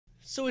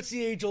So it's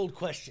the age-old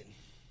question.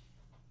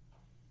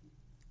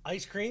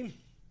 Ice cream,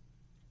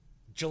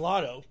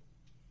 gelato,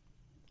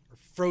 or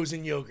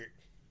frozen yogurt?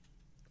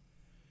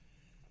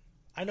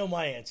 I know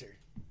my answer.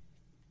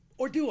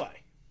 Or do I?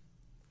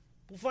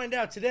 We'll find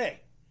out today.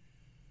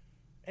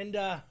 And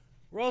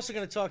we're also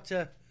going to talk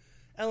to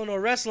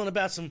Eleanor Wrestling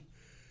about some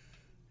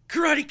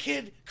Karate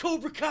Kid,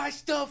 Cobra Kai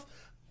stuff.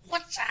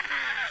 What's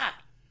up?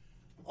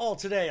 All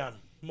today on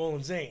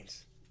Mullen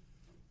Zane's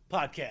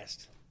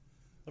podcast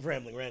of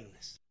Rambling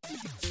Randomness.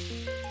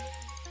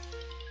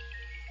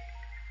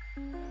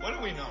 What do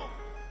we know?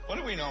 What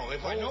do we know?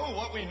 If I know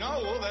what we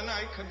know, then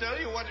I can tell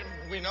you what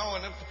we know,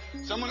 and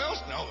if someone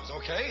else knows,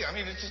 okay? I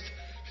mean, it's just...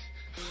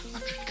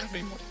 I've just got to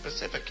be more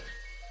specific.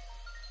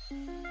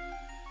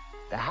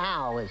 The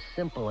how is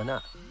simple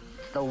enough.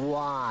 It's the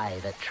why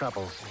that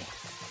troubles me.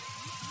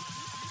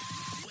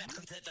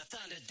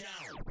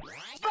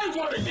 Say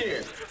what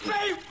again?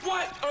 Say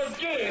what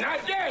again? I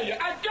dare you.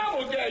 I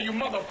double dare you,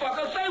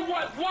 motherfucker. Say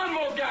what one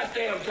more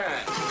goddamn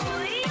time.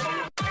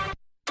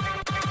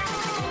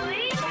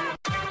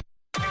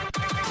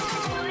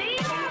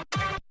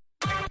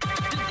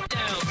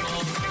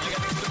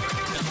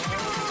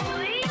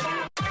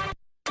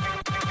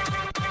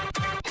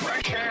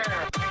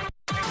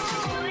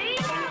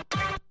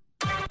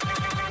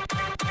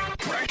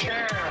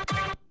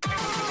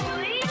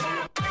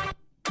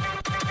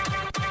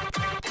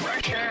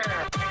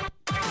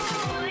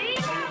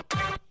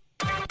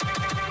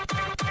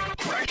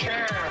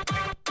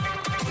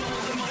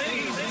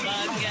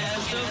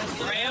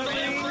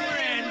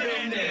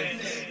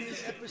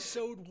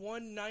 Episode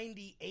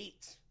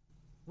 198.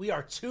 We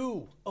are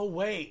 2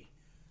 away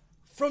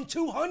from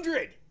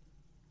 200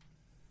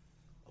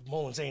 of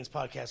Mullen Zane's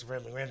podcast of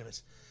Rambling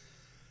Randomness.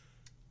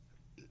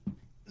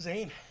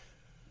 Zane,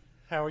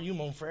 how are you,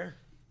 mon frere?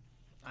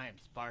 I am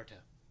Sparta.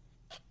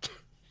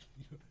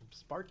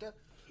 Sparta?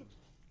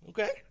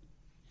 Okay.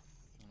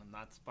 I'm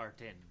not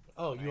Spartan.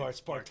 Oh, you are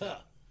Sparta.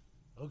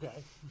 Okay.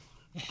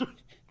 Do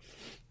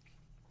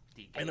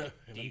you get it?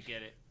 Do you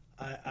get it?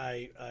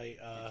 I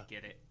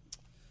Get it?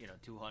 You know,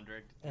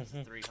 200, this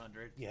is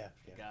 300. Yeah.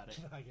 Got it.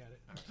 I got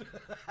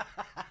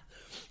it.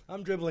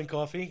 I'm dribbling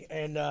coffee,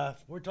 and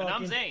we're talking.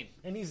 And I'm Zane.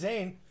 And he's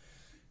Zane.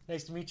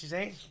 Nice to meet you,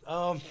 Zane.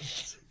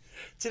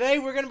 Today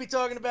we're going to be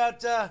talking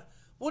about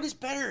what is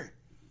better,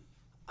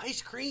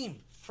 ice cream,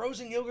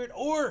 frozen yogurt,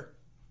 or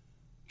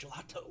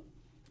gelato.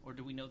 Or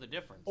do we know the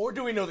difference? Or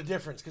do we know the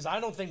difference? Because I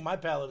don't think my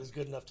palate is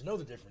good enough to know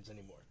the difference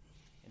anymore.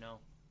 You know,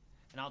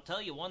 and I'll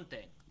tell you one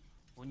thing.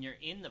 When you're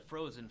in the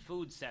frozen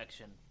food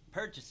section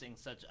purchasing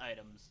such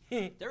items,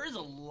 there is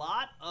a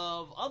lot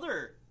of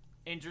other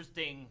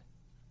interesting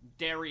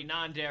dairy,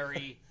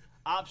 non-dairy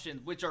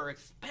options, which are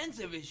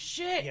expensive as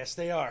shit. Yes,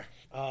 they are.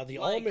 The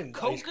like almond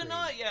coconut,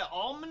 ice cream.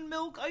 almond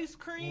milk ice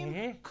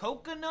cream,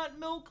 coconut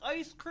milk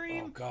ice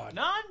cream, Oh, God.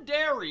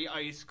 non-dairy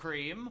ice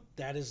cream.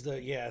 That is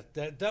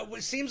that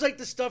seems like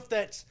the stuff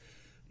that's,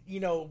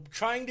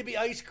 trying to be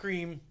ice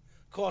cream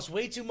costs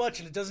way too much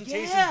and it doesn't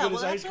taste as good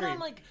as ice cream. I'm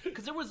like,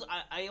 because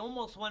I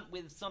almost went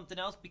with something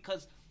else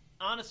because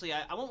honestly,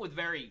 I went with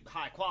very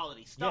high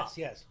quality stuff.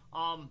 Yes.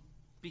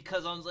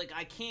 Because I was like,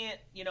 I can't,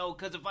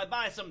 because if I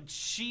buy some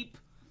cheap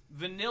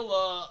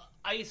vanilla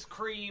ice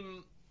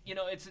cream,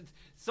 it's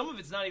some of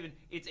it's not even.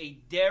 It's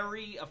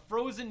a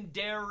frozen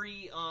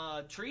dairy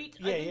treat.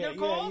 I think they're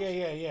called.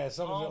 Yeah.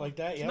 Some of it like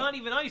that. It's not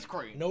even ice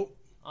cream. Nope.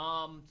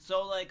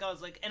 So like I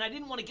was like, and I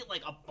didn't want to get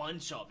like a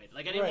bunch of it.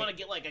 Like I didn't want to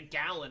get like a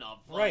gallon of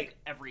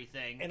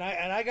everything. And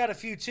I got a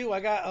feew too. I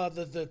got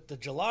the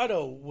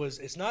gelato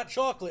it's not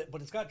chocolate,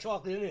 but it's got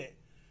chocolate in it.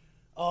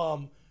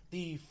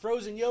 The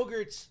frozen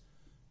yogurts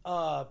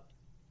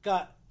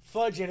got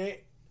fudge in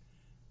it,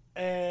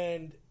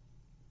 and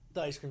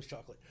the ice cream's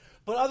chocolate.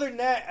 But other than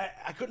that,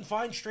 I couldn't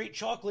find straight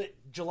chocolate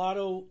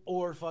gelato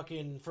or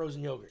fucking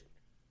frozen yogurt.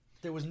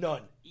 There was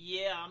none.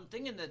 Yeah, I'm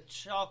thinking the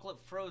chocolate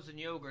frozen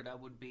yogurt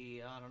would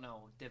be, I don't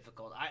know,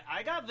 difficult.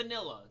 I got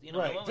vanilla.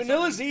 Right,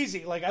 vanilla's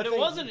easy. Like, but it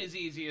wasn't as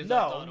easy as I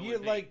thought it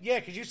would be.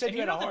 Because you said and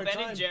you had a hard Ben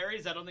time. and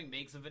Jerry's, I don't think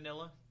makes a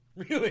vanilla.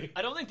 Really?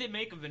 I don't think they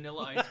make a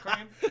vanilla ice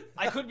cream.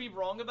 I could be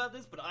wrong about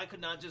this, but I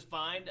could not just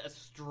find a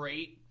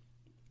straight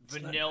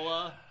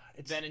vanilla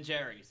Ben and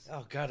Jerry's.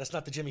 Oh God, that's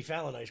not the Jimmy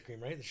Fallon ice cream,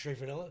 right? The straight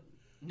vanilla.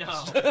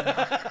 No.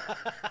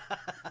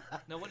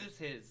 No, what is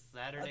his?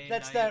 Saturday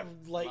That's night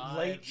that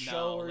late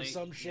show or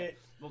some shit.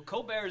 Yeah. Well,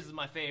 Colbert's is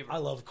my favorite. I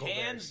love Colbert's.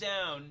 Hands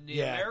down, the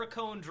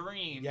Americone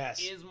Dream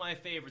is my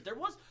favorite.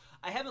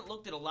 I haven't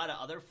looked at a lot of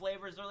other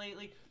flavors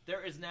lately.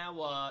 There is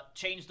now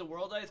Change the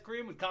World ice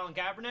cream with Colin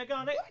Kaepernick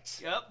on it.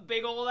 What? Yep,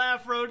 big old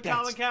afro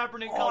Colin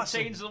Kaepernick called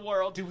Change the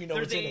World. Do we know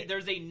what's in it?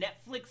 There's a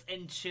Netflix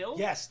and chill.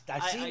 Yes,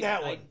 I've seen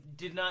that one. I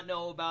did not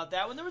know about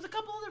that one. There was a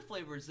couple other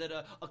flavors that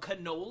a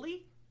cannoli.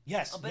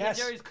 Yes, a Ben and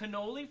Jerry's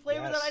cannoli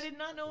flavor that I did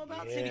not know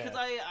about. Yeah. See, because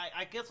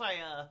I guess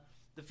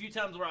the few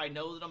times where I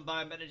know that I'm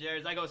buying Ben &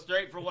 Jerry's, I go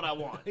straight for what I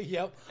want.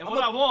 Yep. And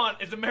what I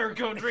want is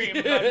Americone Dream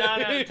about 9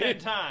 out of 10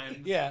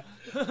 times. Yeah.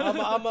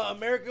 I'm a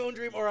Americone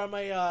Dream, or I'm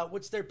a,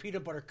 what's their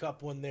peanut butter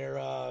cup when they're,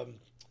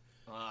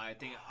 I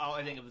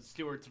think of the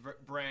Stewart's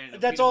brand.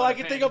 That's peanut all I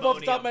butter can think of off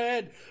the top of my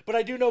pandemonium. head. But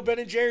I do know Ben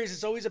and Jerry's.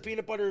 It's always a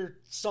peanut butter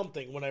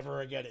something.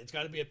 Whenever I get it, it's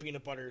got to be a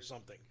peanut butter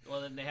something.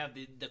 Well, then they have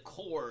the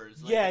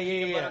cores. Like Yeah, the yeah,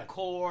 peanut yeah. butter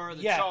core,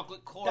 the Yeah,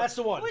 chocolate core. that's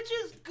the one. Which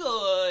is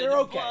good. They're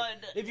okay.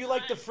 But If you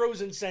like the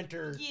frozen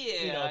center,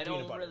 yeah, I peanut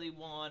don't butter. really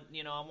want.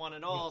 I want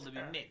it all to be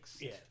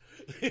mixed. Yeah.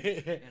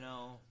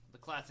 The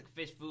classic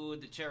fish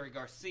food, the Cherry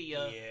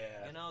Garcia.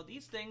 Yeah.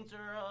 These things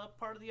are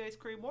part of the ice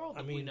cream world.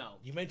 I that mean, we know.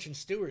 you mentioned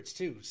Stewart's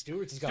too.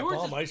 Stewart's has got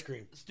Stewart's bomb is- ice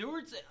cream.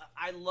 Stewart's,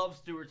 I love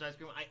Stewart's ice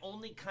cream. I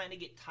only kind of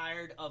get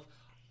tired of.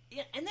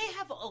 Yeah, and they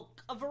have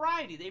a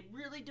variety. They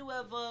really do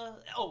have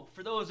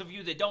for those of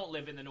you that don't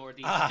live in the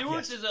Northeast,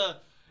 Stewart's yes.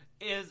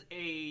 is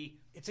a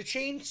It's a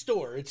chain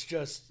store. It's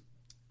just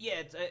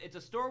it's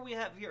a store we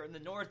have here in the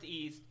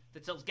Northeast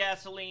that sells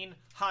gasoline,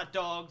 hot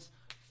dogs,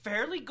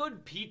 fairly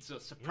good pizza.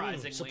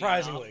 Surprisingly,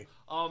 surprisingly.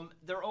 enough.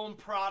 Their own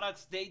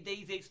products. They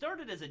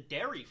started as a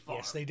dairy farm.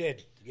 yes, they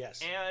did.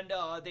 Yes. And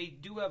they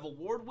do have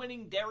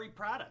award-winning dairy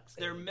products.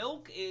 Their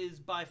milk is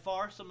by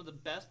far some of the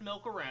best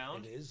milk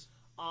around. It is.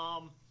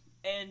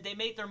 And they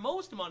make their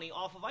most money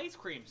off of ice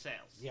cream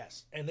sales.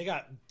 Yes, and they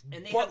got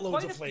And they have buttloads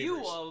quite of a flavors.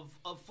 few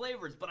of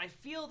flavors, but I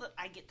feel that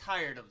I get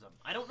tired of them.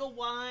 I don't know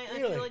why I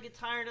Really? feel I get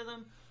tired of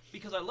them,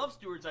 because I love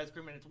Stewart's ice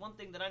cream, and it's one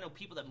thing that I know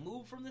people that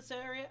move from this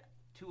area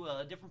to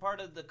a different part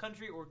of the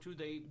country or to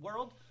the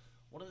world,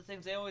 one of the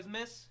things they always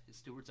miss is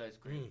Stewart's ice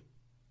cream.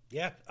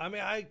 Yeah, I mean,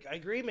 I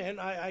agree, man.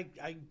 I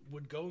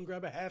would go and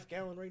grab a half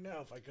gallon right now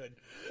if I could.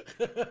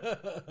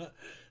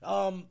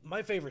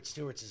 My favorite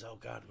Stewart's is,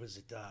 was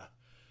it?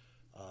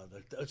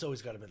 It's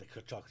always got to be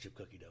the chocolate chip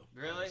cookie dough.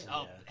 Really? honestly,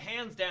 Oh, yeah.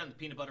 hands down, the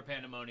peanut butter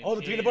pandemonium. Oh,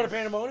 the peanut butter is-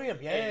 pandemonium.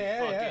 is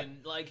Yeah. fucking,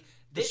 like,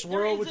 The there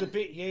swirl with the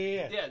isn't-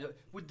 yeah. Yeah,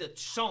 with the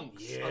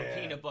chunks of Yeah.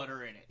 peanut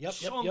butter in it. Yep,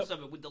 yep, chunks yep.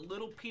 of it with the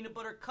little peanut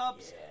butter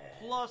cups,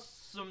 plus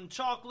some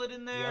chocolate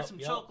in there, Yep, some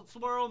yep. chocolate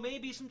swirl,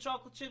 maybe some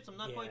chocolate chips. I'm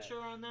not quite Yeah.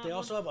 sure on that. They one.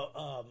 also have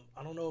a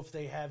I don't know if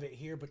they have it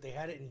here, but they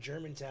had it in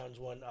Germantown's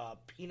one,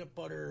 peanut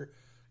butter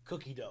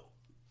cookie dough.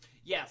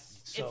 Yes,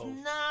 So-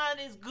 it's not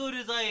as good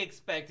as I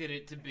expected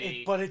it to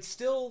be. But it's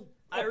still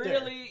up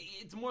there.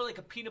 It's more like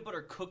a peanut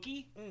butter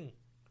cookie.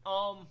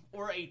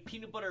 Or a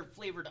peanut butter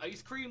flavored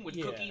ice cream with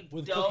Yeah, cookie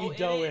with dough, cookie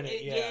dough in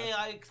it, yeah. Yeah,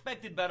 I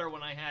expected better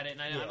when I had it,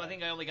 and Yeah. I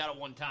think I only got it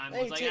one time. Hey,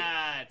 I was like,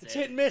 it's it's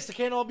hit and miss. It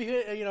can't all be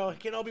it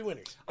can't all be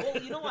winners.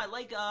 Well, I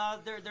like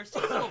their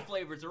seasonal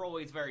flavors are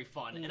always very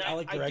fun, and I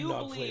like their I do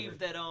eggnog believe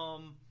flavor. that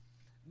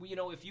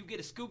if you get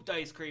a scooped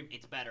ice cream,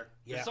 it's better.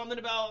 Yeah. There's something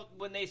about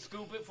when they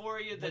scoop it for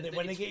you that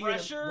When they it's get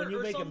fresher. when you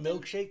or make something. a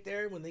milkshake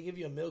there, when they give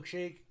you a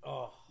milkshake,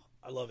 oh,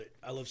 I love it.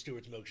 I love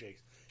Stewart's milkshakes.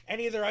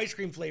 Any of their ice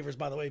cream flavors,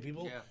 by the way,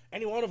 people. Yeah.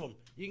 Any one of them,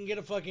 you can get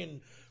a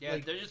fucking Yeah,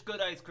 they're just good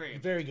ice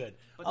cream. very good.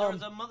 But there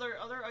was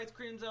other ice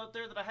creams out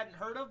there that I hadn't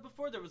heard of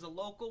before. There was a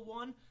local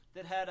one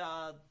that had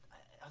I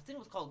think it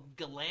was called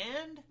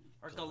Galand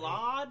or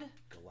Galad.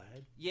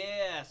 Glad.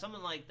 Yeah,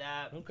 something like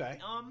that. Okay.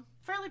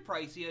 Fairly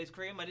pricey ice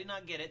cream. I did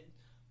not get it,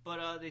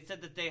 but they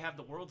said that they have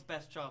the world's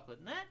best chocolate,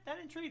 and that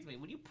intrigues me.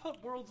 When you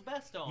put world's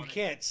best on You it,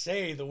 can't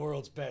say the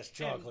world's best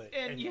chocolate.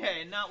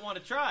 and not want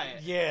to try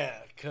it. Yeah,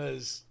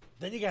 because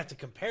then you have to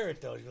compare it,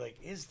 though. You're like,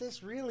 is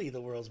this really the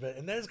world's best?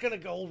 And then it's going to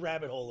go a whole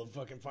rabbit hole of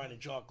fucking finding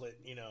chocolate,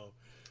 Well,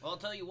 I'll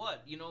tell you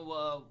what.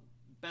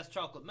 Best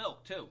chocolate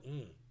milk too.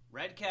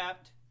 Red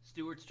capped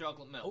Stewart's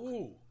chocolate milk.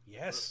 Ooh,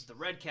 yes. The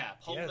red cap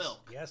whole yes,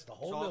 milk. Yes, the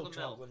whole Chocolate milk,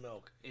 chocolate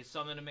milk. is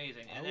something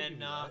amazing. I And would then give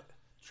you that.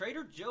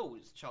 Trader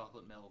Joe's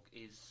chocolate milk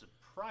is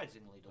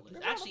surprisingly delicious. I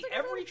don't Actually, think I've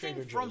heard of everything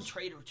Trader from Joe's.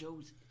 Trader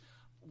Joe's.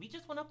 We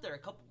just went up there a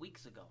couple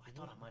weeks ago. I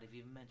thought I might have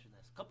even mentioned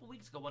this. A couple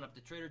weeks ago, went up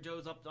to Trader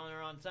Joe's up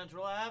on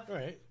Central Ave.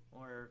 Right.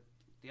 Or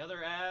the other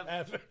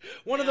Ave.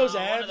 One of those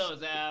abs. One of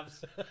those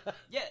Avs.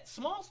 Yeah,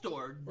 small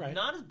store. Right.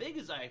 Not as big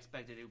as I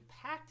expected it.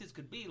 Packed as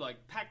could be.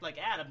 Packed like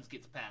Adams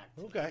gets packed.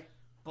 Okay.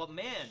 But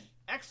man,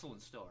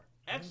 excellent store.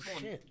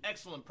 shit.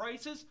 Excellent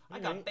prices. I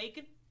All got right.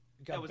 bacon.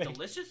 got That was bacon.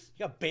 delicious.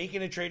 You got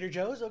bacon at Trader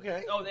Joe's?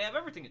 Okay. Oh, they have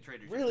everything at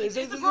Trader Joe's. Really? It's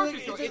Is a it- grocery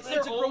is store. it- It's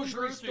it's their a own grocery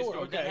grocery store,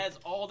 store that okay. has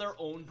all their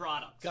own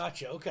products.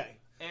 Gotcha. Okay.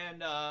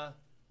 And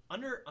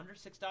under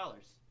 $6.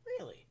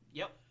 Really?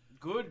 Yep.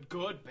 Good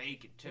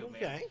bacon too,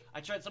 man. Okay. I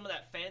tried some of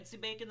that fancy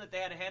bacon that they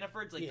had at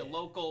Hannaford's, like the Yeah.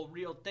 local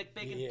real thick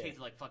bacon. Yeah. It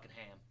tasted like fucking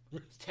ham.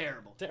 It's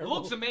terrible. Terrible. It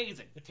looks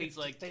amazing. It tastes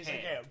like Tastes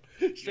ham.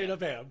 like ham. Straight Yeah.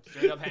 up ham.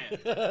 Straight up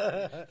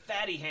ham.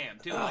 Fatty ham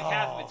too. Like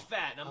half of it's Oh,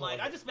 fat. And I'm like,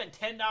 love I it. just spent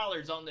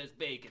 $10 on this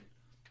bacon.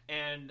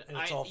 And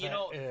it's all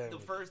fat. the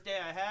first day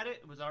I had it,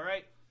 it was all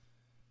right.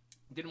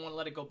 Didn't want to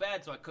let it go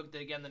bad, so I cooked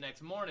it again the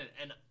next morning.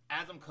 And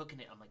as I'm cooking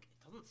it, I'm like,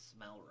 it doesn't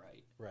smell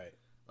right. Right.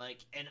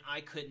 And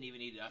I couldn't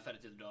even eat it. I fed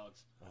it to the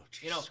dogs. Oh,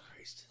 Jesus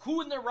Christ.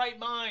 Who in their right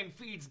mind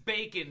feeds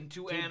bacon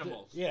to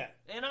animals? Yeah.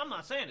 And I'm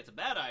not saying it's a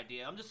bad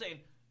idea. I'm just saying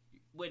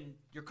when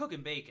you're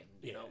cooking bacon,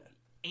 you Yeah. know,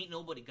 ain't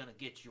nobody gonna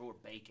get your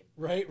bacon.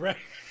 Right.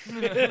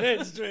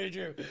 It's very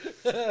true.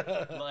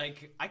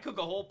 Like, I cook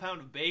a whole pound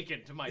of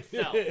bacon to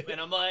myself,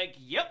 and I'm like,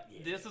 yep,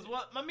 this is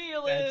what my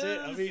meal That's is. it.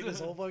 I'm eating this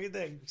whole fucking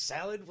thing.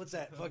 Salad? What's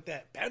that? Fuck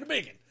that. Pound of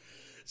bacon.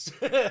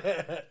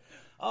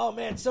 Oh,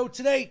 man. So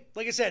today,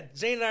 like I said,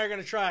 Zane and I are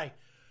going to try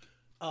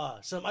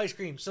some ice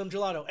cream, some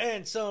gelato,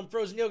 and some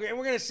frozen yogurt, and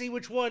we're gonna see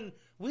which one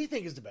we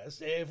think is the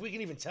best, if we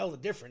can even tell the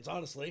difference,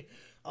 honestly.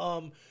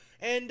 We're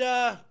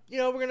gonna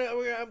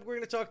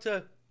talk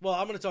to. Well,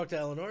 I'm gonna talk to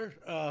Eleanor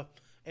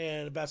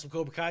and about some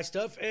Cobra Kai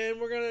stuff, and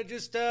we're gonna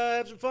just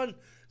have some fun.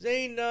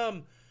 Zane,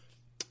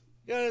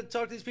 gonna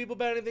talk to these people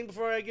about anything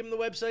before I give them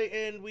the website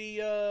and we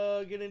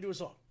get into a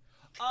song.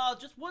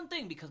 Just one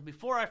thing, because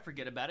before I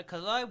forget about it,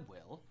 because I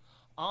will.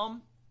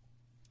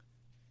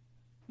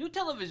 New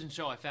television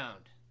show I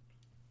found.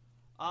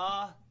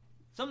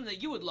 Something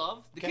that you would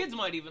love. The kids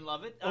might even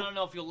love it. I don't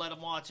know if you'll let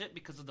them watch it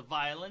because of the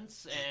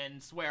violence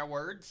and swear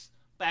words.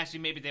 But actually,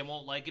 maybe they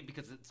won't like it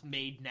because it's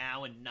made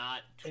now and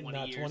not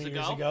 20 years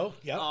ago.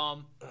 Yep.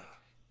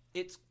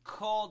 It's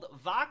called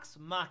Vox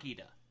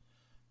Machina.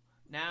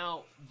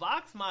 Now,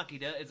 Vox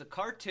Machina is a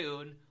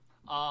cartoon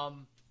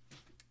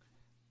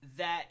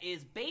that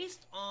is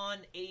based on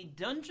a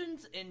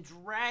Dungeons and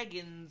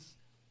Dragons.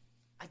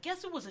 I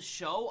guess it was a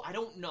show. I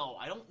don't know.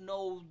 I don't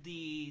know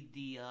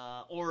the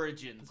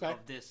origins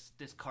of this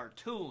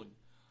cartoon,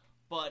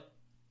 but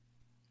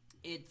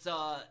it's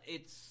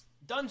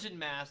Dungeon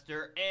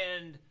Master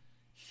and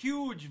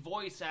huge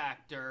voice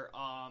actor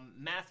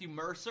Matthew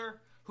Mercer,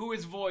 who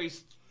has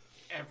voiced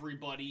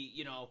everybody.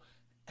 You know,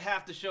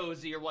 half the shows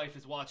that your wife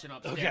is watching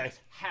upstairs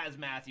has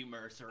Matthew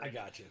Mercer in it. I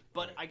got you.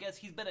 But I guess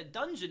he's been a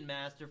Dungeon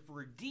Master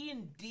for a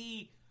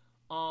D&D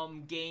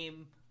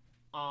game.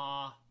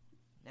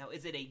 Now,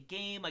 is it a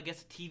game? I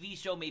guess a TV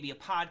show, maybe a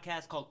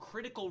podcast called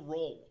Critical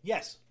Role.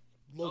 Yes.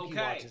 Loki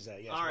watches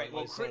that. Yes. All right.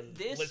 My son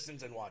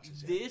listens and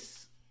watches.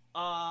 This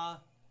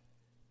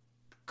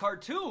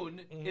cartoon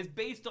is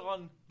based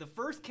on the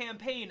first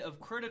campaign of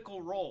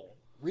Critical Role.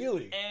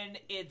 Really? And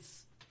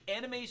it's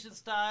animation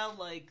style,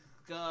 like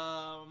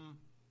the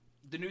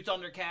New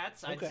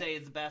Thundercats. I'd say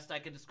is the best I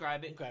can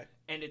describe it. Okay.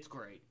 And it's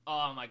great.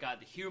 Oh my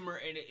God, the humor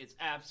in it is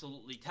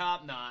absolutely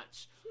top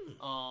notch.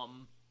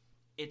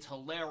 It's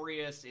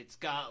hilarious. It's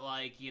got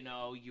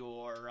your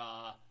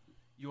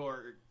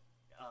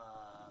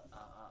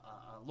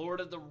Lord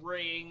of the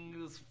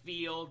Rings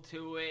feel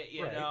to it,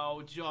 you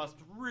know, just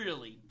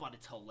really, but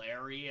it's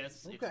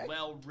hilarious. Okay. It's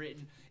well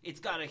written. It's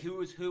got a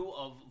who's who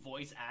of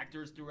voice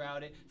actors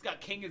throughout it. It's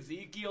got King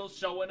Ezekiel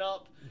showing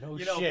up,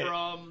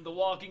 from The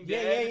Walking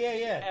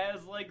Dead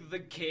as like the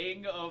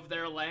king of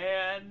their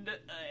land,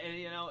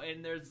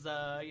 and there's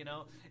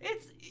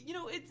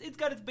it's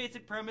got its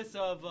basic premise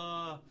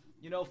of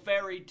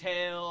fairy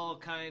tale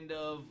kind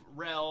of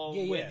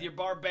realm with your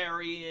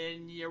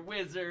barbarian, your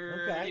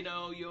wizard,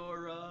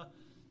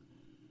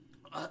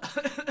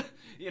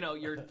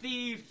 your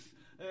thief.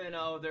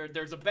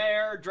 There's a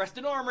bear dressed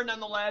in armor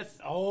nonetheless.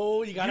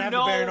 Oh, you gotta have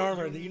a bear in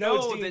armor. You know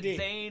it's D&D. That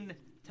Zane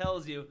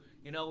tells you,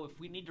 if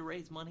we need to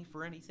raise money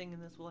for anything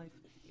in this life,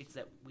 it's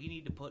that we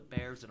need to put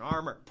bears in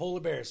armor.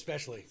 Polar bears,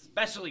 especially.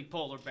 Especially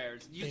polar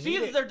bears. You see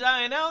that they're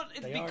dying out?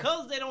 It's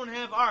because they don't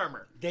have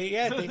armor.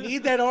 They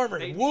need that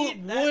armor.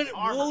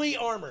 Woolly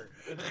armor.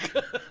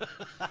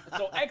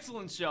 So,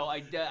 excellent show.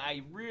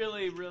 I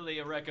really,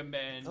 really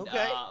recommend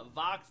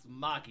Vox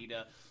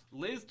Machina.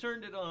 Liz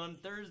turned it on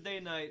Thursday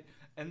night,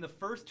 and the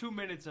first 2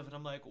 minutes of it,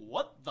 I'm like,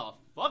 what the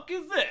fuck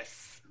is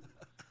this?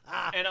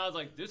 And I was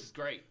like, this is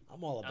great.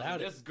 I'm all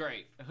about it. This is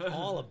great.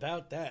 All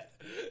about that.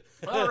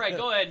 All right,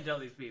 go ahead and tell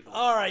these people.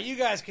 All right, you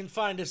guys can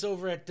find us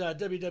over at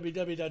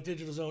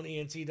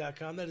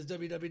www.digitalzoneent.com. That is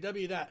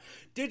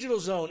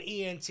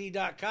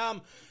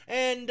www.digitalzoneent.com.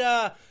 And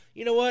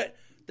you know what?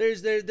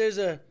 There's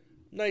a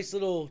nice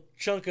little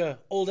chunk of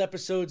old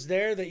episodes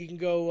there that you can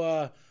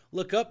go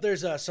look up.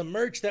 There's some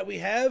merch that we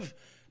have.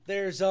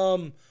 There's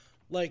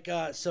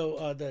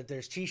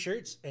there's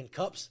T-shirts and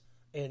cups,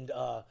 and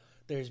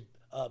there's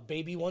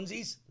baby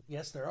onesies.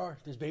 Yes, there are.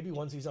 There's baby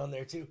onesies on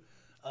there too.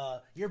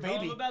 Your baby.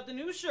 Tell them about the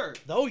new shirt.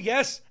 Oh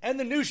yes, and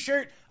the new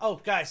shirt.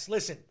 Oh guys,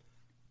 listen.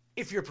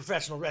 If you're a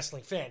professional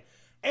wrestling fan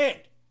and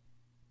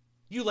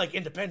you like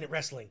independent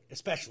wrestling,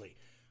 especially,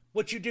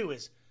 what you do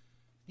is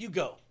you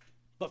go.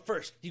 But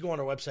first, you go on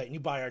our website and you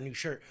buy our new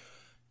shirt,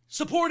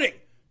 supporting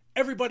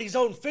everybody's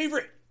own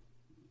favorite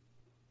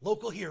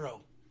local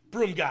hero,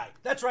 Broom Guy.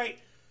 That's right.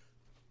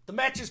 The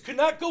matches could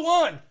not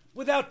go on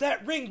without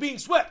that ring being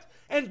swept,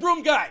 and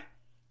Broom Guy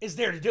is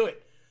there to do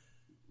it.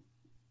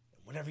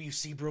 Whenever you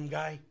see Broom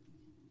Guy,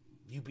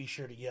 you be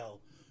sure to yell,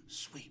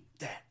 "Sweep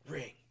that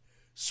ring!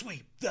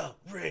 Sweep the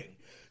ring!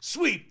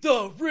 Sweep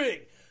the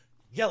ring!"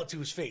 Yell it to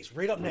his face,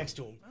 right up next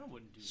to him. I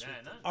wouldn't do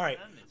that. All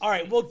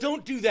right. Well,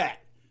 don't do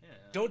that. Yeah.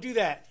 Don't do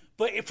that.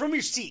 But from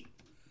your seat,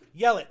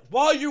 yell it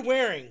while you're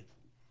wearing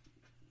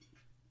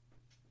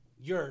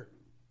your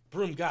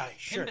Broom Guy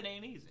shirt. Pimpin'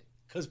 ain't easy.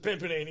 Because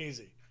pimpin' ain't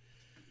easy.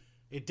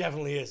 It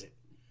definitely isn't.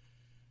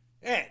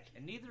 And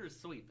neither is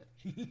sweeping.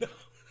 No,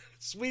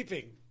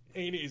 sweeping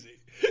ain't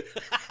easy.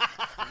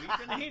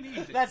 Sweeping ain't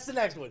easy. That's the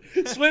next one.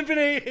 Sweeping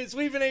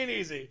ain't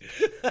easy.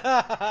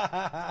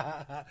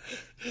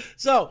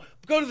 So,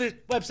 go to the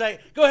website.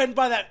 Go ahead and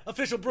buy that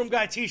official Broom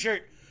Guy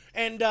t-shirt.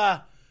 And,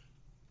 go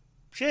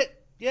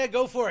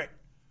for it.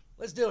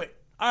 Let's do it.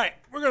 All right,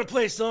 we're going to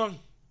play a song.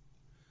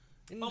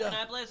 And, can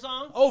I play a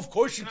song? Oh, of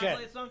course you can. I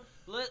play a song?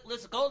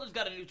 Lissa Coulter's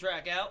got a new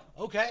track out.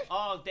 Okay.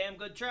 Oh, damn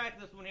good track.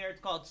 This one here,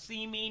 it's called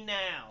See Me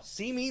Now.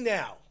 See Me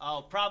Now.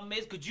 Oh, problem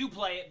is, could you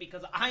play it?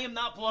 Because I am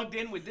not plugged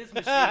in with this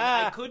machine.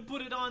 I could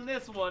put it on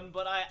this one,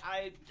 but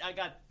I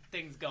got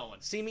things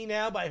going. See Me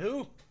Now by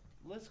who?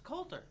 Lissa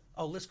Coulter.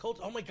 Oh, Liz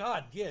Coulter. Oh, my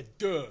God. Yeah,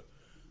 duh.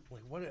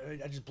 Like, what?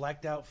 I just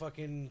blacked out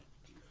fucking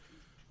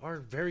our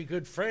very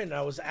good friend.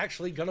 I was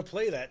actually going to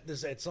play that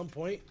this at some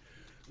point.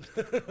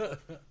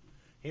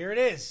 Here it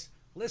is.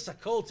 Lissa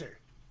Coulter.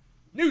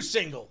 New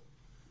single.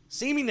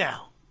 See Me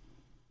Now.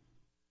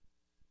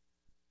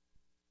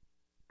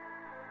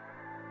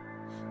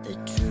 The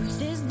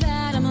truth is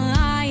that I'm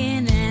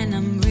lying and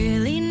I'm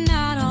really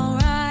not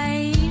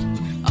alright.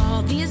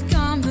 All these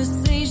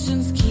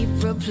conversations keep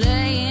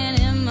replaying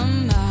in my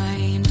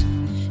mind.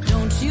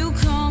 Don't you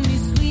call me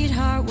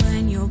sweetheart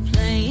when you're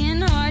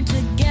playing hard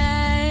to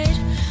get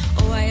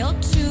oil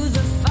to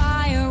the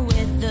fire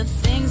with the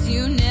things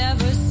you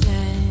never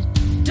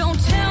said. Don't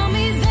tell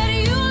me that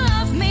you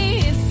love me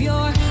if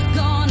you're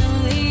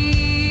gonna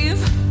leave.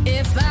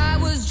 If I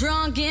was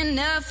drunk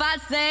enough,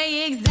 I'd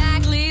say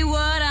exactly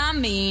what I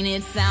mean.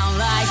 It sound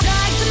like the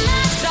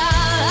match, I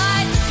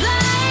light the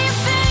flame,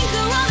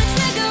 finger on the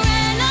trigger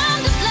and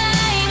I'm to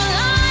blame.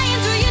 Lying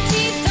through your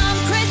teeth, I'm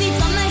crazy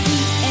from the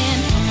heat and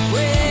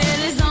red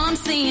is all I'm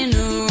seeing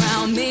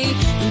around me.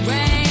 The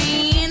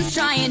rain's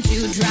trying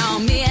to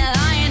drown me,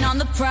 lying on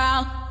the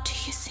prowl. Do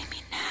you see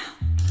me now?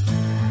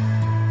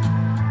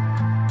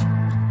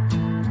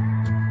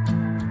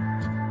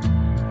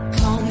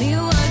 Call me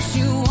what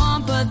you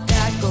want, but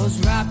that goes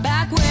right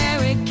back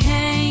where it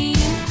came.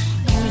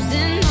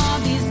 Using all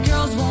these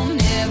girls won't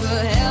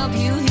never help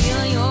you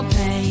heal your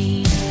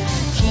pain.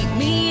 Keep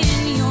me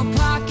in your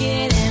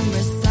pocket and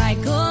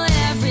recycle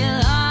every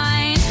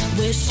line.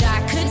 Wish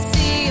I could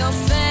see your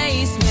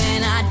face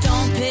when I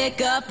don't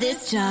pick up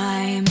this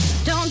time.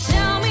 Don't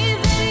tell me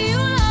that you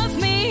love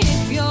me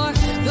if you're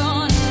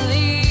gonna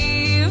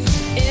leave.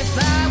 If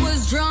I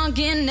was drunk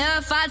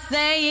enough, I'd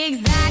say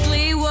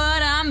exactly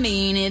what I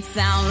mean. It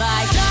sound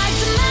like the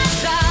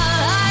match, I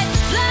light the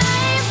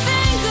flame,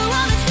 finger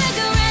on the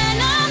trigger and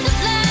I'm to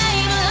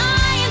blame.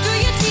 Lying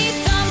through your teeth,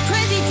 I'm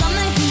crazy from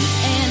the heat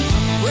and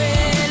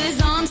red is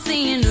all I'm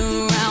seeing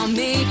around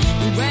me.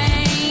 The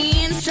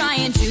rain's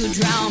trying to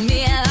drown me,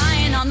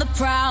 lying on the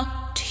prowl.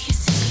 Do you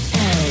see me?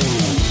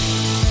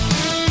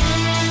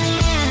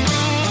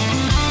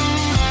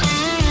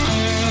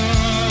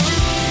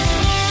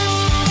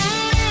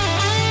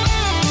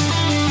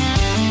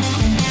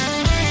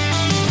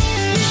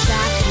 Wish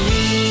I could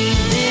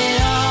leave it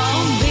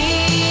all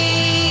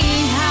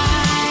behind.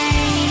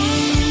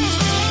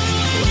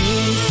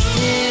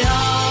 Wasted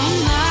all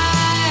my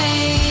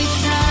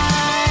time,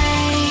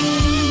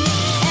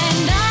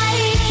 and I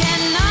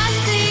cannot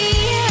see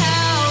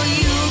how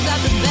you got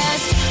the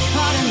best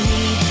part of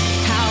me.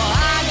 How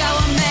I got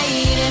what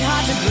made it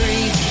hard to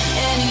breathe,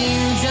 and you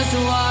just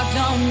walked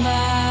on by.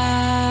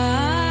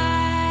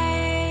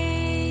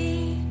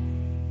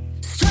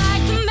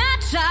 Strike the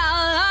match,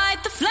 I'll light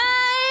the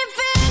flame,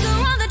 finger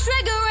on the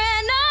trigger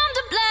and I'm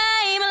to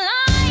blame.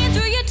 Lying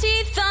through your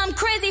teeth, I'm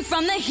crazy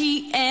from the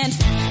heat and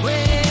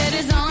red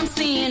is all I'm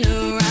seeing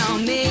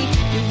around me.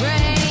 Your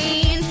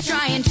brain's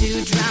trying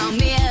to drown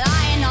me,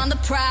 lying on the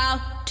prowl.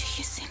 Do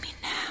you see me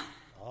now?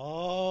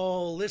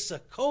 Oh, Lissa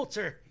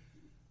Coulter.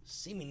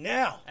 See Me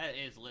Now. That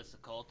is Lissa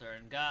Coulter,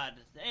 and God,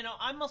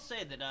 I must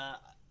say that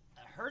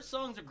her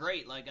songs are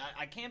great. Like,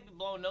 I can't be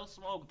blowing no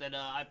smoke that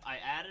I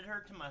added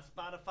her to my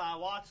Spotify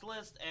watch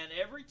list, and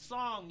every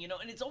song,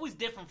 and it's always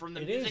different from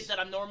the It music is. that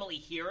I'm normally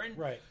hearing.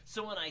 Right.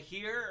 So when I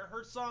hear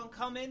her song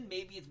come in,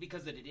 maybe it's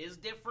because it is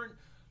different,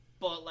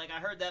 but, like, I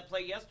heard that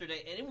play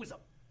yesterday, and it was a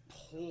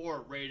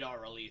poor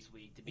Radar release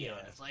week, to be Yeah.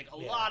 honest. Like, a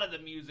Yeah. lot of the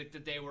music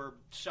that they were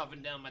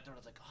shoving down my throat, I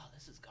was like, oh,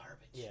 this is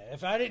garbage. Yeah,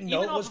 if I didn't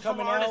know Even it was off from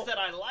coming artists out. that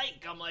I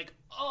like, I'm like,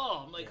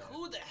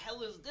 who the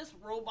hell is this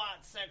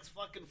robot sex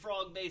fucking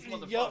frog based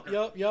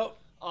motherfucker? Yup.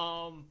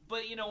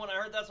 But when I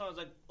heard that song, I was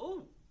like,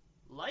 ooh,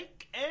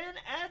 like and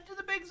add to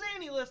the Big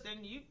Zany list,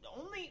 and you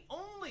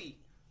only.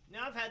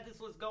 Now I've had this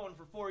list going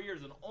for 4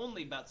 years, and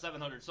only about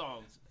 700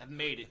 songs have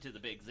made it to the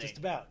Big Zany. Just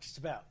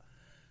about.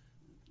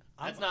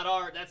 That's not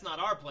our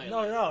playlist.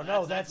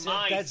 No. That's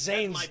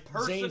Zane's my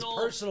Zane's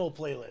personal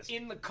playlist.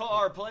 in the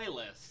car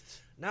playlist.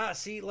 Nah,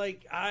 see,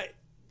 like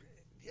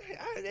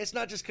it's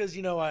not just because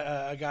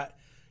I got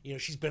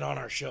she's been on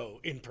our show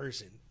in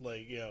person.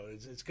 Like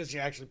it's because she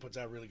actually puts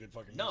out really good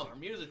fucking music. No, her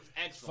music's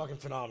excellent. Fucking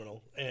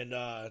phenomenal. And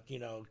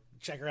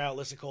check her out,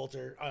 Lissa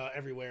Coulter,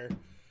 everywhere,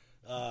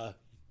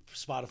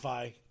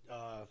 Spotify,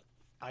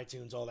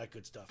 iTunes, all that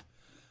good stuff.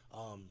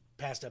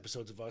 Past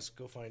episodes of us,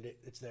 go find it.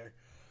 It's there.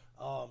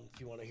 If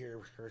you want to hear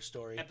her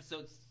story.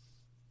 Episode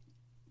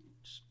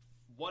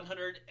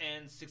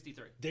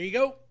 163. There you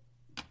go.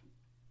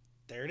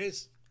 There it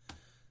is.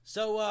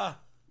 So,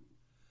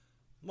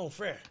 mon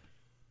frere.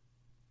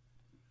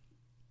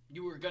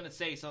 You were going to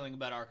say something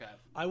about Archive.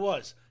 I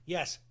was.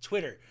 Yes,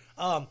 Twitter.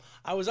 I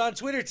was on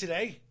Twitter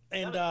today,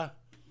 and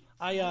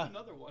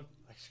Another one.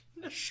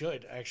 I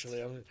should,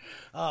 actually.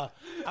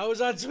 I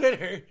was on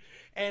Twitter,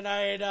 and I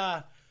had,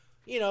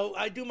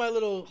 I do my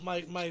little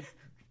my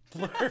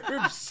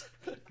blurbs.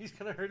 He's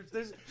gonna hurt.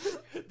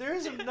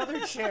 There's another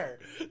chair.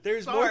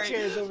 There's more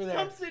chairs over there.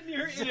 I'm sitting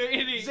here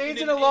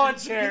Zane's in a lawn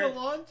chair. In a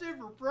lawn chair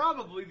for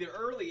probably the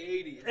early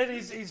 80s. And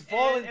he's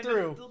falling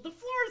through. The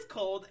floor is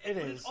cold. It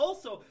but is.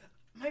 Also,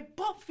 my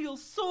butt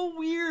feels so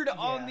weird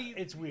on these.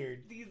 It's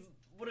weird.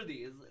 What are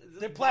these?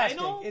 They're plastic.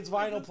 Vinyl? It's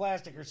vinyl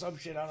plastic or some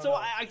shit. I don't So know.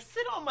 I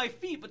sit on my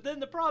feet, but then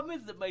the problem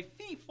is that my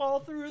feet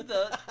fall through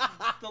the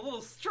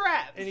little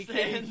straps. and he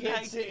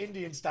can't sit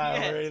Indian style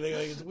or anything.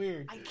 Like, it's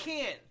weird. I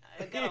can't.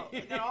 I got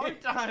a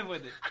hard time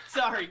with it.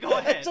 Sorry, go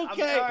ahead. It's okay. I'm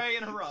sorry I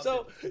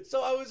interrupted.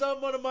 So I was on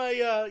one of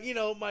my,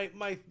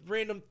 my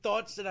random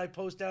thoughts that I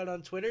post out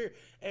on Twitter,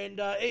 and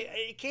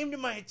it came to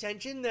my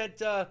attention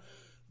that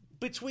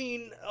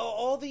between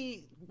all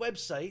the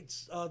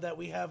websites that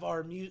we have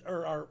our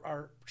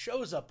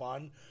shows up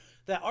on,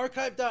 that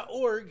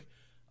archive.org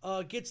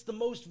gets the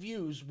most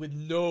views with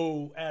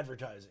no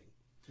advertising,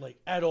 like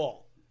at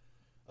all.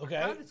 Okay,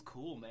 Archive is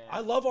cool, man. I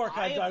love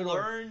archive.org. I have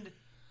learned.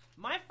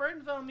 My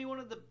friend found me one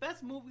of the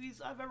best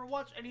movies I've ever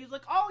watched, and he's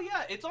like, "Oh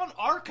yeah, it's on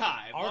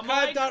Archive."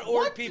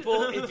 Archive.org, like,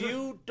 people. If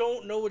you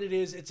don't know what it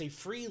is, it's a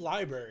free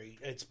library.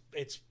 It's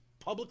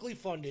publicly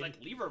funded. It's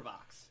like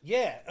LibriVox.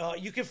 Yeah,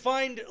 you can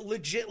find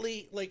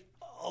legitly like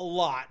a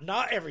lot,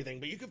 not everything,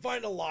 but you can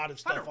find a lot of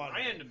stuff on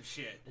there. Random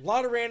shit. A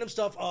lot of random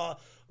stuff.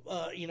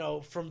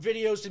 From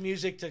videos to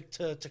music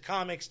to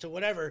comics to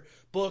whatever,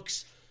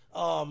 books.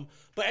 But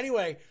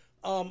anyway,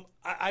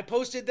 I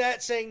posted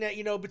that saying that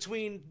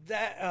between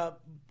that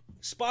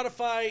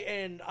Spotify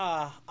and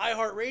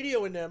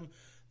iHeartRadio and them,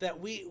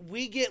 that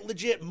we get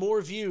legit more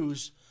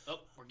views. Oh,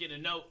 we're getting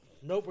a note.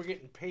 Nope, we're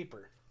getting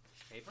paper.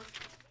 Paper?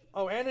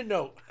 Oh, and a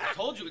note. I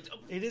told you.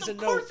 It is a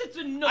note. Of course it's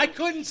a note. I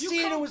couldn't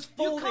see it. It was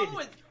folded. You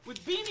come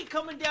with Beanie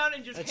coming down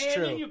and just That's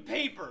handing true. you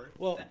paper.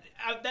 Well,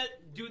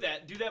 do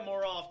that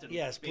more often.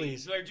 Yes, Beanie.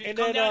 please. Or just And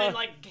come then, down and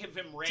like give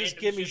him random just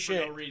give me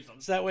shit for no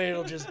reason. So that way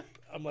it'll just.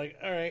 I'm like,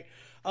 all right.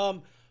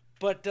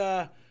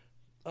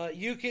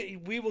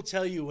 We will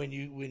tell you when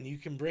you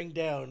can bring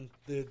down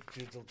the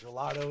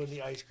gelato and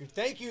the ice cream.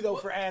 Thank you though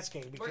for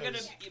asking, because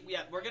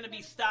We're gonna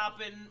be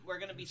stopping. We're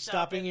gonna be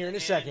Stopping here in a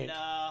second.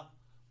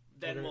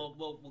 Then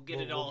we'll get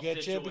it all we'll get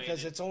situated. you,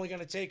 because it's only going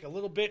to take a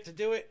little bit to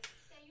do it.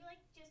 Yeah,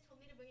 you just told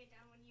me to bring it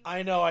down when you.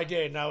 I know I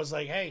did, and I was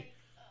like, hey.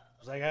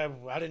 I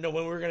didn't know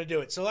when we were going to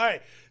do it. So, all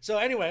right. So,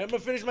 anyway, I'm going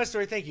to finish my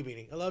story. Thank you,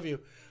 Beanie. I love you.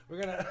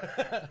 We're going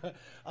to...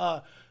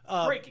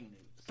 breaking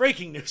news.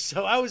 Breaking news.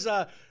 So, I was,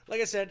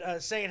 like I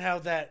said, saying how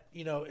that,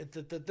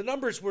 the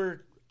numbers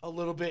were a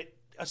little bit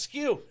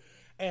askew.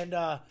 And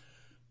all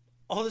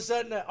of a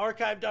sudden,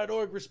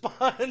 archive.org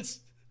responds.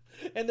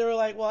 And they were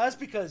like, well, that's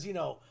because,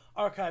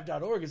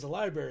 archive.org is a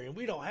library, and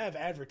we don't have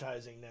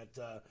advertising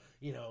that,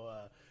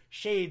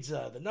 shades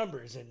the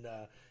numbers. And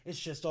it's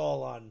just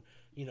all on...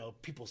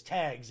 people's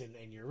tags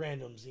and your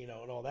randoms, and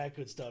all that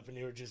good stuff. And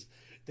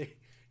they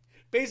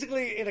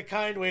basically, in a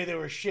kind way, they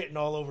were shitting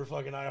all over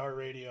fucking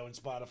iHeartRadio and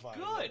Spotify.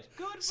 Good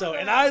for So,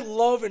 them. and I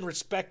love and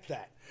respect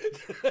that.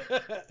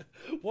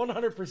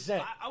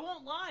 100%. I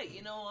won't lie.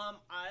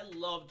 I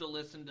love to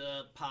listen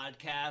to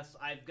podcasts.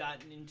 I've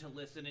gotten into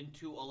listening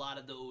to a lot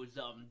of those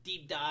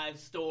deep dive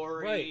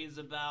stories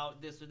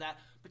about this or that.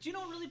 But you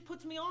know what really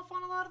puts me off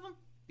on a lot of them?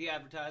 The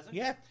advertising.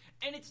 Yeah.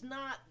 And it's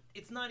not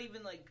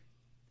even like...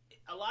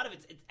 A lot of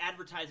it's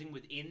advertising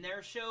within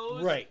their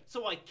shows. Right.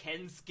 So I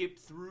can skip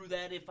through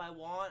that if I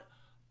want.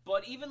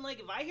 But even,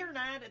 if I hear an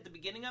ad at the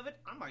beginning of it,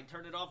 I might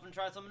turn it off and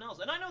try something else.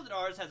 And I know that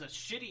ours has a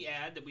shitty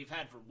ad that we've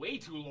had for way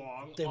too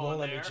long. They won't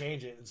let me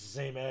change it. It's the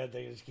same ad.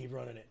 They just keep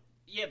running it.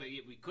 Yeah, but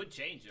we could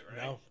change it,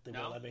 right? No, they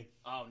won't let me.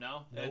 Oh,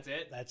 no? Nope, That's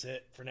it? That's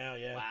it for now,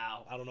 yeah.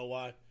 Wow. I don't know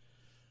why.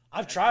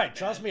 I've tried.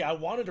 Trust me, I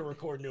wanted to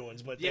record new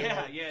ones, but they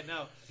won't.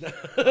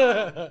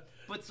 no.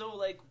 But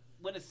so,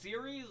 when a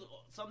series,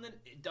 something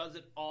does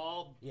it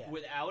all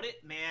without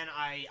it, man,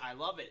 I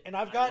love it. And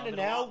I've gotten it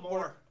now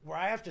where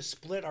I have to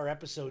split our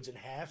episodes in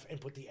half and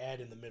put the ad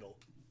in the middle.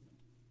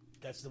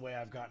 That's the way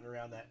I've gotten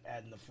around that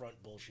ad in the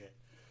front bullshit.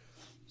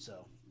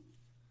 So,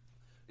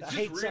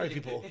 sorry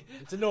people,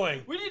 it's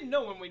annoying. We didn't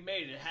know when we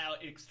made it how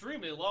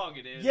extremely long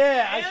it is.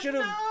 Yeah, I should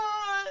have.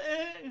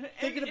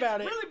 Thinking about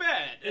it, it. really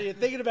bad. Yeah,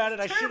 thinking about it,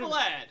 I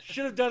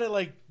should have done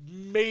it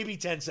maybe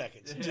 10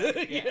 seconds.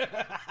 Yeah.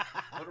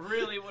 Would have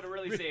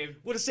really saved.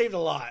 Would have saved a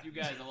lot. You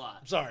guys a lot.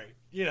 I'm sorry,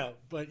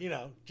 but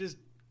just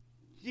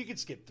you could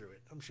skip through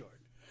it. I'm sure.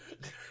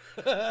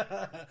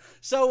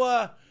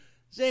 So,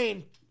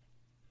 Zane,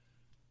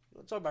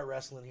 let's talk about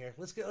wrestling here.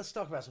 Let's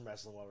talk about some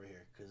wrestling while we're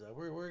here, because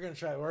we're gonna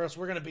try, or else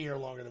we're gonna be here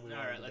longer than we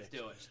want. All right, let's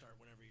do it. Start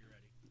whenever you're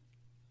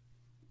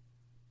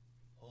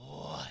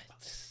ready.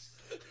 What's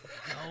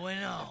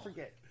going on I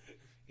forget.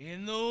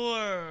 in the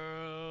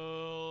world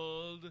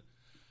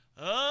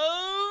of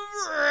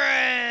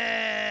wrestling?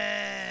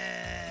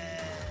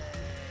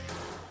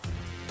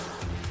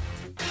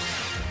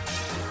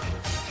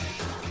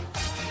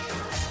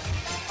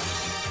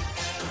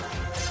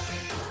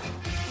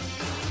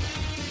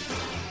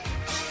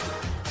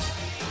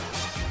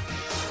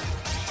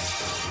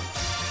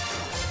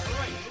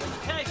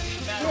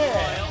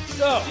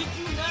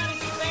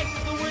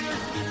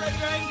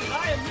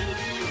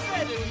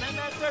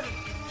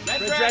 Red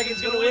Dragon's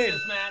Dragon's gonna gonna win win.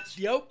 this match.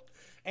 Yep.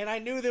 And I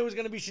knew there was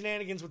going to be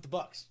shenanigans with the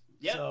Bucks.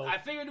 Yep, So, I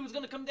figured it was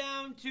gonna come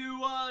down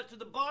to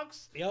the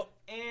Bucks yep.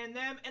 and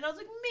them, and I was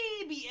like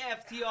maybe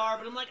FTR,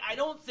 but I'm like I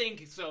don't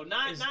think so.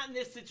 Not in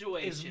this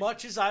situation. As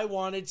much as I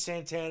wanted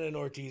Santana and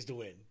Ortiz to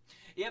win.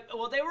 Yep.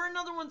 Well, they were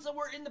another ones that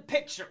were in the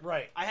picture.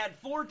 Right. I had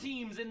 4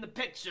 teams in the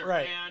picture.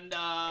 Right. And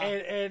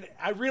And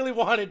I really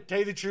wanted, tell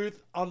you the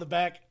truth, on the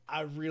back,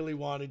 I really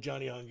wanted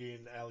Johnny Hungy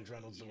and Alex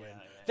Reynolds to win. Yeah.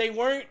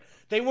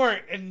 They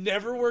weren't, and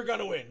never were going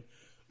to win.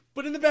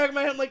 But in the back of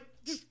my head, I'm like,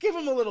 just give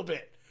them a little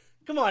bit.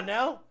 Come on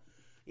now.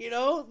 You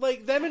know,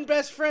 like them and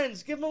best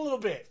friends, give them a little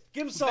bit.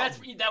 Give them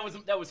something.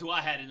 that was who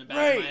I had in the back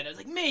Right. of my head. I was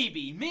like,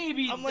 maybe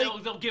I'm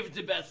like- they'll give it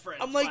to best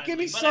friends. I'm like, finally, give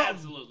me but something.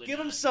 Absolutely Give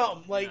not. them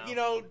something. Like, you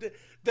know,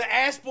 the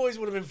Ass Boys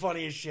would have been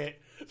funny as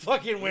shit.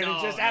 Fucking winning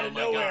just out of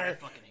my God, nowhere. I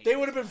fucking hate They them.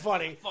 would have been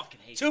funny. I fucking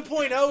hate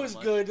 2.0 them is so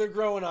much. good. They're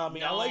growing on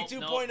me. I No, like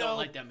 2.0. don't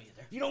like them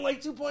either. You don't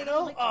like 2.0?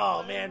 like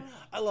Oh, 2.0. man.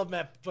 I love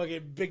Matt,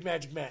 fucking Big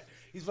Magic Matt.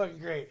 He's fucking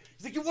great.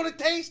 He's like, you want a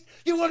taste?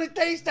 You want a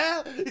taste,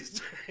 Al? He's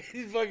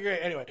fucking great.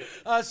 Anyway,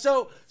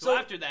 so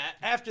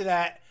after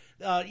that,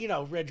 you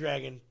know, Red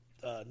Dragon,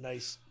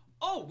 nice.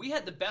 oh, we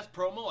had the best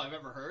promo I've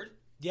ever heard.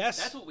 Yes.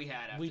 That's what we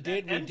had after We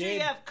that. did.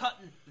 MJF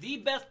cutting the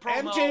best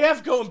promo.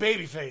 MJF going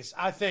babyface,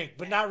 I think,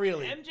 but not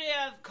really.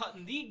 MJF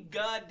cutting the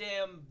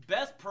goddamn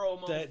best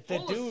promo, That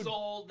full dude- of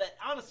soul. That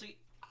honestly,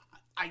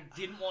 I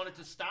didn't want it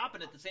to stop,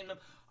 and at the same time,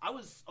 I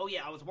was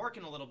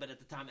working a little bit at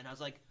the time, and I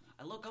was like,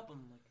 I look up, and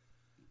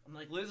I'm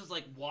like, Liz is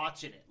like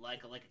watching it,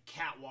 like a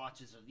cat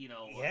watches, you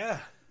know. Yeah.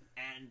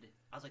 And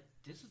I was like,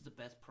 this is the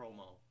best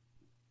promo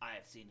I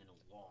have seen in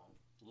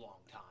a long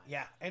time.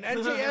 Yeah, and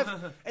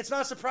MJF, it's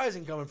not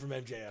surprising coming from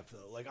MJF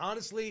though. Like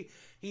honestly,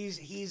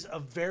 he's a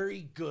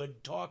very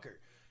good talker.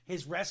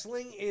 His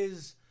wrestling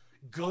is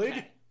good.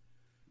 Okay.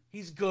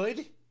 He's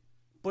good,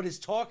 but his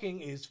talking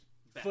is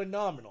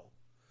phenomenal.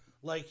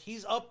 Like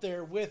he's up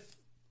there with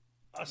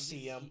a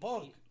CM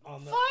Punk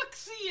on the. Fuck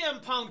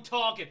CM Punk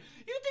talking.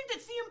 You think that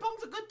CM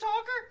Punk's a good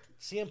talker?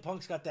 CM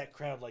Punk's got that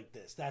crowd like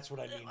this. That's what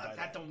I mean by that.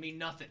 That don't mean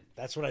nothing.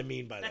 That's what I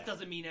mean by that. That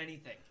doesn't mean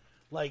anything.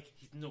 Like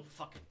He's no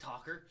fucking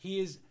talker. he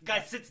is.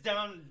 Guy sits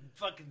down and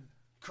fucking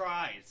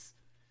cries.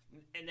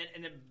 And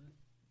then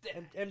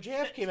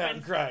MJF came out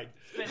and cried.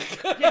 Yeah,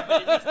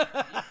 but at least,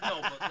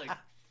 no, but like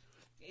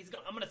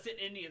I'm gonna sit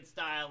Indian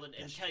style and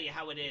tell you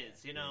how it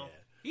is, you know.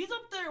 Yeah. He's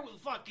up there with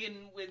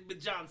fucking with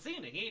John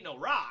Cena. He ain't no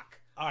Rock.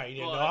 All right,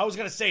 yeah, But- no, I was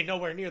gonna say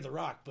nowhere near The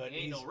Rock, but He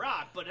ain't he's no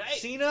Rock. But hey,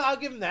 Cena. I'll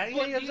give him that.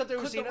 But Yeah, he's up there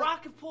with could Cena. The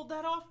Rock have pulled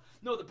that off?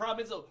 No, the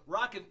problem is though,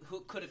 Rock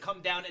could have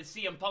come down as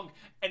CM Punk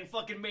and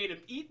fucking made him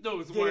eat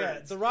those Yeah,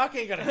 words. The Rock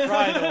ain't gonna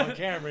cry though on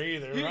camera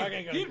either. The Rock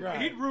ain't gonna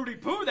cry. He'd Rudy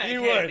Poo that He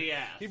candy would.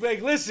 ass. He'd be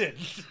like, listen.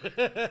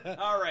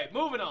 All right,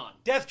 moving on.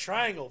 Death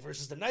Triangle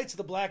versus the Knights of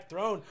the Black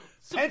Throne.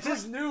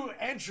 Penta's new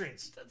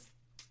entrance. That's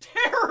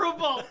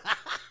terrible.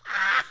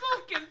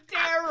 Fucking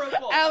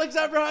terrible. Alex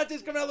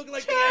Abrahantes coming out looking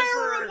like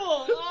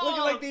Terrible. the Emperor.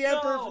 Looking like the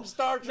Emperor no. from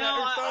Star Trek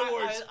No, or Star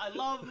Wars. I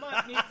love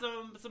me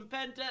some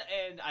Penta,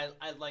 and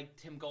I liked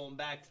him going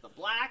back to the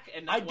black.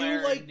 And I not do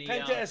wearing like the,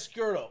 Penta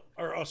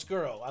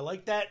Oscuro. I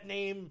like that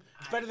name.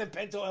 It's better than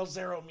Pento El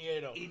Zero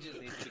Miedo. He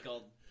just needs to be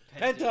called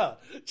Penta.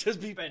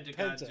 Just be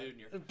Pentagon Penta.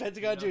 Jr.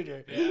 Pentagon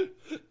Jr. Yeah.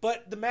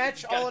 But the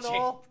match, all in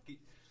all, it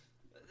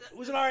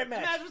was an alright The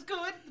match. match was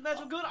good. The match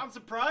was good. I'm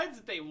surprised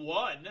that they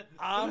won.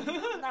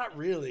 Not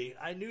really.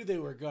 I knew they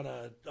were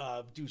gonna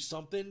do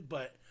something,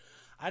 but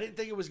I didn't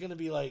think it was gonna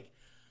be like.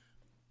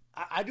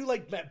 I do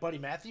like Buddy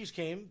Matthews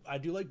came. I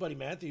do like Buddy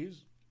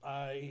Matthews.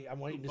 I'm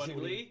waiting to Buddy see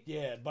what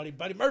Lee?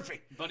 Buddy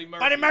Murphy. Buddy Murphy.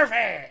 Buddy Murphy.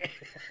 I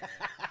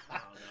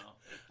don't know.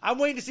 I'm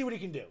waiting to see what he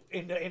can do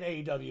in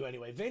AEW.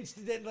 Anyway, Vince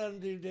didn't let him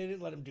do. They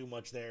didn't let him do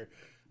much there.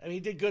 I mean, he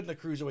did good in the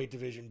cruiserweight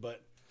division,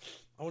 but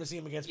I want to see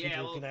him against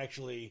people who can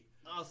actually.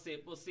 I'll see.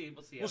 We'll see.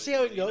 We'll see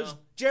how it goes. You know?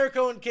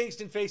 Jericho and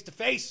Kingston face to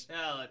face.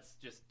 Yeah, let's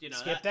just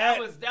Skip that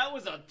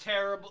was a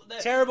terrible.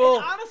 Terrible.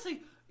 And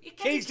honestly,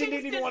 Kingston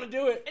didn't even want to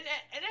do it. And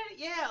then,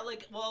 yeah,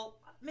 like, well,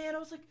 man, I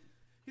was like,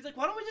 he's like,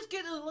 why don't we just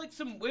get like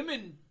some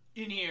women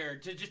in here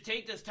to just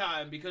take this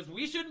time because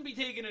we shouldn't be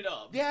taking it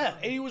up. Yeah,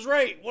 and he was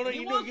right. You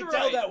could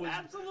tell that was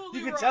absolutely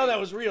you could right. tell that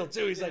was real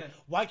too. He's Yeah. like,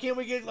 why can't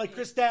we get like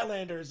Chris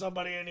Statlander or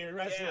somebody in here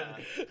wrestling?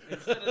 Yeah,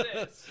 instead of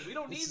this, we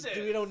don't need this.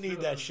 We don't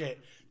need that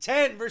shit.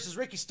 10 versus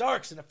Ricky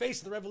Starks in the face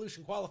of the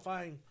Revolution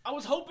qualifying. I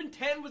was hoping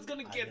 10 was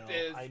gonna get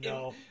this. I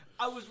know. And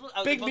I was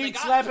Big well, meat they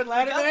got- slapping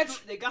ladder they got match?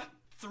 th- They got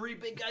 3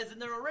 big guys in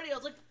there already. I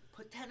was like,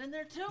 put 10 in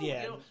there too.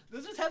 Yeah. You know,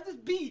 let's just have this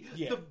be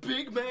Yeah. the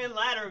big man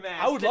ladder match.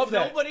 I would love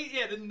that.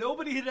 That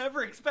nobody had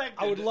ever expected.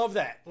 I would love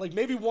that. Like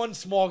maybe one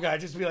small guy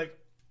just be like,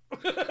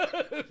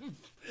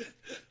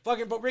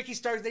 fucking. But Ricky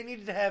Starks, they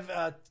needed to have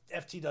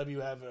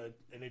FTW have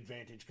an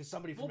advantage because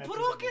somebody from Well, put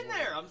FTW Hook in won.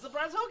 there. I'm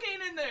surprised Hook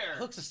ain't in there.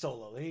 Hook's a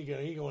solo. He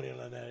ain't going in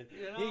on that.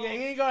 You know? He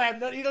ain't gonna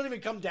have. He doesn't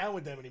even come down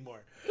with them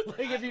anymore.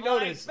 Like if you Well, I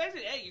notice,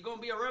 expected, hey, you're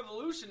gonna be a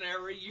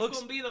revolutionary. You're Hook's-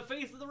 gonna be the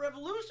face of the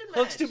revolution match.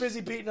 Hook's too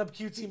busy beating up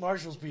QT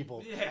Marshall's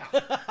people. Yeah.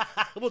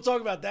 We'll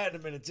talk about that in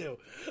a minute too.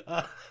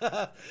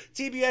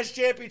 TBS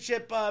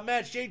Championship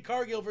match: Jade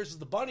Cargill versus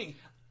the Bunny.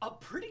 A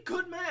pretty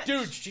good match.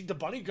 Dude, the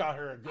Bunny got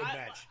her a good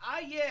match.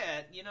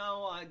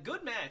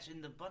 Good match.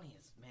 And the Bunny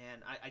is,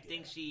 man, I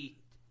think she...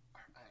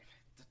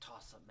 The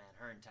toss-up, man,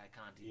 her and Ty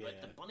Conti. Yeah.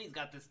 But the Bunny's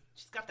got this...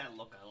 She's got that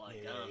look I like.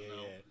 I don't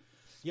know.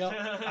 Yep,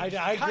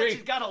 I agree.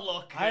 She's got a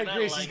look. I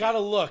agree. She's got a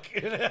look.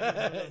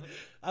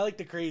 I like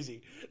the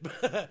crazy.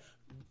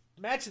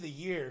 Match of the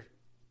year.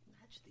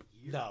 Match of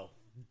the year? No.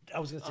 I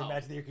was going to say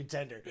match of the year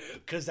contender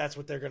because that's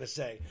what they're going to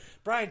say.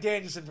 Bryan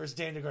Danielson versus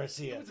Daniel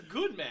Garcia. It was a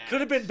good match. Could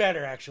have been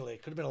better, actually.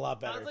 Could have been a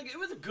lot better. I was like, it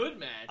was a good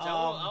match.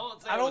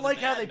 I don't like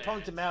how they match.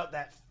 punked him out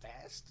that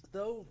fast,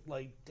 though.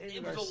 Like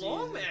Daniel It was Garcia, a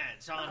long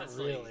match,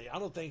 honestly. Not really. I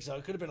don't think so.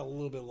 It could have been a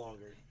little bit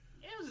longer.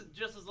 It was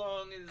just as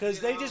long as because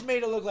they just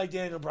made it look like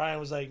Daniel Bryan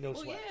was like no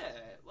Well, sweat.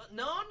 yeah. Well,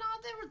 no.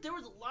 There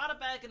was a lot of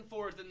back and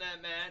forth in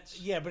that match.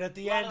 Yeah, but at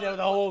the end of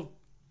the whole.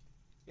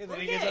 He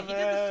did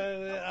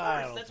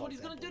that's what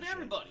he's gonna do to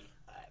everybody.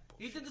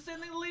 He did the same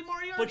thing to Lee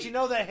Moriarty. But you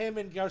know that him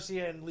and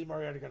Garcia and Lee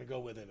Moriarty are going to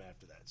go with him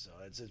after that. So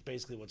it's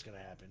basically what's going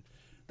to happen.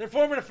 They're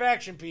forming a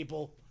faction,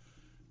 people.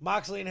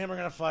 Moxley and him are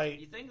going to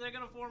fight. You think they're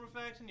going to form a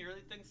faction? You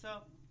really think so?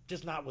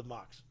 Just not with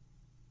Mox.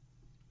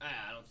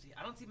 I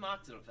don't see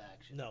Mox in a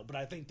faction. No, but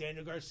I think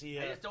Daniel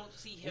Garcia. I just don't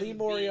see him. Lee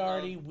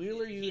Moriarty,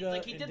 Wheeler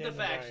Yuta. He did the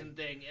faction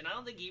thing, and I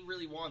don't think he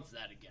really wants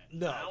that again.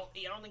 No, I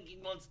don't think he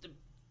wants to.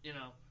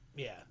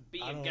 Yeah,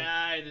 be a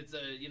guy that's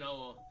he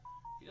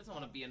doesn't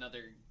want to be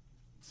another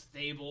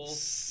stable.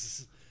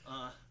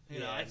 I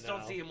just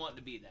don't see him wanting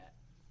to be that.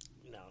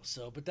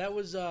 No, but that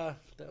was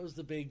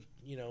the big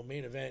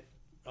main event.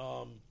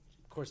 Of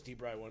course,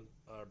 D-Bry won,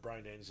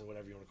 Bryan Danielson,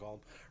 whatever you want to call him.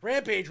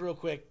 Rampage, real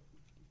quick.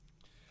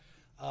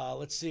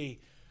 Let's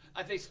see.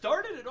 They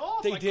started it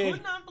off. They did. I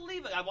could not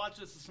believe it. I watched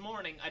this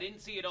morning. I didn't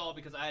see it all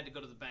because I had to go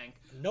to the bank.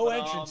 No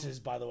entrances,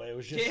 by the way. It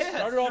was just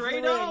started off straight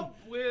in the ring. up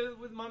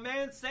with my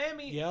man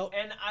Sammy. Yep.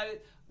 And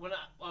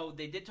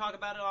they did talk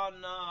about it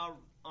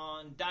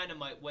on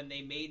Dynamite when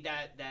they made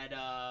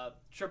that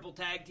triple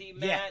tag team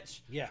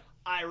match. Yeah.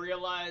 I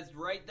realized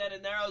right then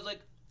and there, I was like,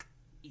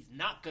 he's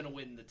not going to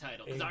win the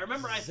title. Because I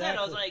remember I said,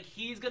 I was like,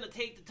 he's going to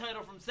take the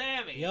title from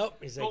Sammy. Yep.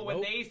 He's like, but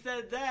when they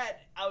said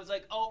that, I was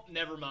like, oh,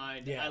 never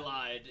mind. Yeah, I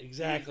lied.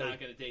 exactly. He's not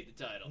going to take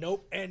the title.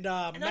 Nope. And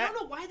I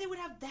don't know why they would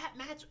have that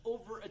match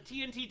over a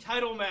TNT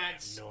title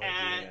match no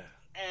idea.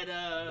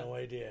 No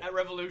idea. At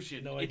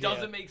Revolution. No idea. It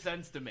doesn't make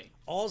sense to me.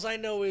 All I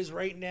know is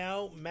right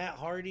now, Matt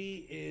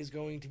Hardy is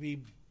going to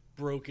be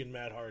broken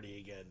Matt Hardy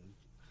again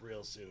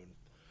real soon.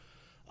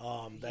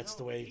 That's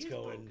the way it's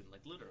going. Broken,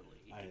 like literally.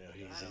 I know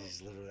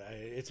he's literally.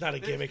 It's not a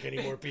gimmick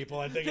anymore, people.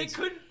 I think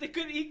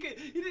he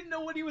didn't know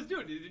what he was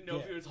doing. He didn't know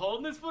if he was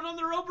holding his foot on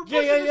the rope or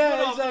pushing his foot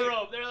off the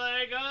rope. They're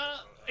like,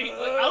 he's like,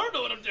 I don't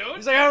know what I'm doing.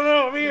 He's like, I don't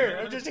know. I'm here.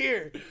 I'm just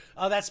here.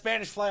 That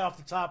Spanish fly off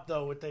the top,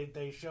 though. What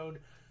they showed.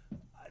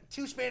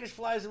 2 Spanish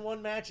flies in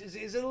one match. Is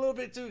it a little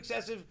bit too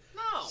excessive?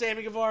 No.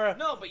 Sammy Guevara.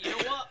 No, but you know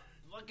what?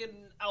 Fucking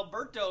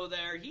Alberto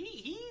there,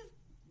 he's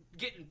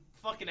getting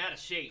fucking out of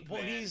shape.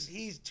 Well, man.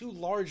 he's too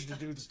large to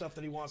do the stuff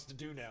that he wants to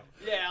do now.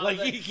 Yeah, like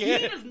he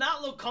does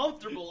not look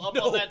comfortable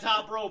up on that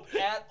top rope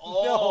at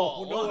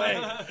all. No way.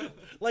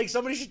 Like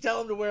somebody should tell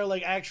him to wear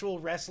like actual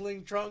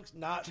wrestling trunks,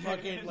 not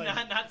fucking like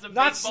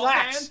not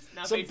slacks,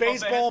 pants, some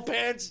baseball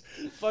pants.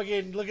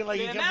 Fucking looking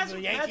like he comes match, from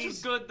the Yankees. Match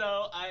was good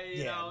though.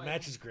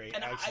 Match is great.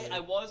 And actually. I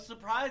was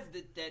surprised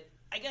that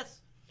I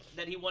guess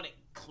that he won it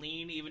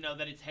clean, even though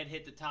that his head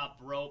hit the top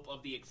rope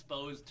of the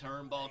exposed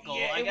turnbuckle.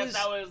 Yeah, I guess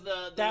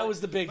that was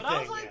the big thing. But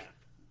I was like,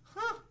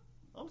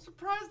 I'm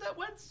surprised that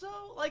went so.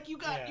 Like you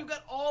got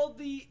all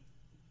the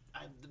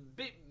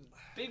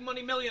big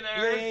money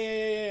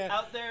millionaires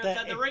out there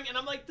inside the ring, and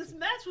I'm like, this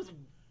match was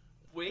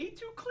way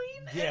too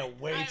clean. Yeah,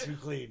 way too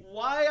clean.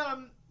 Why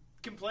I'm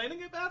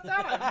complaining about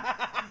that?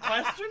 I'm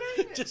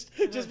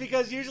questioning. just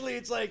because usually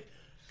it's like,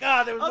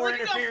 God, there was more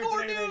interference.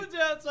 You got 4 dudes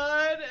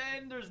outside,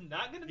 and there's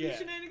not going to be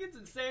shenanigans,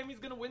 and Sammy's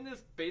going to win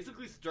this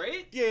basically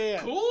straight?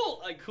 Yeah.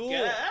 Cool, I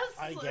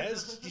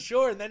guess.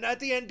 Sure. And then at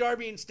the end,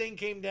 Darby and Sting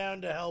came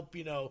down to help,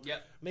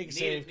 make a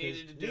save.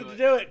 Needed to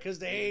do it because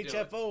the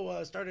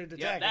AHFO started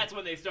attacking. Yeah, that's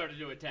when they started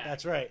to attack.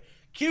 That's right.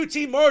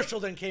 QT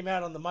Marshall then came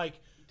out on the mic.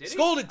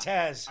 Scolded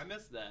Taz. I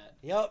missed that.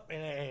 Yep,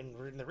 and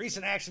in the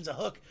recent actions of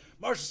Hook,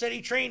 Marshall said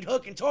he trained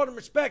Hook and taught him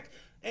respect,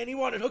 and he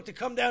wanted Hook to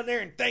come down there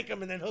and thank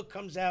him, and then Hook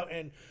comes out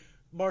and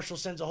Marshall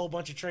sends a whole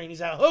bunch of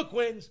trainees out. Hook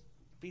wins.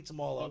 Beats them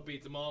all up. Hook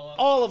beats them all up.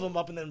 All of them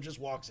up and then just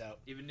walks out.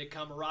 Even Nick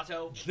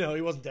Camarato? No, he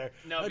wasn't there.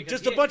 No,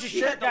 just a bunch of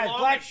shirt guys,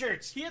 black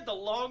shirts. He had the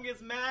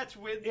longest match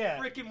with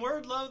freaking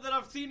Wardlow that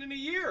I've seen in a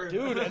year.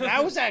 Dude, and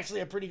that was actually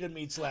a pretty good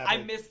meat slapper. I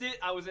missed it.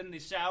 I was in the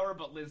shower,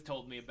 but Liz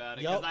told me about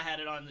it because I had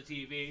it on the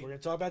TV. We're going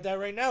to talk about that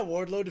right now.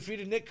 Wardlow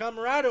defeated Nick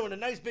Camarato in a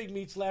nice big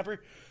meat slapper. It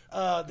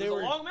was a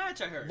long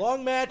match, I heard.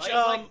 Long match.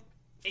 Like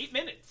 8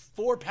 minutes.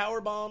 4 power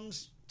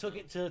bombs. Took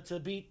it to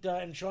beat,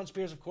 and Sean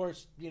Spears, of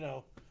course,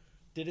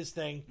 did his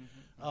thing.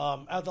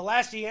 At the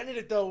last he ended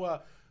it,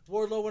 though,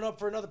 Wardlow went up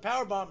for another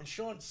powerbomb, and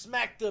Sean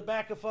smacked the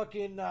back of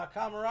fucking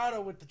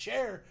Camarado with the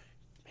chair.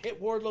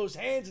 hit Wardlow's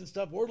hands and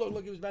stuff. Wardlow looked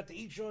like he was about to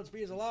eat Shawn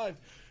Spears alive.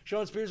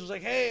 Shawn Spears was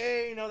like,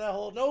 hey, you know, that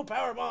whole no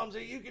power bombs.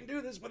 You can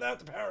do this without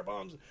the power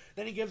bombs.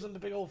 Then he gives him the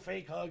big old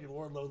fake hug, and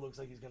Wardlow looks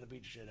like he's going to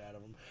beat the shit out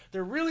of him.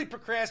 They're really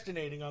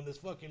procrastinating on this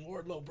fucking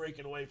Wardlow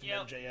breaking away from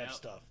MJF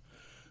stuff.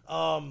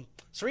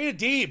 Serena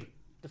Deeb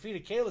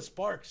defeated Kayla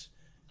Sparks.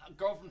 A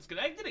girl from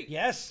Schenectady.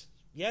 Yes,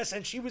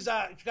 and she was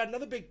she got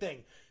another big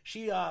thing.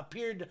 She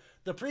appeared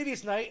the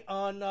previous night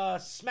on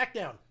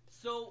SmackDown.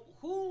 So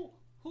who's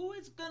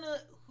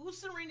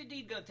Serena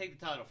Deeb gonna take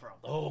the title from?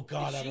 Oh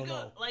God, I don't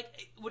know.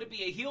 Like, would it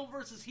be a heel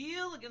versus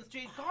heel against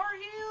Jade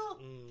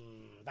Cargill?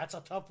 That's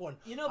a tough one.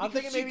 You know, I'm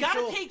because thinking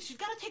she's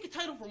gotta take a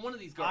title from one of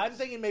these girls. I'm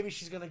thinking maybe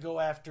she's gonna go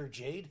after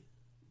Jade.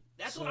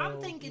 That's what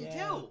I'm thinking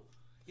too.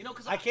 You know,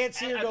 because I can't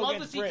see her I'd go love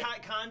against to see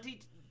Britt.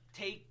 Conti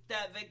take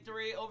that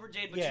victory over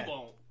Jade, but Yeah. she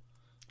won't.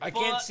 I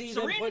can't see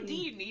them Serena putting...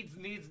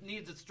 Deeb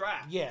needs a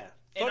strap. Yeah.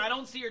 And I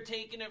don't see her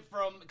taking it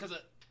from, because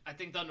I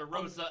think Thunder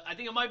Rosa, I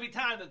think it might be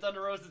time that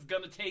Thunder Rosa is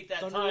going to take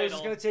that Thunder title.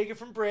 Rosa's going to take it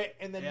from Britt,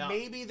 and then Yeah.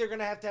 maybe they're going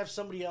to have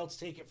somebody else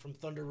take it from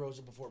Thunder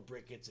Rosa before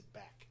Britt gets it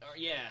back.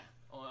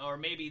 Or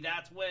maybe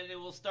that's when it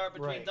will start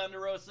between Right. Thunder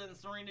Rosa and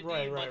Serena Deeb.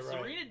 Right. But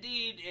Serena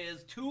Deeb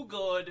is too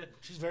good.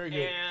 She's very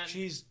good. And,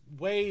 She's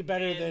way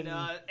better than...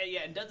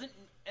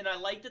 and I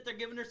like that they're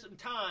giving her some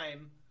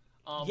time.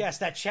 Yes,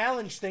 that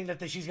challenge thing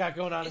that she's got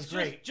going on is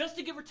great. Just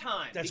to give her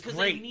time. That's because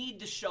great. they need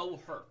to show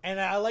her. And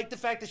I like the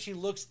fact that she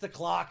looks at the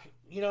clock,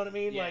 you know what I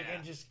mean? Yeah. Like,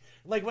 and just,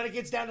 like, when it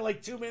gets down to,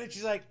 like, 2 minutes,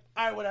 she's like,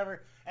 all right,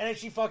 whatever. And then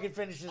she fucking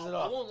finishes it I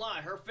off. won't lie,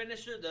 her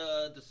finisher,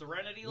 the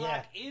Serenity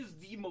Lock, is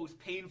the most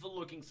painful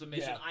looking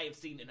submission I have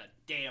seen in a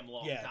damn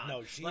long time.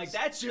 No, she's... Like,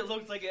 that shit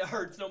looks like it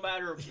hurts no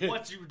matter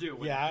what you do.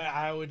 Yeah,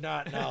 I would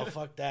not. No,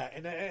 fuck that.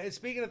 And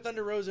speaking of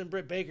Thunder Rosa and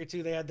Britt Baker,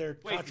 too, they had their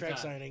contract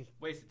signing.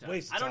 Waste of time.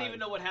 Waste of I don't time. even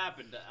know what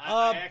happened.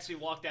 I actually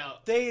walked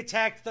out. They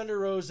attacked Thunder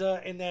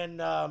Rosa, and then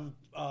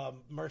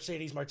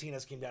Mercedes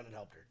Martinez came down and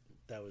helped her.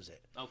 That was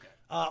it. Okay.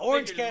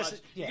 Orange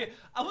Cassidy. Yeah.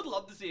 I would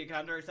love to see a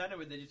contract signing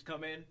where they just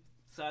come in,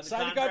 sign the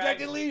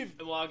contract and leave.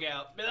 and walk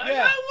out. Be like,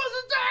 Yeah. that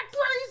wasn't that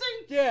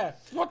crazy. Yeah.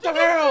 What the Did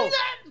hell? you see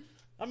that?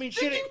 I mean, Did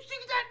shit. you see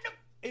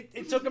that?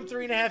 It took them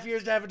 3.5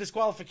 years to have a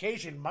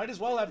disqualification. Might as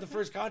well have the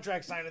first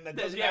contract signing that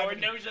doesn't have with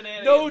any- no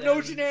shenanigans.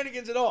 no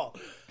shenanigans at all.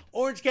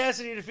 Orange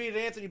Cassidy defeated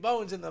Anthony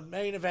Bowens in the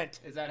main event.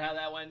 Is that how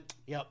that went?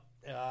 Yep.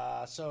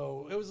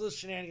 So it was a little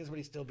shenanigans, but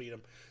he still beat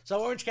him.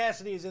 So Orange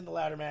Cassidy is in the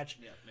ladder match.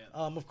 Yeah.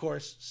 Of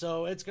course.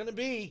 So it's going to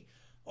be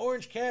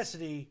Orange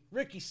Cassidy,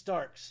 Ricky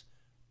Starks,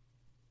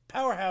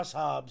 Powerhouse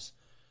Hobbs,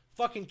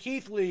 fucking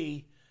Keith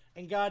Lee,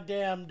 and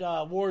goddamned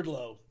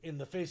Wardlow in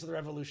the Face of the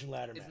Revolution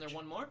ladder match. Isn't there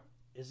one more?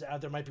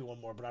 There might be one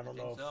more, but I don't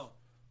know. So.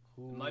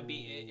 It might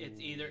be. It's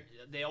either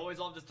they always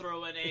love to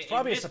throw in It's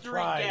probably a mystery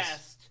surprise.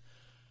 guest.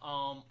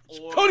 Or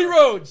Cody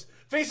Rhodes,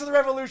 Face of the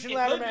Revolution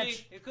ladder could be,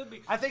 match. It could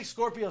be. I think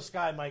Scorpio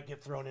Sky might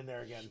get thrown in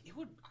there again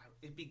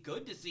It'd be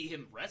good to see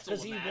him wrestle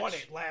because a he match. won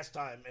it last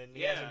time and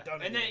he hasn't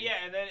done it. And then yet.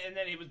 and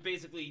then he was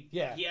basically he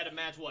had a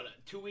match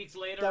 2 weeks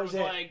later. That was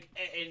it. like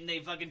and they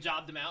fucking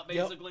jobbed him out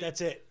basically. Yep,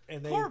 that's it.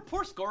 And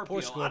Poor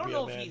Scorpio. I don't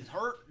know man. if he's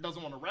hurt, doesn't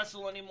want to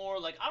wrestle anymore.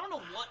 Like I don't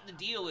know what the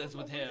deal is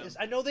with him.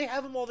 I know they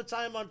have him all the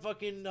time on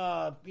fucking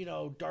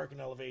Dark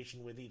and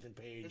Elevation with Ethan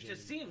Page. It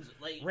just seems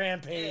like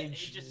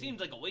Rampage. It just seems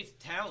like a waste of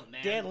talent,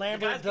 man. Dan The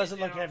Lambert guy's doesn't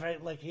getting,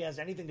 look like he has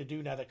anything to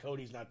do now that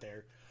Cody's not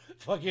there.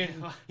 Fucking,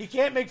 he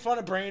can't make fun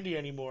of Brandy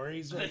anymore.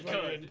 He's like,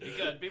 He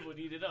could. People would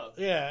eat it up.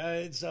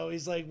 Yeah, so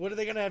he's like, what are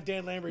they gonna have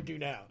Dan Lambert do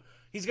now?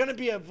 He's gonna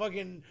be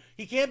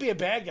he can't be a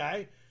bad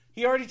guy.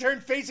 He already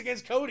turned face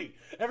against Cody.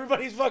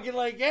 Everybody's fucking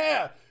like,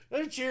 yeah,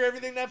 let's cheer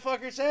everything that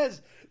fucker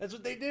says. That's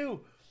what they do.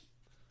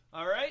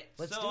 All right,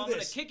 Let's so do I'm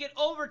this. gonna kick it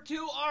over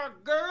to our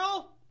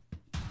girl.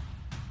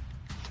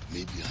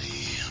 Maybe I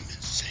am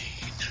insane.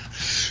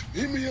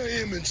 Maybe I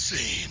am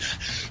insane.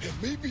 And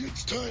maybe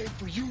it's time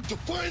for you to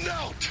find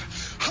out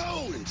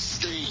how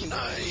insane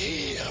I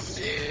am.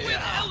 Yeah.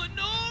 With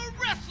Eleanor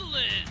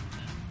Wrestling.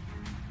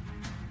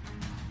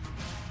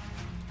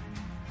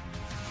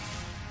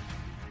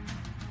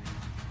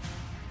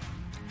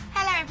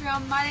 Hello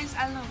everyone, my name's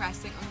Eleanor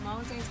Wrestling on the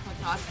Moral Days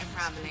podcast and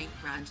Rambling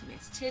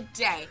Randomness.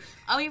 Today,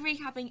 I'll be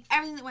recapping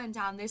everything that went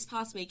down this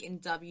past week in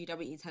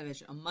WWE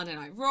television on Monday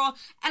Night Raw,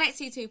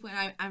 NXT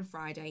 2.0 and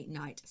Friday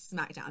Night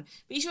SmackDown.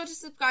 Be sure to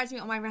subscribe to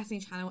me on my wrestling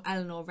channel,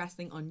 Eleanor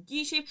Wrestling on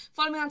YouTube.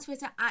 Follow me on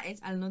Twitter at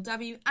It's Eleanor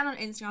W and on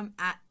Instagram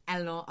at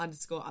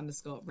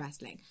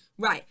Eleanor__wrestling.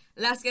 Right,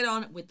 let's get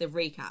on with the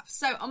recap.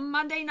 So, on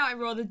Monday Night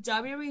Raw, the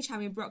WWE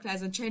Champion Brock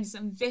Lesnar changed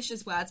some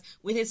vicious words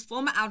with his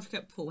former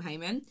advocate Paul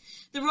Heyman.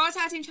 The Raw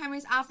Tag Team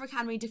Champions Alpha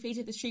Academy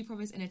defeated the Street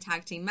Profits in a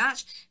tag team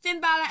match. Finn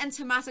Balor and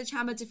Tommaso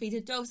Ciampa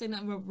defeated Dolph Ziggler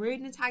and Rob Roode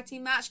in a tag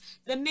team match.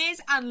 The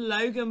Miz and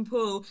Logan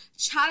Paul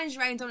challenged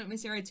Rey and Dominic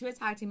Mysterio to a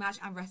tag team match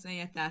at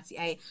WrestleMania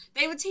 38.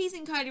 They were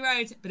teasing Cody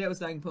Rhodes, but it was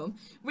Logan Paul.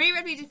 Rhea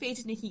Ripley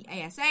defeated Nikki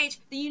ASH.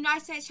 The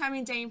United States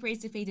Champion Damian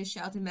Priest defeated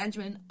Shelton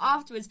Benjamin.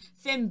 Afterwards,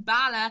 Finn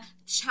Balor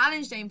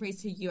challenged Damian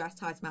Priest to a US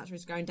title match, which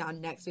is going down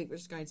next week,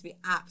 which is going to be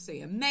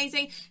absolutely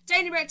amazing.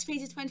 Dana Brooke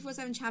defeated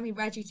 24/7 champion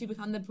Reggie to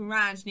become the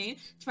brand new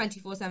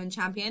 24/7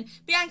 champion.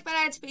 Bianca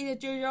Belair defeated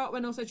Doudrop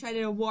and also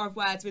traded a war of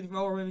words with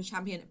Raw Women's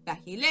Champion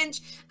Becky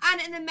Lynch.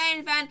 And in the main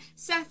event,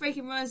 Seth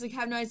freaking Rollins and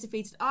Kevin Owens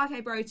defeated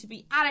RK Bro to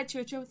be added to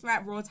a triple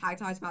threat Raw tag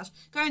title match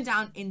going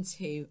down in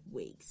 2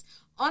 weeks.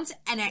 On to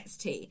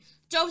NXT.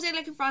 Dolph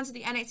Ziggler confronted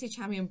the NXT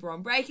champion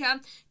Braun Breaker.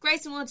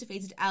 Grayson Waller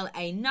defeated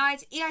LA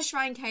Knight. Io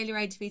Shirai and Kaylee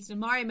Ray defeated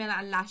Amari Miller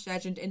and Lash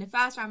Legend in the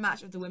first round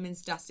match of the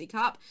Women's Dusty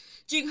Cup.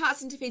 Duke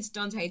Hudson defeated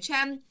Dante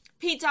Chen.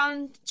 Pete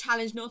Dunne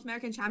challenged North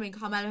American champion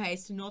Carmelo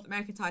Hayes to North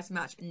American title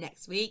match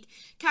next week.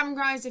 Cameron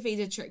Grimes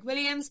defeated Trick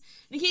Williams.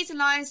 Nikita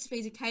Lyons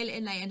defeated Kayla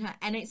Inlay in her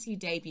NXT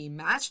debut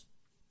match.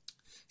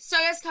 So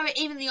let's cover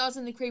even the odds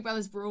in the Creed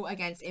Brothers brawl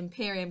against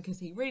Imperium because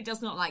he really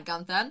does not like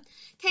Gunther.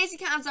 Casey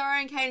Catanzaro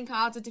and Kaden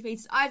Carter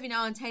defeated Ivy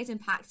Nile and Tatum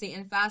Paxi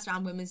in first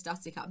round Women's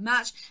Dusty Cup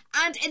match.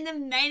 And in the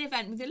main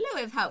event, with a little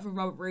bit of help from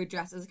Robert Roode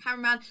dressed as a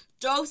cameraman,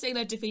 Dolph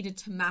Ziggler defeated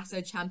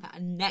Tommaso Ciampa.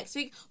 And next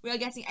week, we are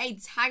getting a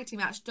tag team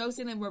match, Dolph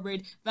Ziggler and Robert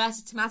Roode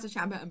versus Tommaso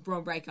Ciampa and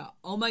Braun Breaker.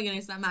 Oh my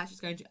goodness, that match is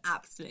going to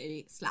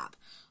absolutely slap.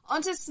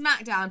 Onto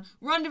SmackDown,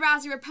 Ronda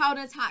Rousey repelled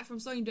an attack from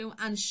Sonya Deville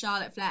and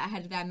Charlotte Flair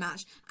ahead of their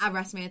match at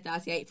WrestleMania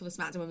 38 for the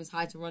SmackDown Women's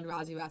title, Ronda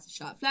Rousey versus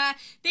Charlotte Flair.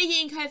 Big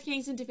E and Kofi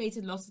Kingston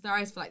defeated Los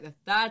Authorities for like the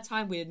 3rd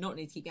time. We did not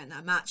need to keep getting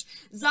that match.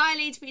 Xia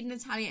Li defeated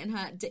Natalya in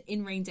her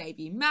in-ring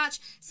debut match.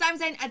 Sami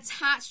Zayn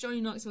attacked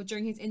Johnny Knoxville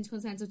during his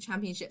Intercontinental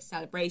Championship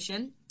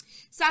celebration.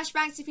 Sasha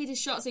Banks defeated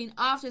Shotzi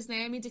after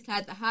Naomi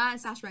declared that her and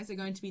Sasha Banks are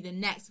going to be the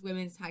next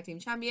women's tag team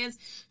champions.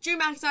 Drew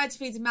McIntyre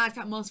defeated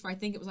Madcap Moss for I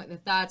think it was like the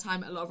 3rd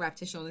time, a lot of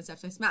repetition on this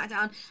episode of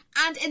SmackDown.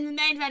 And in the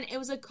main event, it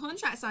was a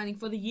contract signing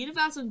for the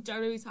Universal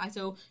WWE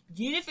title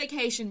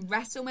Unification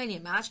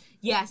WrestleMania match.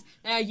 Yes,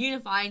 they are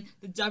unifying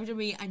the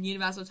WWE and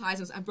Universal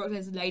titles, and Brock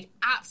Lesnar laid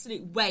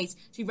absolute weight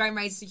to Roman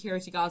Reigns'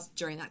 security guards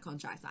during that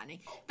contract signing.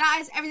 That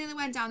is everything that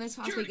went down this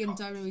past week in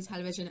WWE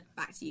television.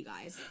 Back to you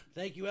guys.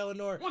 Thank you,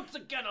 Eleanor. Once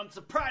again, I'm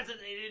surprised that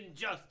they didn't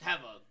just have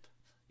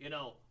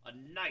a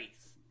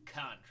nice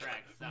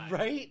contract sign.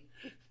 Right?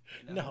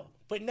 No.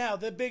 But now,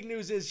 the big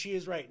news is she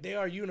is right. They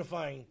are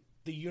unifying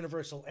the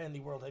Universal and the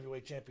World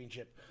Heavyweight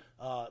Championship.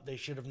 They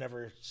should have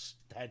never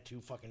had 2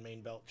 fucking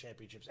main belt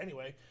championships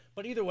anyway.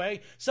 But either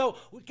way, so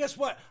guess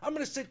what? I'm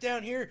going to sit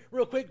down here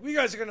real quick. You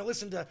guys are going to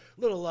listen to a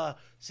little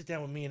sit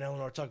down with me and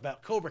Eleanor talk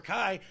about Cobra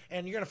Kai,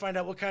 and you're going to find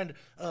out what kind,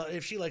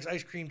 if she likes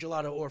ice cream,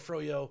 gelato, or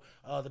froyo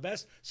the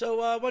best. So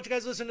why don't you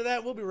guys listen to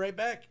that? We'll be right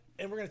back,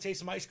 and we're going to taste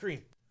some ice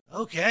cream.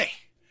 Okay.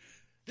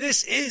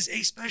 This is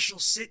a special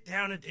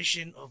sit-down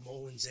edition of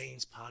Molin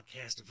Zane's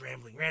podcast of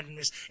Rambling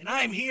Randomness, and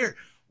I'm here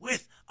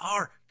with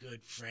our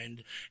good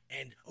friend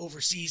and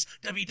overseas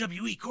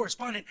WWE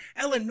correspondent,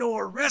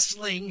 Eleanor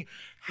Wrestling.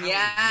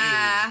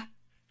 How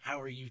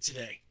are you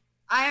today?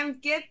 I am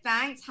good,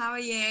 thanks. How are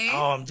you?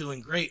 Oh, I'm doing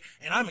great.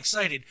 And I'm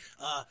excited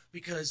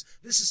because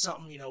this is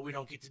something, we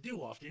don't get to do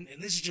often.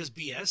 And this is just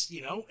BS,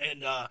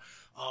 and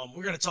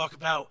we're going to talk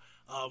about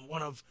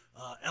one of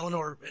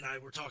Eleanor and I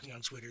were talking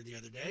on Twitter the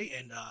other day,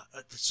 and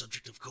the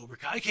subject of Cobra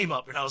Kai came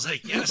up, and I was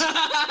like, yes.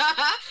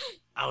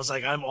 I was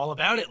like, I'm all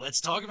about it. Let's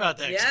talk about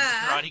that. Yeah.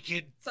 I'm a Karate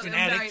Kid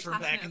fanatic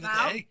from back in the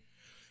day.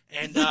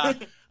 And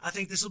I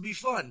think this will be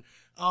fun.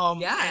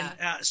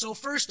 So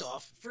first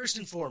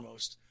and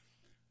foremost,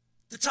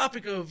 the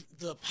topic of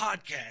the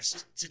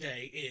podcast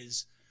today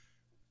is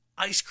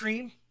ice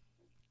cream,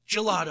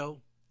 gelato,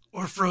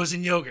 or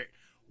frozen yogurt.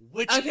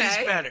 Which is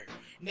better?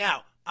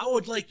 Now, I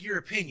would like your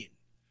opinion.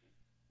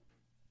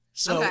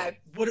 So,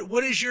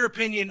 what is your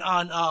opinion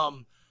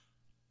on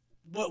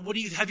what do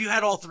you have you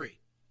had all 3?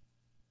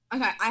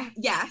 Okay, I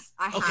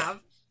have.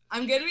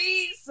 I'm gonna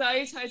be so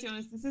totally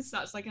honest. This is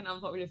such like an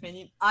unpopular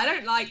opinion. I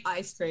don't like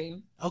ice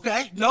cream.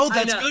 Okay, no,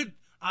 that's good.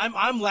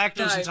 I'm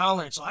lactose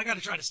intolerant, so I got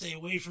to try to stay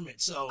away from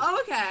it. So,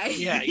 okay.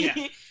 Yeah.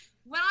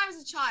 When I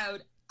was a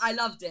child, I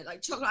loved it.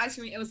 Like chocolate ice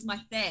cream, it was my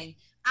thing.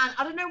 And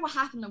I don't know what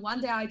happened. And one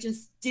day I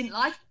just didn't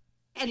like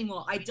it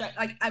anymore. I don't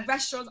like at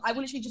restaurants. I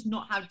will literally just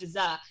not have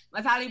dessert.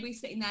 My family will be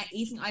sitting there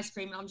eating ice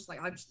cream, and I'm just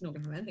like, I'm just not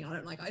gonna have anything. I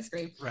don't like ice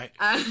cream. Right.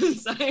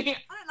 So I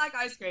don't like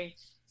ice cream.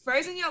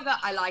 Frozen yogurt,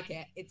 I like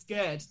it. It's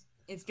good.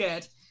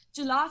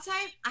 Gelato,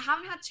 I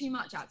haven't had too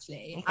much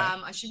actually. Okay.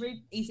 I should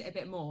really eat it a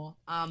bit more.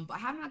 But I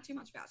haven't had too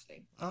much of it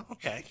actually.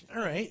 Okay.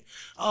 All right.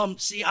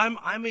 See, I'm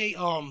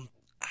a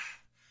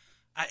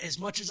as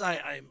much as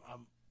I'm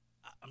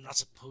not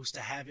supposed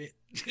to have it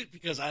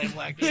because I am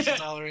lactose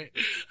intolerant.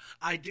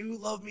 I do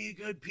love me a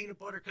good peanut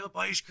butter cup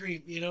ice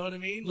cream. You know what I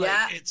mean? Like,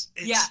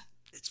 yeah.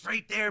 It's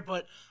right there.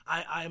 But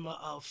I'm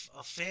a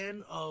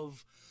fan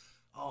of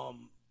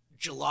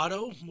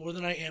gelato more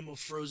than I am of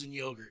frozen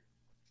yogurt.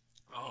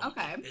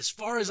 As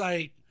far as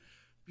I,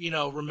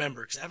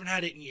 remember, because I haven't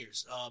had it in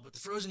years. But the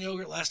frozen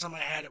yogurt, last time I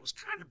had it was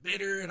kind of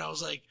bitter, and I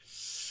was like,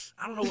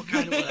 I don't know what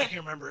kind of it. I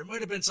can't remember. It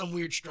might have been some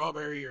weird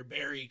strawberry or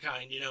berry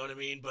kind, you know what I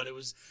mean? But it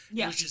was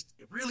just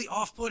really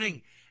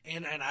off-putting,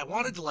 and I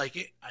wanted to like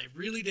it. I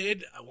really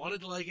did. I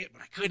wanted to like it,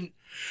 but I couldn't.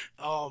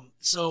 I'm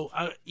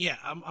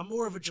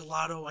more of a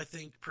gelato, I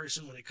think,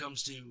 person when it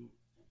comes to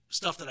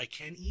stuff that I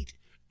can eat.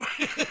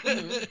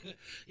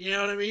 You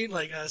know what I mean?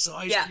 Like, so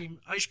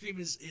ice cream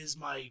is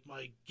my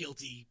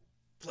guilty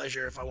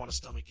pleasure if I want a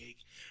stomach ache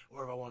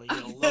or if I want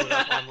to, load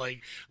up on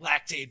like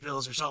lactate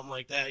pills or something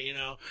like that,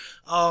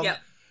 Yep.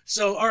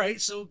 So, all right,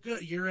 so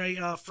good. You're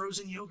a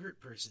frozen yogurt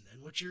person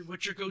then. What's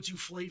your go-to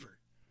flavor?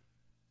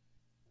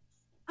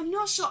 I'm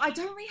not sure. I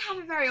don't really have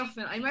it very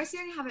often. I mostly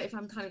only have it if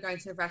I'm kind of going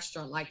to a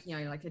restaurant, like,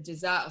 like a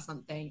dessert or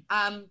something.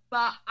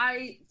 But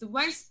the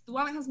one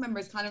that comes to remember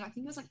is kind of, I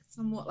think it was like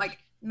somewhat like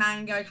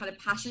mango kind of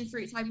passion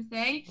fruit type of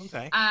thing.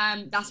 Okay.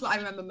 That's what I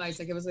remember most.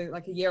 Like it was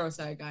like a year or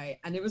so ago,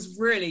 and it was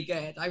really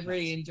good. I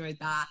really enjoyed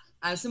that.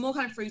 Some more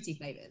kind of fruity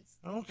flavors.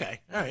 Okay.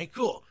 All right.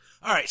 Cool.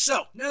 All right.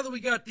 So now that we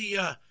got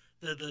the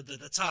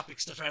topic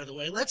stuff out of the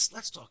way, let's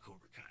talk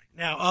Cobra Kai.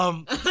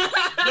 Now,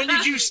 when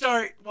did you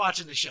start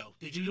watching the show?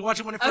 Did you watch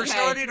it when it first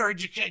started, or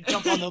did you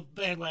jump on the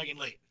bandwagon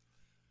late?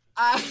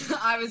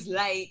 I was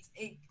late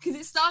because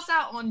it starts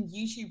out on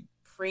YouTube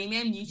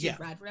Premium, YouTube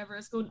Red, whatever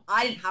it's called.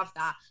 I didn't have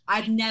that.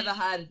 I'd never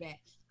heard of it.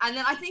 And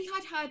then I think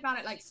I'd heard about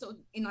it like sort of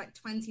in like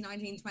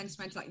 2019,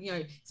 2020, like,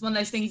 it's one of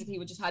those things that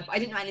people just heard, but I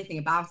didn't know anything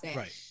about it.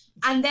 Right.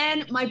 And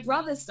then my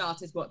brother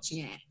started watching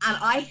it and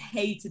I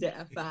hated it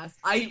at first.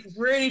 I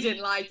really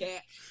didn't like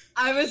it.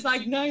 I was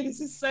like, no,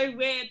 this is so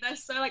weird. They're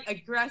so like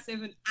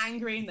aggressive and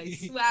angry and they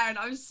swear and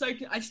I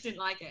just didn't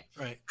like it.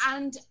 Right.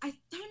 And I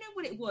don't know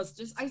what it was.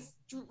 Just I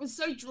was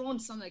so drawn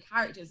to some of the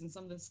characters and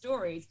some of the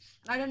stories.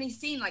 And I'd only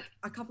seen like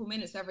a couple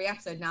minutes of every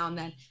episode now and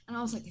then. And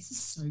I was like, this is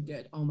so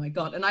good. Oh my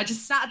God. And I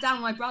just sat down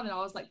with my brother and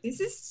I was like, this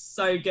is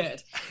so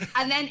good.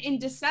 And then in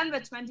December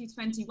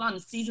 2021,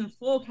 season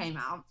 4 came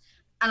out.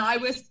 And I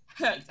was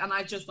hooked, and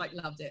I just like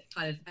loved it,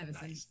 kind of ever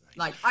since. Nice.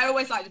 Like I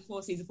always liked it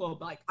before season 4,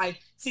 but like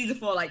season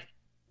 4 like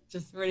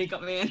just really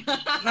got me in.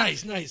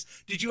 Nice.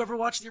 Did you ever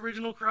watch the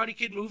original Karate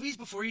Kid movies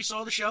before you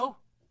saw the show?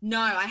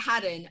 No, I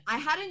hadn't.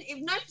 For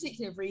no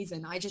particular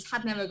reason. I just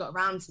had never got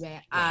around to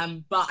it.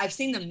 Right. But I've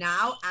seen them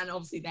now, and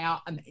obviously they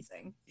are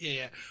amazing.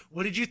 Yeah.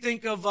 What did you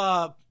think of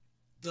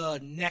the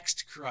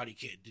next Karate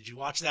Kid? Did you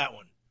watch that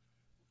one?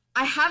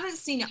 I haven't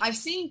seen it. I've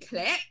seen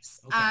clips.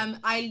 Okay.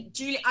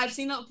 I've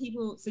seen a lot of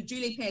people. So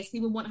Julie Pierce,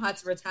 people want her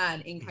to return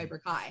in Cobra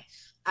Kai.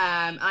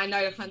 I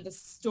know kind of the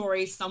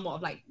story somewhat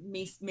of like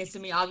Mr.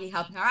 Miyagi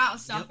helping her out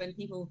and stuff, and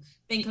people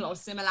think a lot of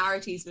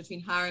similarities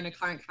between her and a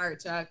current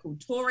character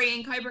called Tori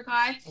in Cobra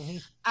Kai.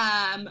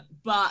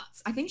 But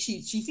I think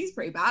she seems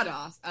pretty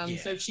badass.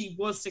 So if she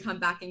was to come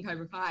back in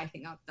Cobra Kai, I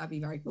think that'd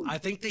be very cool. I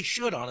think they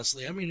should,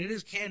 honestly. I mean, it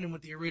is canon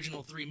with the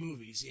original 3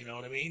 movies, you know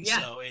what I mean?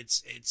 Yeah. So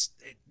it's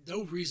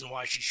no reason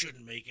why she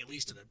shouldn't make at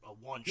least a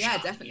one shot. Yeah,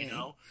 definitely.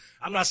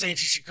 I'm not saying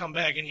she should come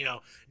back and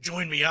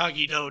join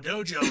Miyagi-Do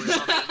Dojo or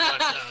something,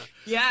 but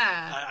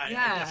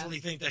I definitely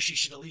think that she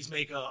should at least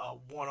make a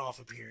one-off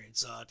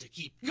appearance to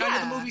keep kind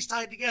of the movies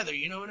tied together.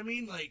 You know what I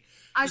mean? Like,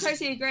 I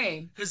totally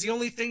agree. Because the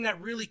only thing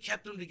that really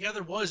kept them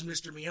together was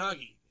Mr.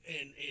 Miyagi,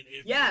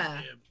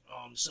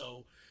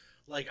 so,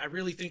 like, I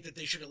really think that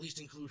they should at least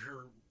include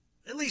her,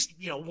 at least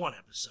one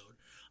episode.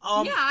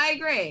 I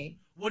agree.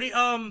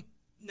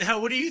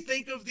 Now, what do you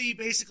think of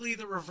basically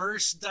the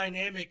reverse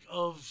dynamic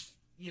of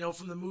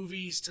from the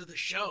movies to the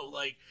show?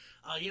 Like,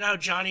 how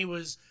Johnny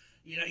was.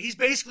 He's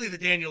basically the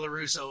Daniel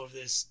LaRusso of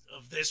this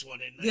one,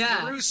 and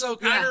LaRusso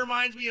kind of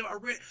reminds me of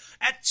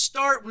at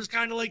start was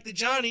kind of like the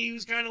Johnny. He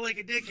was kind of like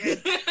a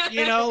dickhead,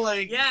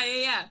 like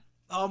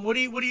What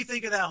do you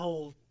think of that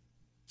whole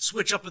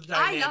switch up of the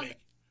dynamic?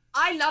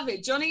 I love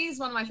it. Johnny is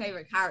one of my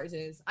favorite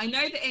characters. I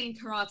know that in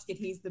Karate Kid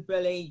he's the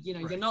bully.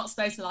 You're not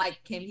supposed to like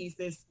him. He's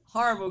this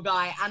horrible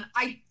guy, and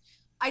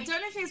I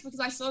don't know if it's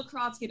because I saw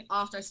Karate Kid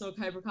after I saw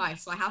Cobra Kai,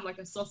 so I have like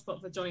a soft spot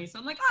for Johnny. So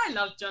I'm like, I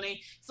love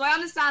Johnny. So I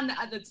understand that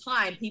at the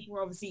time people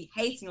were obviously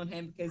hating on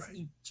him because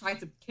he tried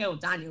to kill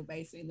Daniel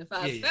basically in the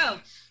first film.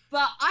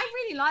 But I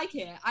really like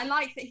it. I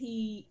like that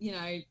he,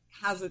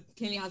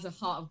 clearly has a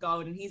heart of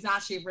gold, and he's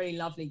actually a really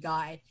lovely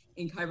guy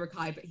in Cobra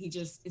Kai, but he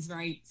just is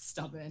very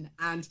stubborn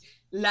and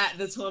let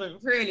the tournament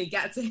really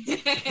get to him.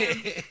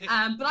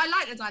 But I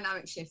like the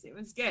dynamic shift. It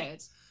was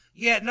good.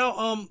 Yeah,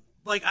 no,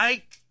 like,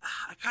 I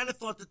kind of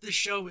thought that this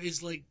show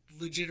is, like,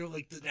 legit, or,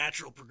 like, the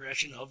natural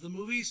progression of the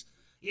movies.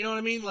 You know what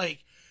I mean?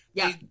 Like,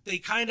 they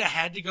kind of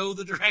had to go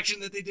the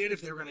direction that they did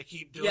if they were going to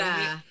keep doing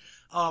it.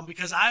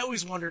 Because I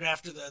always wondered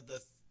after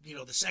the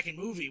second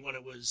movie when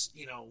it was,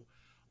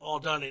 all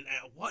done, and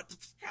what the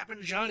fuck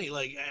happened to Johnny?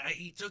 Like,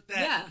 he took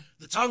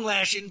the tongue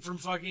lashing from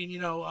fucking,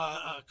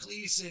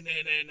 Cleese and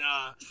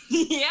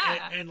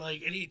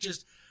he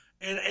just,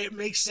 and it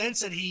makes sense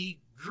that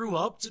he grew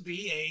up to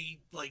be a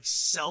like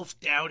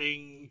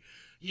self-doubting,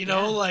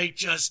 like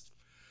just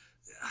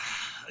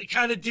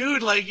kind of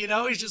dude, like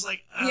he's just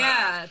like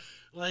like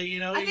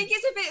I think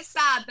it's a bit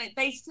sad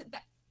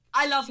that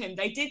I love him.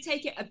 They did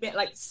take it a bit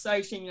like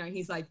social,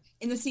 he's like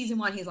in the season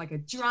 1 he's like a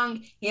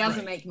drunk, he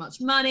doesn't make much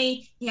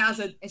money, he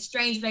has a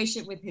strange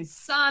relationship with his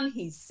son,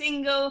 he's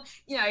single,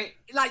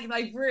 like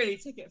they really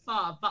took it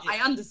far, but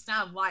I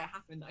understand why it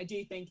happened. I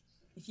do think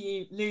if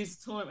you lose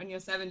a tournament when you're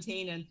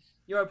 17 and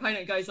your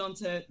opponent goes on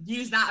to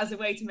use that as a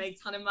way to make a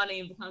ton of money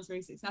and becomes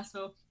really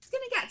successful, it's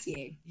going to get to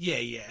you.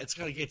 Yeah, it's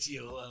going to get to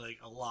you like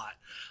a lot.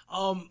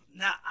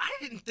 Now, I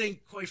didn't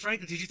think, quite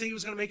frankly, did you think it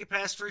was going to make it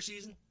past first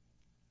season?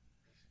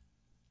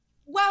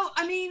 Well,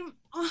 I mean,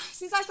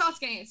 since I started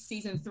getting into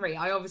season 3,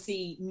 I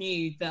obviously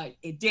knew that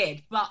it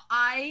did, but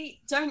I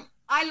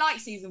like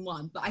season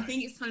 1, but I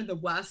think it's kind of the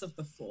worst of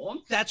the 4.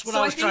 That's what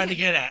I was trying to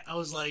get at. I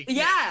was like...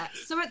 Yeah.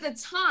 So at the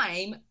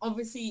time,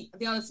 obviously,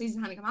 the other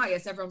season hadn't come out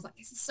yet, so everyone's like,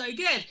 this is so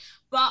good.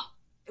 But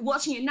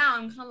watching it now,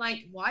 I'm kind of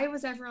like, why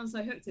was everyone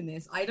so hooked in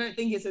this? I don't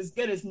think it's as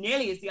good as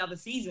nearly as the other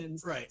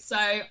seasons. Right.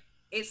 So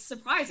it's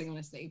surprising,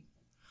 honestly.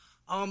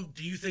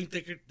 Do you think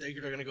they're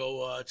going to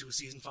go to a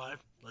season 5?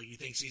 Like, you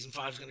think season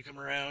 5 is going to come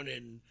around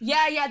and...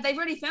 Yeah, they've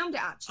already filmed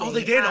it, actually. Oh,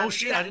 they did? Oh,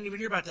 shit, I didn't even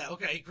hear about that.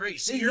 Okay, great.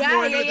 See, you're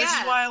more into it. This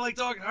is why I like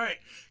talking. All right,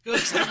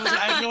 good.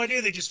 I had no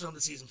idea they just filmed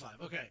the season 5.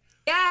 Okay.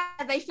 Yeah,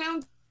 they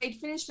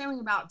finished filming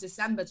about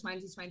December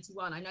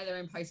 2021. I know they're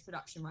in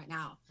post-production right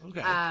now.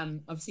 Okay.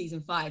 Of season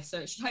 5, so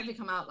it should hopefully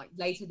come out, like,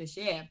 later this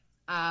year.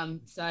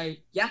 So,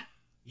 yeah.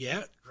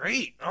 Yeah,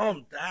 great.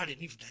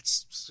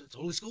 That's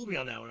totally schooled me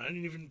on that one. I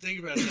didn't even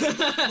think about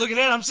it. Looking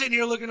at it, I'm sitting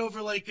here looking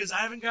over, like, because I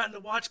haven't gotten to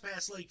watch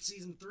past, like,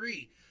 season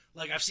 3.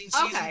 Like, I've seen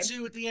season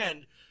 2 at the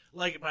end,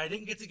 like, but I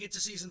didn't get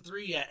to season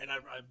 3 yet, and I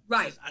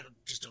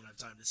just don't have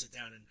time to sit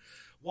down and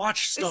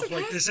watch stuff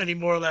like this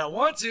anymore that I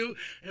want to,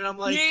 and I'm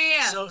like,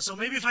 so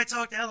maybe if I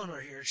talk to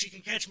Eleanor here, she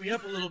can catch me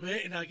up a little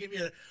bit, and give me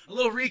a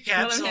little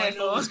recap so I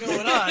know what's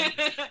going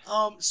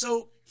on.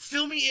 So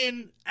fill me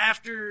in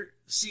after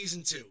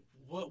season 2.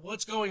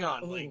 What's going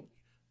on? Like,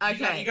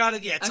 okay, you gotta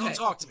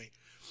talk to me.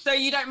 So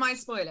you don't mind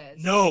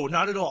spoilers? No,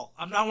 not at all.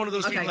 I'm not one of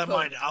those people that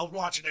mind it. I'll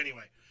watch it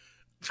anyway.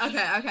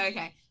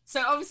 Okay.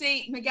 So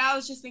obviously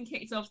Miguel's just been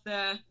kicked off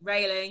the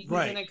railing. He's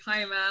in a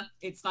coma.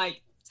 It's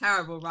like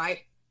terrible,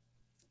 right?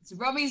 So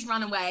Robbie's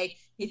run away.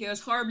 He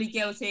feels horribly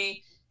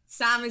guilty.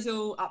 Sam is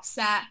all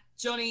upset.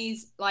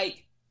 Johnny's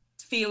like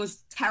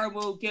feels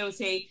terrible,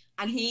 guilty,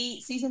 and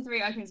season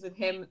 3 opens with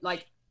him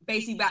like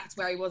basically back to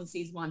where he was in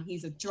season 1.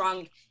 He's a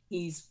drunk.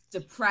 He's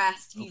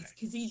depressed.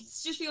 Because he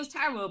just feels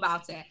terrible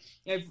about it.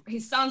 You know,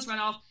 his son's run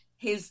off.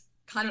 His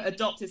kind of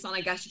adopted son,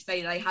 I guess you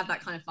say, they have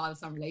that kind of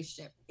father-son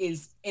relationship,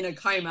 is in a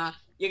coma.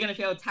 You're going to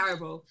feel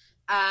terrible.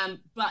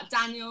 But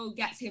Daniel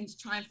gets him to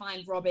try and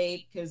find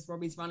Robbie because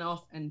Robbie's run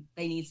off and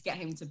they need to get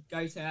him to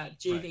go to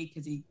juvie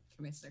because he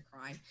committed a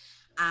crime.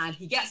 And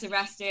he gets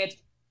arrested.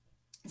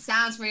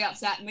 Sam's really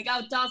upset.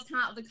 Miguel does come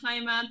out of the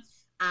coma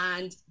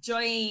and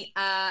Johnny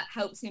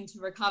helps him to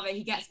recover.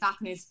 He gets back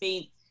on his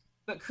feet.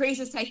 But Kreese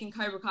has taken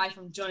Cobra Kai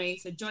from Johnny.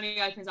 So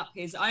Johnny opens up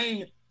his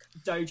own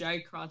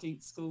dojo,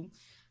 karate school.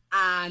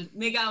 And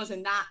Miguel's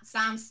in that.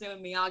 Sam's still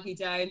in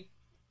Miyagi-Do.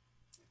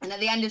 And at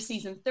the end of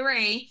season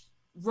 3,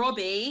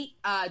 Robbie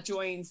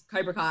joins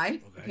Cobra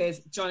Kai because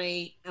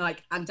Johnny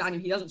and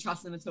Daniel, he doesn't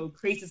trust them at all.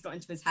 Kreese has got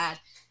into his head.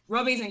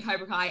 Robbie's in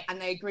Cobra Kai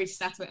and they agree to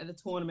settle it at the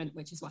tournament,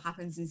 which is what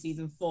happens in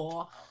season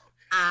 4.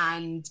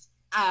 And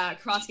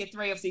Karate Kid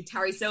 3, obviously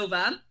Terry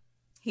Silver,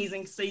 he's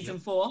in season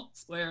 4.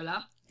 Spoiler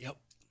alert. Yep.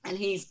 And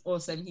he's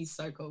awesome. He's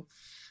so cool.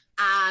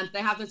 And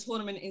they have the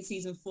tournament in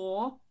season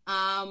 4.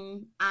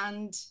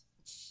 And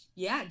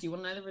yeah, do you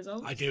want to know the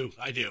results? I do.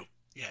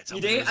 Yeah,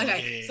 you do?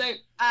 Okay. Yeah.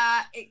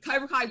 So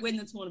Cobra Kai win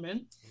the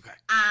tournament. Okay.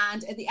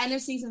 And at the end of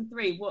season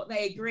 3, what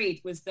they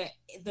agreed was that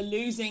the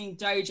losing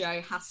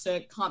dojo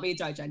can't be a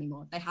dojo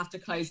anymore. They have to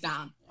close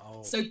down.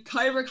 Oh. So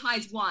Cobra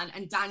Kai's won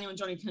and Daniel and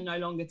Johnny can no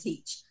longer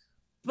teach.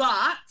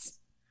 But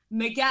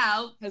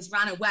Miguel has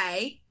ran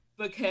away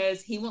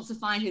because he wants to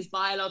find his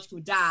biological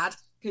dad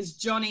because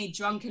Johnny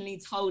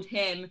drunkenly told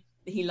him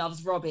that he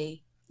loves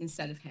Robbie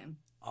instead of him.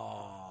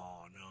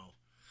 Oh, no.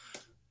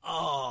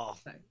 Oh.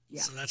 So,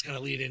 yeah. So that's going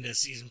to lead into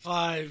season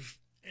 5.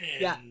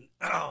 And, yeah.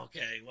 Oh,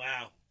 okay.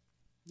 Wow.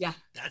 Yeah.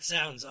 That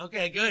sounds...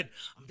 Okay, good.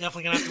 I'm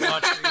definitely going to have to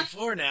watch 3 and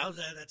 4 now.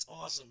 That's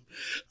awesome.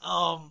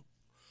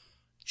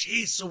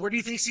 Geez, so where do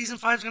you think season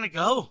 5 is going to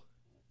go?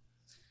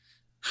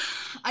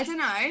 I don't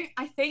know.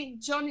 I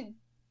think Johnny...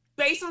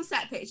 Based on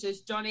set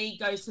pictures, Johnny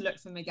goes to look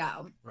for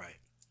Miguel. Right.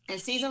 And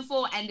season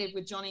 4 ended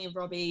with Johnny and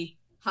Robbie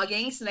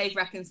hugging, so they've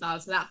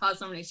reconciled. So that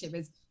father-son relationship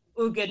is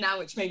all good now,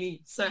 which made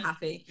me so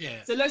happy.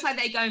 Yeah. So it looks like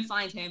they go and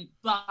find him,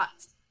 but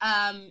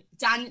I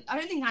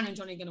don't think Dan and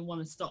Johnny are going to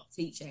want to stop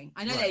teaching.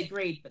 I know they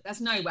agreed, but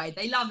there's no way.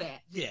 They love it.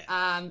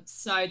 Yeah.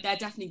 So they're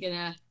definitely going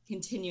to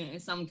continue it in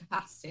some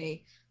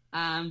capacity.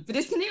 But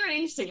it's going to be really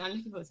interesting. I'm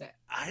looking forward to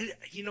it.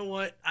 You know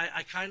what?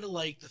 I kind of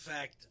like the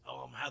fact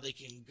how they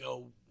can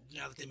go,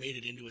 now that they made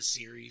it into a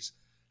series,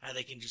 how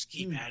they can just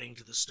keep adding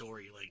to the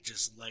story, like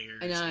just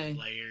layers and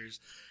layers.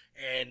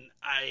 And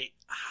I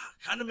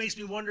kind of makes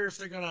me wonder if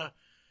they're gonna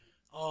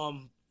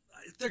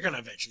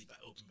eventually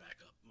open back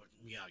up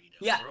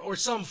Miyagi-Do, or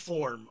some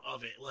form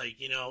of it,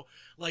 like, you know,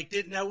 like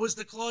now was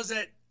the clause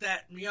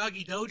that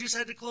Miyagi-Do just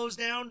had to close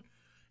down,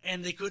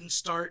 and they couldn't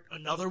start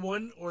another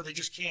one, or they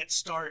just can't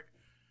start.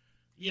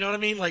 You know what I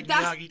mean? Like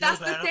Miyagi-Do. That's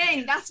the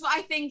thing. That's what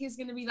I think is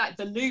going to be like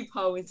the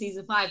loophole in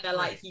season 5. They're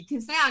like, you can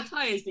say I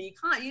closed, but you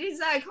can't. You didn't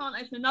say I can't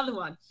open another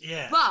one.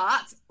 Yeah.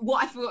 But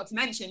what I forgot to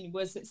mention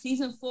was that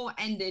season 4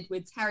 ended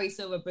with Terry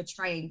Silver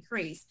betraying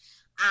Kreese,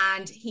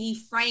 and he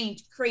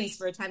framed Kreese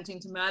for attempting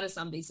to murder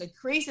somebody. So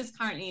Kreese is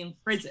currently in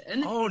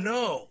prison. Oh,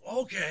 no.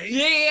 Okay.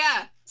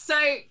 Yeah. So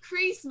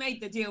Kreese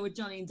made the deal with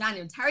Johnny and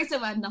Daniel. Terry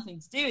Silver had nothing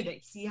to do with it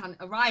because he hadn't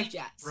arrived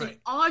yet. So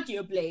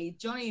arguably,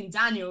 Johnny and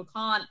Daniel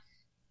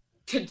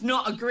could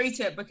not agree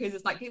to it because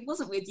it's like, it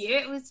wasn't with you,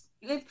 it was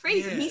with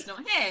Kreese and he's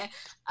not here.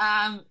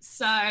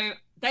 So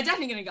they're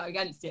definitely going to go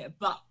against it,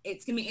 but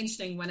it's going to be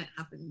interesting when it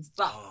happens.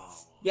 But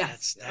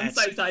that's I'm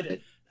so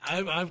excited.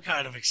 I'm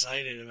kind of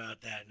excited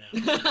about that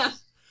now.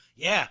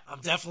 Yeah, I'm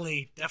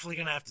definitely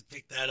going to have to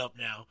pick that up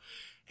now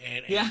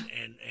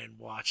and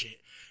watch it.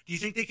 Do you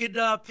think they could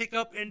pick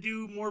up and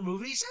do more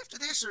movies after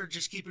this, or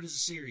just keep it as a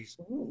series?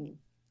 Ooh.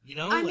 You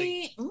know, I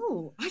don't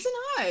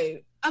know.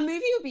 A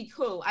movie would be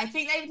cool. I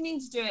think they would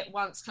need to do it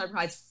once Cobra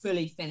Kai's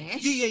fully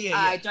finished. Yeah.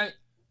 I don't.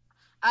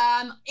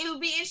 It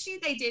would be interesting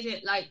if they did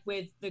it like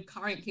with the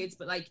current kids,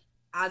 but like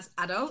as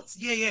adults.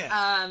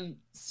 Yeah.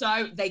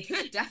 So they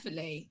could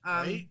definitely.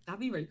 Right? That'd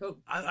be really cool.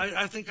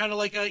 I think kind of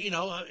like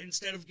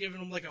instead of giving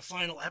them like a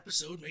final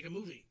episode, make a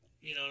movie.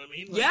 You know what I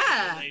mean?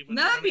 Like,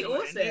 that'd be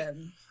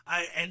awesome.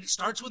 And it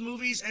starts with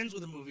movies, ends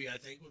with a movie. I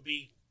think would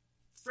be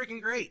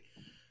freaking great.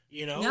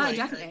 You know,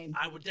 definitely.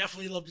 I would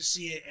definitely love to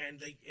see it, and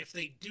if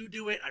they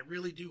do it, I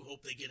really do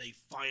hope they get a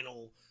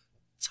final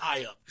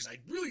tie-up, because I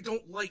really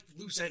don't like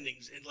loose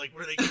endings and like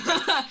where they get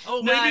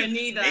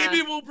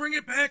maybe we'll bring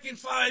it back in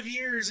 5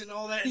 years and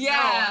all that.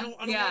 I don't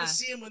want to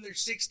see them when they're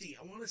 60.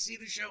 I want to see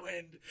the show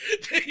end.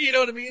 You know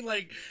what I mean?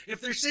 Like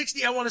if they're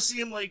 60, I want to see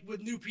them like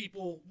with new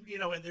people, you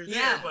know, and they're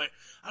there, but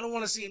I don't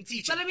want to see them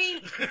teach. But I mean,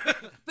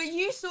 but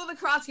you saw the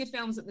Karate Kid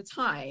films at the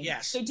time.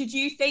 Yes. So did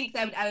you think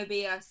there would ever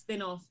be a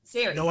spin-off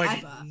series? No, I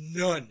did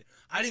none.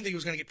 I didn't think it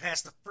was going to get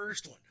past the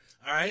first one.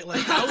 All right?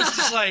 Like I was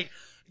just like,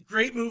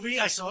 great movie.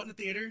 I saw it in the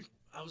theater.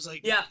 I was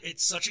like,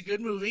 it's such a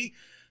good movie.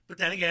 But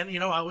then again, you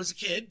know, I was a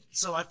kid,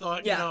 so I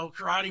thought, you know,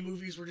 karate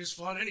movies were just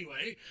fun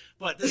anyway.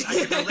 But this,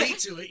 I can relate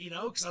to it, you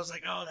know, because I was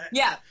like, oh,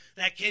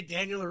 that kid,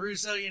 Daniel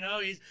LaRusso, you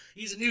know,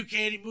 he's a new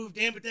kid. He moved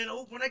in. But then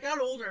when I got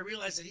older, I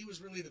realized that he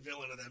was really the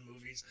villain of them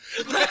movies.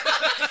 So many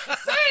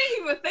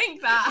people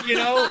think that. You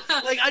know,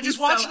 like I just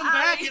watched them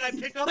back and I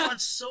pick up on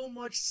so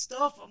much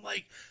stuff. I'm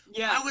like,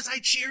 why was I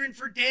cheering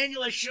for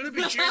Daniel? I should have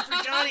been cheering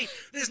for Johnny.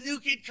 This new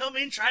kid come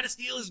in, try to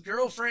steal his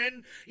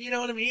girlfriend. You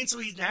know what I mean? So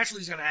he's going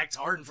to act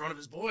hard in front of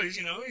his boys,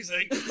 you know. He's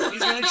going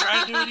to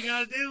try to do what he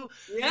got to do.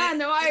 Yeah,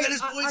 and then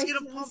his boys get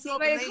him pumped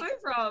up. Where come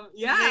from?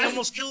 Yeah. They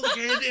almost kill the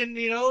kid, and,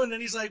 you know, and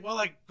then he's like, well,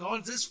 I've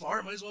gone this far,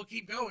 I might as well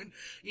keep going.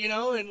 You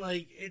know, and,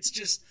 like, it's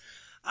just,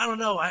 I don't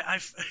know. I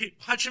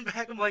watch him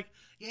back, I'm like,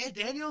 yeah,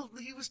 Daniel,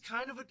 he was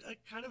kind of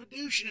a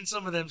douche in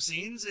some of them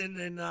scenes,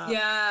 and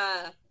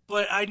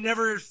but I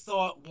never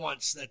thought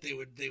once that they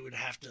would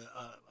have to.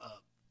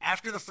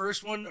 After the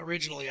first one,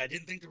 originally, I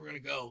didn't think they were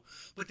going to go,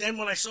 but then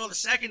when I saw the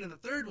second and the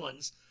third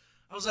ones,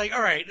 I was like,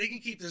 all right, they can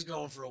keep this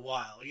going for a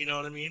while. You know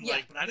what I mean? Yeah.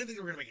 Like, but I didn't think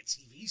they were going to make a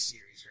TV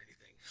series or anything.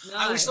 No.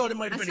 I always thought it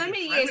might have been so a good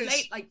many premise. years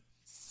late, like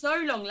so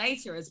long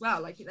later as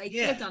well. Like they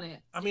could have done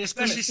it. I mean,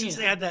 especially since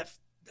they had that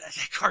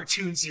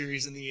cartoon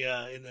series in the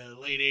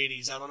late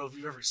 '80s. I don't know if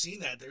you've ever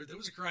seen that. There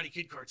was a Karate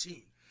Kid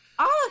cartoon.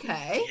 Oh,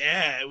 okay.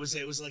 Yeah, it was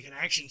like an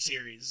action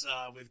series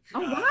with.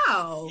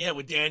 Wow. Yeah,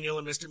 with Daniel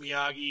and Mr.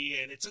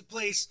 Miyagi, and it took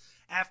place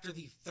after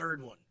the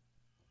third one.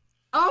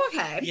 Oh,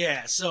 okay.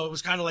 Yeah, so it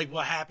was kind of like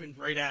what happened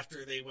right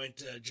after they went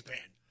to Japan.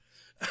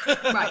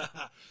 Right.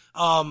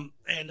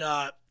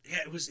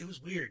 It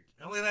was weird.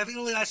 I think it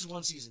only lasted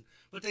one season,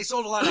 but they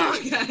sold a lot of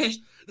action figures.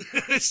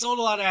 They sold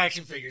a lot of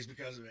action figures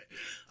because of it.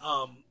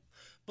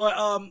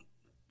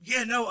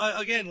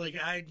 Again, like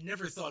I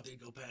never thought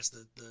they'd go past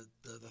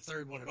the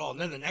third one at all.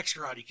 And then the next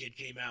Karate Kid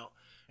came out,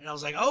 and I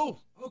was like, oh,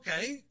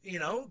 okay, you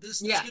know,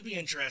 this could be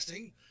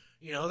interesting.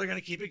 You know, they're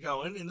gonna keep it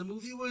going, and the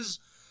movie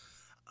was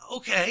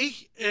okay.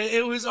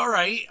 It was all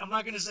right. I'm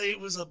not gonna say it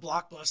was a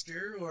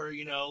blockbuster or,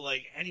 you know,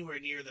 like anywhere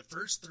near the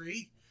first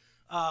three.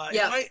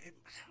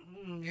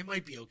 It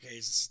might be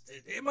okay.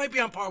 It might be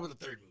on par with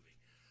the third movie.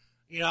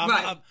 You know,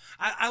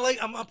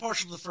 I'm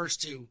partial to the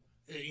first two.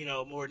 You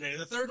know, more than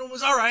the third one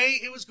was all right.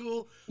 It was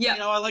cool. Yeah. You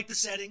know, I like the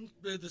setting.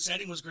 The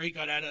setting was great.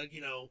 Got out of,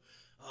 you know,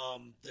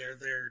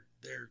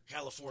 their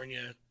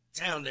California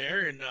town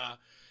there, and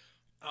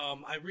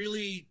I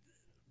really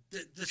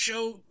the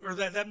show or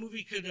that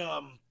movie could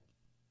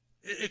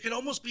it could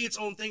almost be its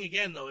own thing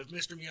again though if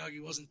Mr.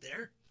 Miyagi wasn't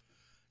there.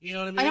 You know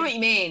what I mean? I know what you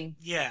mean.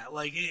 Yeah,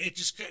 like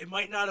it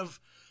might not have.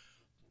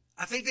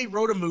 I think they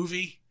wrote a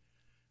movie,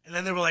 and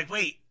then they were like,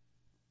 "Wait,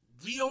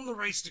 we own the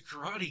rights to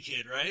Karate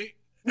Kid, right?"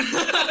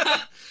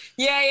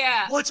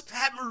 Yeah. What's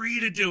Pat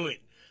Morita doing?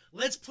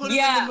 Let's put him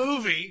in the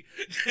movie.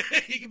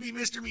 He can be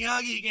Mr.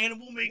 Miyagi again, and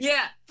we'll make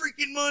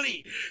freaking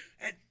money.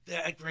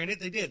 And granted,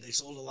 they did. They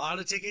sold a lot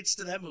of tickets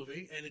to that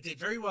movie, and it did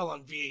very well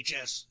on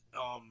VHS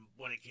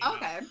when it came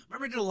out. I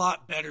remember it did a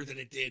lot better than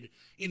it did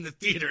in the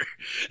theater.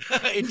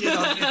 It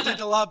did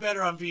a lot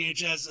better on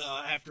VHS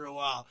after a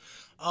while.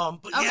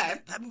 But yeah,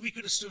 Okay. that movie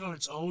could have stood on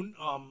its own.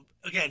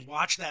 Again,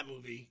 watch that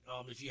movie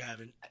if you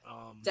haven't.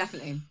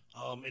 Definitely.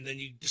 And then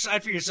you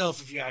decide for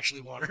yourself if you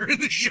actually want her in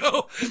the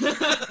show.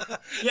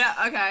 Yeah.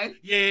 Okay.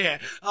 Yeah.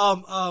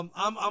 I'm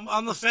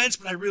on the fence,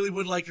 but I really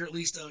would like her at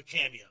least a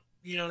cameo.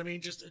 You know what I mean?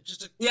 Just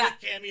a quick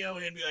cameo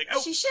and be like, oh,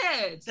 She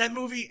should. that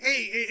movie.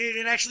 Hey,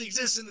 it actually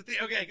exists in the thing.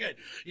 Okay, good.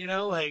 You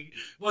know, like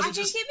I think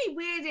it'd be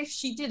weird if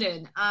she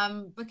didn't,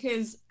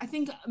 because I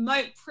think up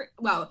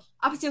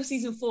until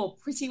season 4,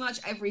 pretty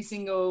much every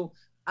single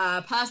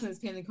person that's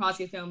appeared in the Karate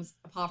Kid films,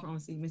 apart from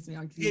obviously Mr.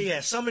 Miyagi, Yeah,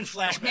 some in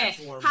flashback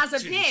form has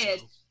too, appeared.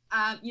 so.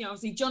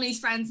 Obviously Johnny's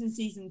friends in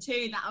season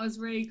 2, that was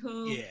really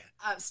cool. Yeah.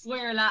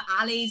 Spoiler alert,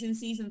 Ali's in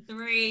season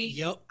 3.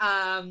 Yep.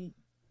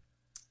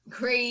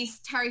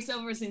 Kreese, Terry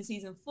Silver's in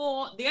season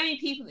 4. The only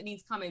people that need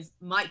to come is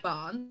Mike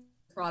Barnes,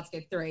 Karate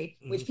Kid 3,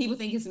 which people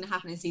think is going to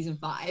happen in season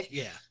 5.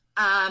 Yeah.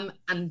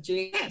 And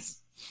Julie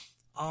Pierce.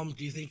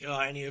 Do you think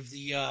any of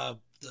the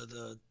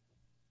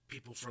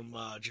people from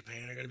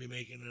Japan are going to be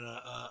making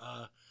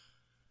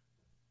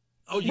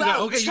Oh, you got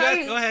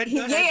okay. Go ahead.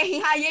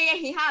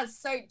 He has.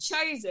 So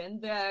Chosen,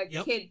 the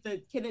Yep. kid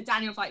that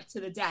Daniel fights to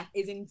the death,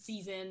 is in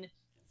season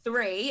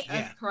 3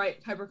 of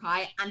Cobra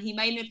Kai, and he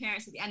made an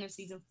appearance at the end of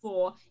season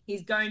 4.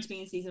 He's going to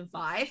be in season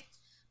 5.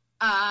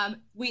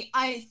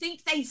 I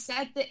think they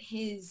said that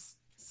his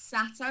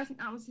Sato, I think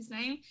that was his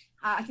name.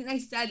 I think they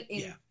said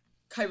in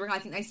Cobra Kai, I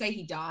think they say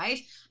he died.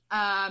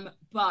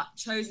 But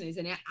Chosen is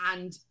in it,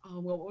 and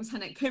what was her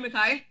name?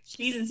 Kumiko.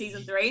 She's in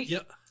season 3.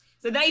 Yep.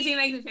 So they do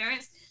make an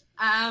appearance.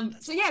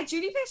 So yeah,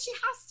 Julie Pierce, she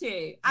has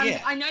to.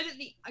 And I know that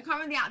I can't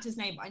remember the actor's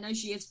name, but I know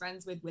she is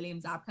friends with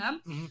William Zabka.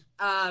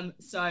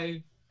 So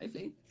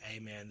hopefully. Hey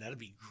man, that'd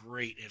be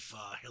great if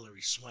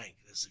Hilary Swank,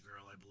 that's the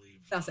girl I believe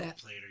that's it.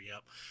 Played her.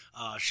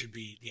 Yep. Should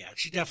be. Yeah,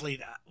 she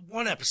definitely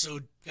one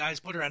episode. Guys,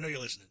 put her. I know you're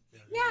listening.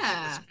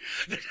 Yeah.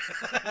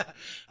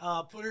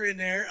 Put her in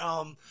there.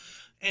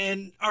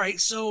 And all right.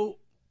 So,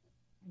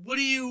 what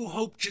do you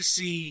hope to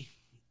see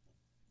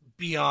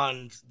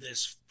beyond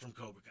this from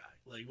Cobra Kai?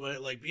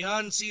 Like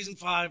beyond season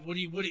 5, what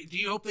do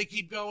you hope they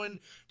keep going?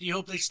 Do you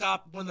hope they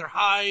stop when they're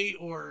high,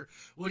 or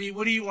what do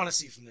you want to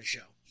see from this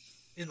show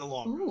in the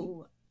long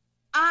run?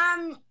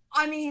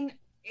 I mean,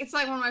 it's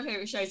like one of my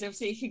favorite shows.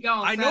 Obviously, it could go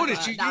on. I forever.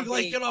 noticed you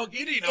like get all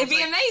giddy. It'd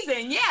be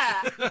amazing,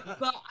 yeah.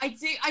 But I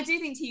do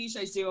think TV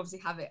shows do obviously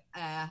have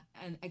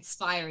an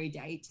expiry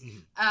date.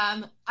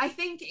 I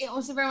think it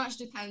also very much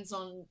depends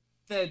on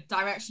the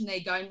direction they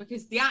go in,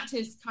 because the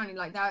actors kind of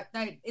like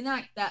they're in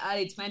like their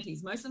early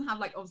 20s. Most of them have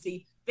like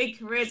obviously big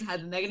careers ahead,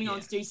 and they're going to go on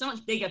to do so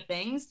much bigger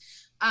things.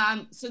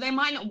 So they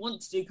might not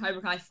want to do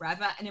Cobra Kai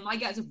forever, and it might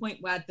get to a point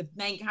where the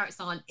main characters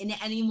aren't in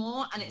it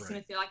anymore, and it's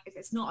going to feel like if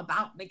it's not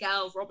about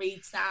Miguel,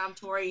 Robbie, Sam,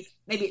 Tori,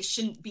 maybe it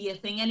shouldn't be a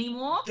thing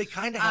anymore. They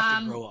kind of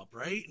have to grow up,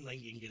 right? And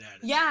like you can get out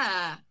of it.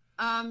 Yeah.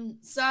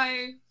 So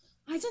I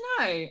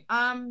don't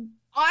know.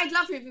 I'd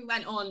love if it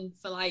went on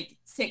for like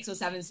 6 or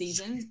 7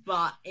 seasons,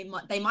 but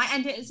they might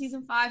end it at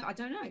season 5. I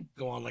don't know.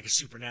 Go on like a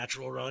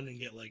supernatural run and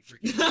get like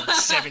freaking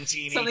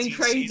 17, something 18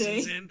 crazy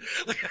seasons in.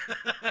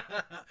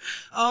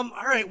 All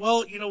right.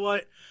 Well, you know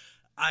what?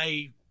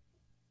 I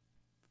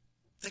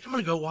think I'm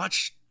gonna go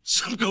watch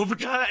some Cobra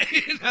Kai.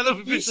 Now that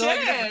we've been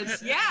talking about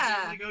it. Yeah.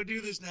 I'm gonna go do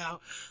this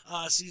now.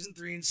 Season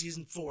 3 and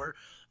season 4.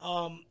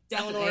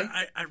 Definitely. Eleanor,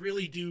 I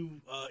really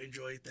do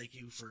enjoy. Thank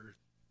you for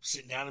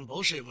sitting down and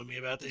bullshitting with me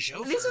about this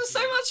show. This was so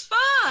much fun.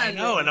 I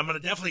know, and I'm going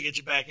to definitely get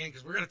you back in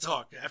because we're going to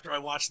talk after I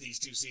watch these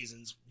 2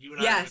 seasons. You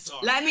and I are going to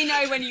talk. Let me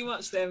know when you will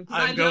them.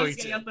 I'm going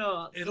to. to. Your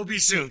thoughts. It'll be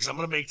soon because I'm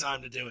going to make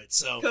time to do it.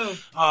 So,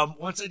 cool.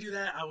 Once I do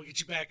that, I will get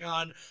you back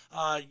on.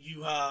 You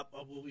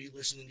will be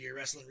listening to your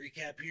wrestling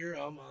recap here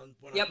on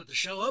when I put the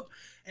show up,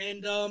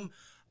 and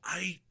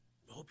I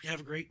hope you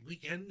have a great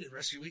weekend, the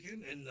rest of your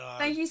weekend. And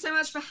thank you so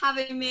much for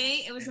having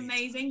me. It was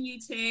amazing.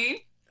 You too.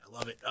 I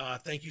love it.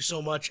 Thank you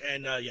so much,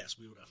 and yes,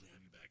 we will definitely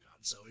have you back on.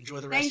 So enjoy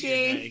the rest of your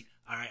day.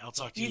 All right, I'll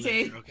talk to you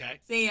later. Okay.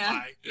 See ya.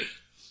 Bye.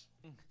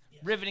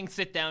 Riveting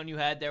sit down you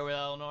had there with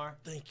Eleanor.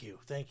 Thank you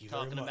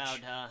Talking very much.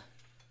 about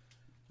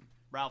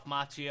Ralph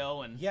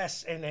Macchio and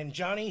yes, and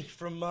Johnny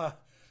from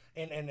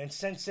and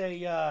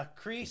Sensei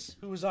Kreese,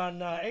 who was on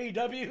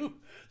AEW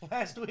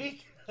last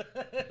week.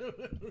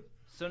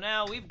 So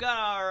now we've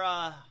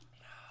got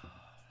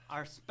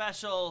our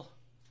special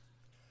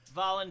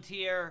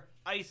volunteer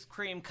ice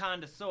cream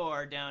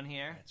connoisseur down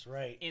here. That's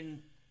right.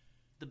 In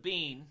the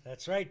bean.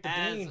 That's right, the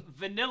as bean.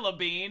 Vanilla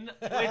bean,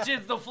 which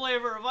is the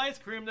flavor of ice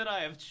cream that I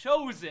have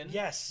chosen.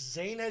 Yes,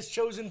 Zane has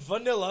chosen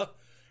vanilla,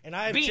 and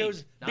I have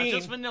chosen not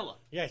just vanilla.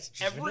 Yes,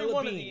 just every vanilla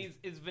one bean. of these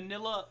is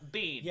vanilla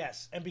bean.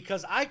 Yes, and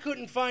because I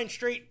couldn't find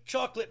straight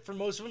chocolate for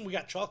most of them, we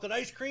got chocolate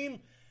ice cream,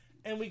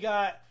 and we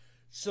got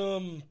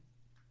some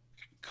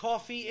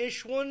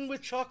coffee-ish one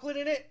with chocolate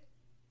in it.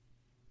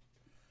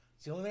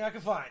 It's the only thing I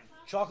could find.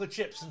 Chocolate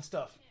chips and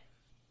stuff.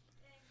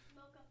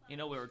 You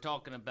know, we were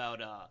talking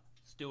about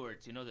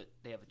Stewart's, you know that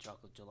they have a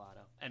chocolate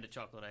gelato and a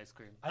chocolate ice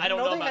cream. I didn't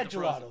know they about had the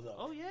frozen. gelato, though.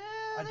 Oh, yeah.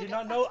 I did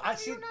not know. I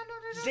see.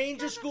 Zane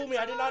just schooled me.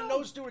 I did not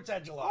know Stewart's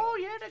had gelato. Oh,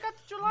 yeah, they got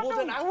the gelato. Well,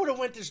 then I would have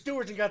went to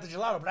Stewart's and got the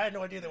gelato, but I had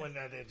no idea they went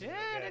there. Yeah,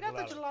 they got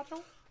the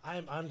gelato.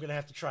 I'm going to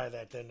have to try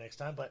that then next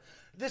time. But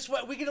this way,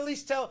 we can at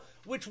least tell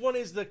which one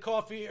is the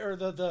coffee or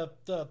the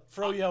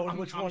froyo and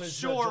which one is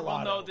the gelato. I'm sure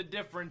we'll know the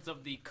difference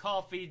of the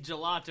coffee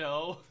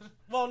gelato.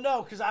 Well,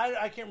 no, because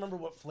I can't remember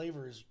what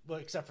flavors,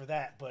 except for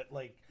that. But,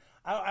 like,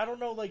 I don't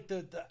know, like,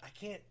 I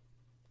can't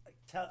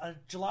tell.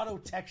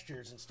 Gelato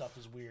textures and stuff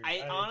is weird.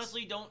 I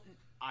honestly don't.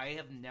 I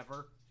have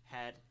never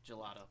had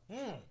gelato.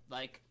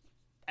 Like,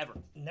 ever.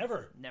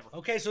 Never. Never.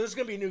 Okay, so this is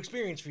gonna be a new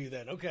experience for you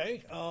then.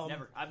 Okay.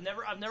 Never. I've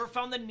never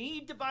found the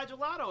need to buy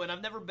gelato, and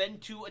I've never been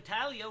to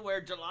Italia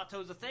where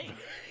gelato's a thing.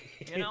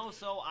 You know,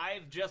 so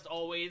I've just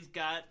always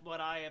got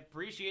what I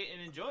appreciate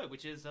and enjoy,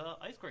 which is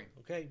ice cream.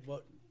 Okay.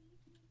 What?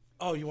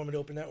 Oh, you want me to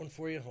open that one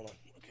for you? Hold on.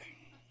 Okay.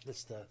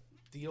 That's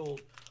the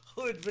old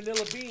Hood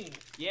vanilla bean.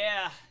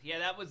 Yeah,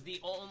 that was the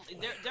only.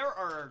 There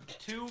are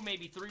 2,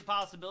 maybe 3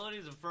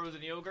 possibilities of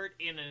frozen yogurt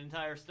in an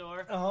entire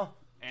store.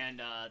 And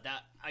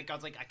that I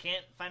was like, I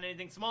can't find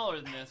anything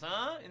smaller than this,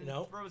 huh?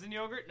 No. Frozen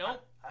yogurt?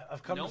 Nope.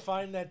 I've come to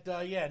find that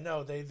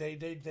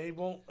they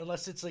won't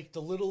unless it's like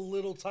the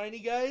little tiny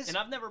guys. And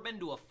I've never been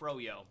to a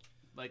froyo,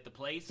 like the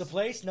place. The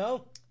place,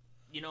 no.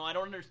 You know, I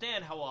don't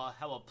understand how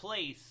a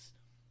place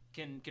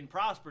can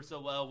prosper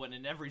so well when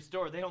in every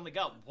store they only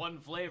got one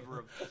flavor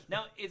of.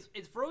 Now, is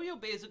froyo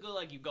basically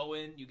like you go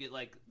in, you get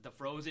like the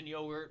frozen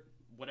yogurt,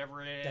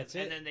 whatever it is, That's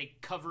it. and then they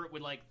cover it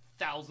with like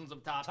thousands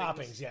of toppings.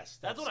 Toppings, yes.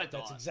 That's what I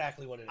thought. That's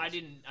exactly what it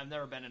is. I've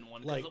never been in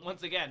one. 'Cause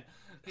once again,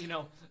 you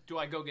know, do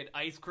I go get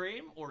ice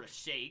cream or a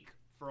shake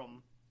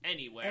from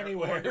anywhere?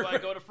 Or do I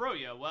go to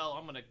froyo? Well,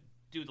 I'm gonna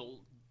do the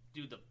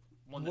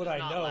one that's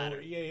not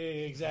ladder. Yeah,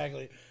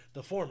 exactly.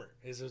 The former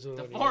is what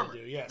the you former, do.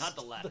 Yes, not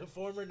the latter. The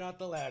former, not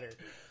the latter.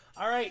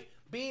 All right,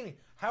 Bean,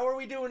 how are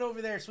we doing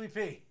over there, Sweet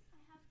Pea? I have 2.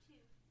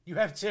 You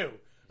have 2.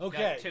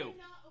 Okay. Got 2.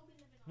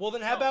 Well,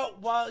 then how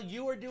about while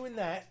you are doing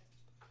that,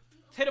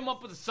 hit him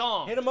up with a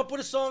song. Hit him up with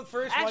a song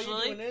first. Actually,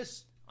 while you're doing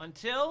this.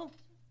 Until,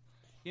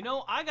 you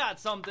know, I got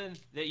something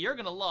that you're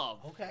gonna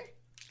love. Okay.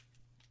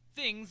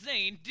 Things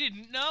Zane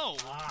didn't know.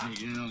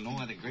 You know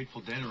why the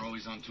Grateful Dead are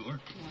always on tour?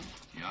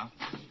 Yeah?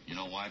 You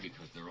know why?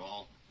 Because they're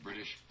all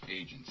British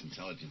agents,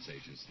 intelligence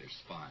agents. They're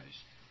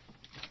spies.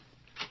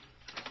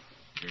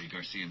 Jerry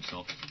Garcia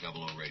himself is a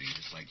 00 rating,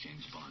 just like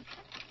James Bond.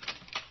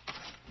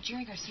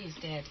 Jerry Garcia's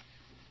dead.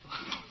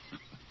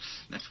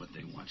 That's what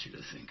they want you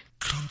to think.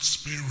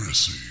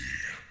 Conspiracy.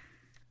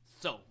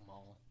 So,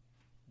 Mo,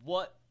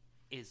 what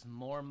is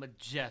more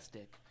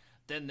majestic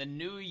than the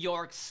New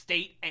York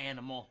state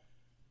animal,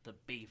 the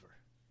beaver?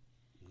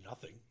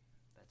 Nothing.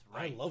 That's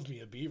right. I love me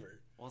a beaver.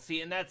 Well, see,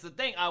 and that's the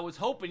thing. I was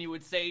hoping you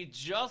would say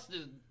just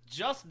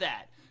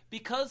that.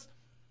 Because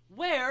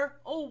where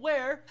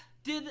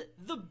did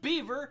the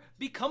beaver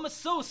become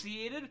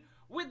associated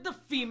with the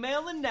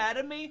female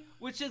anatomy,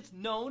 which is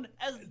known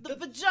as the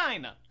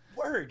vagina?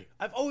 Word.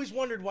 I've always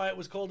wondered why it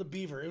was called a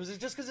beaver. Was it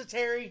just because it's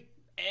hairy?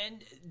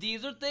 And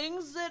these are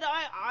things that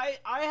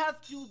I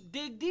have to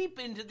dig deep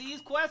into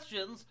these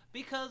questions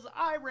because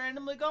I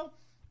randomly go,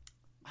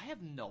 I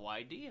have no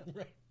idea.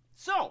 Right.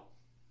 So,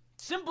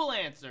 simple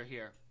answer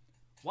here.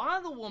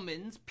 Why the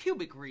woman's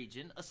pubic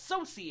region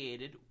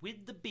associated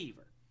with the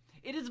beaver?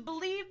 It is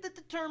believed that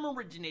the term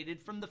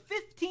originated from the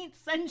 15th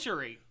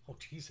century. Oh,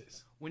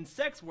 Jesus. When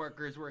sex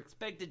workers were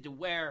expected to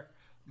wear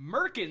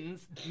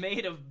merkins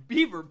made of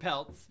beaver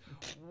pelts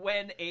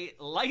when a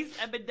lice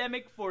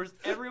epidemic forced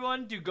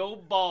everyone to go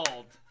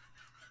bald.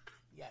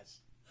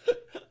 Yes.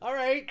 All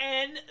right.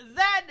 And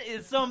that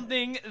is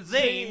something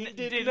Zane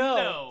didn't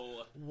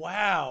know.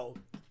 Wow.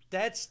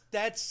 That's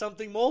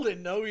something Mole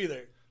didn't know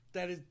either.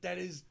 That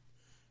is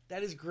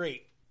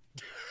great.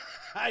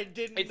 I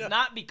didn't know. It's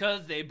not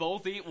because they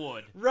both eat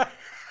wood. Right.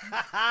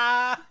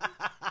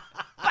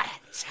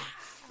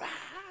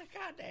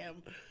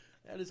 Goddamn.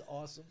 That is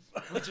awesome.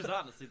 Which is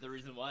honestly the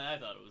reason why I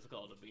thought it was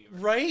called a beaver.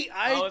 Right?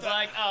 I was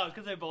like, oh,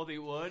 because they both eat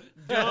wood.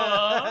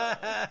 Duh.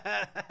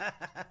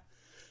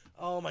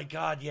 Oh my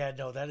God, yeah,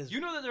 no, that is...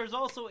 You know that there's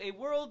also a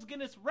World's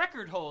Guinness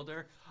record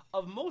holder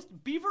of most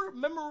beaver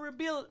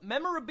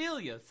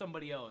memorabilia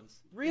somebody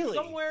owns. Really?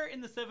 It's somewhere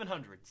in the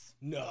 700s.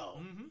 No.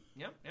 Mm-hmm.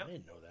 Yep. I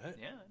didn't know that.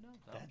 Yeah, I know.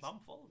 I'm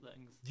full of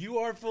things. You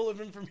are full of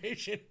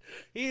information.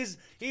 He's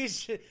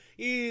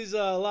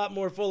a lot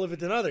more full of it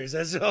than others.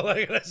 That's all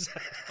I gotta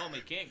say. Call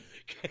me king.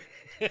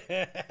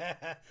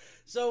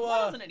 So,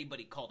 why doesn't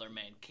anybody call their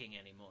man king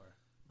anymore?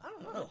 I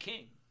don't know.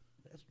 King.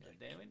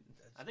 Damn it.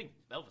 I think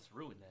Elvis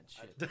ruined that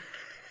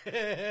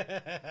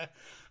shit.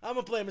 I'm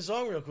gonna play him a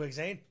song real quick,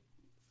 Zane.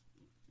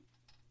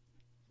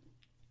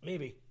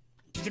 Maybe.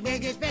 She's the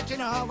biggest bitch in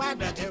the whole wide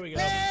world. There we go.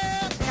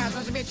 Well,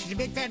 Cosmo's a bitch, she's a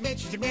big fat bitch.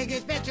 She's the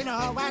biggest bitch in the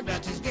whole wide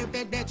world. She's a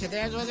stupid bitch. If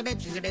there's was a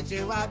bitch, she's a bitch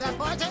who are the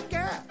boys and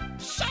girl.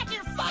 Shut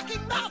your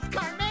fucking mouth,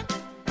 Carmen!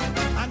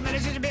 On Monday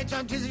she's a bitch,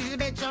 on Tuesday she's a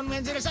bitch, on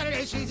Wednesday to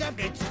Saturday she's a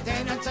bitch.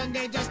 Then on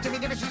Sunday, just to be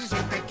different, she's a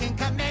super king.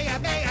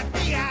 Kamehameha,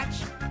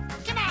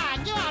 biatch! Come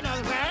on, you all know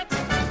the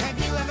words.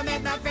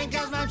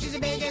 she's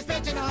the biggest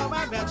bitch in the whole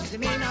wide world. She's a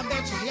mean old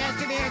bitch. She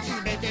has to be her. She's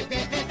a bitch, bitch,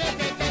 bitch, bitch, bitch,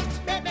 bitch,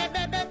 bitch, bitch,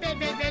 bitch, bitch,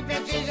 bitch, bitch, bitch,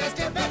 bitch. She's a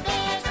stupid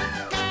bitch.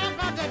 Come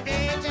from the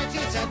bitch, and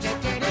she's such a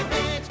dirty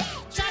bitch.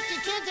 Shut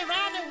your kids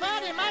around the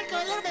world. It might go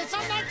a little bit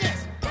something like this.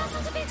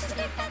 Castle's a bitch, she's a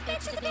big fat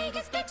bitch, she's the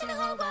biggest bitch in the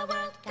whole wide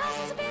world.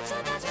 Castle's a bitch, so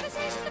that's what I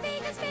say, she's the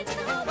biggest bitch in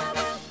the whole wide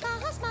world.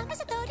 Castle's mom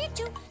is a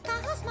 32,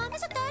 Castle's mom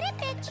is a 30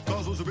 bitch.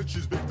 Castle's a bitch,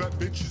 she's a big fat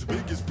bitch, she's the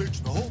biggest bitch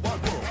in the whole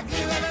wide world. Have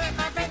you ever met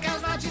my friend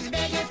Castle's mom? She's the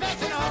biggest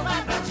bitch in the whole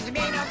wide world. She's a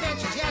mean old bitch.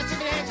 She has to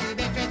be there. She's a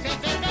bitch, bitch, bitch,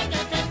 bitch, bitch, bitch,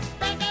 bitch,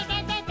 bitch, bitch,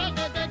 bitch, bitch,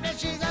 bitch, bitch, bitch.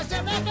 She's a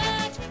stupid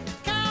bitch.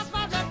 Castle's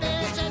mom's a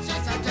bitch, and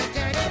she's such a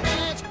dirty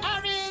bitch. I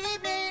really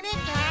mean it,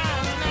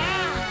 Castle's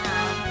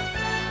mom.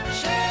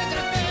 She's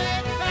a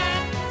big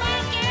fat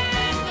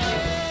fucking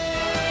bitch.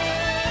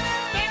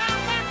 Big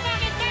old fat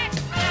fucking bitch.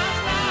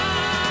 Castle's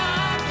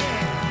mom,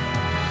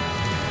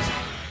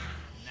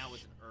 And that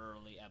was an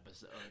early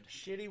episode.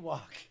 Shitty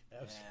walk.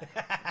 That was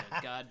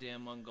The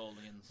goddamn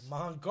Mongolians.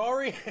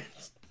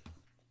 Mongolians.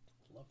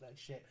 Love that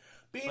shit.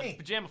 But Beanie. it's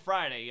Pajama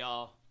Friday,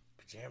 y'all.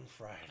 Pajama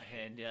Friday.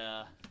 And,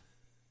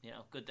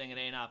 good thing it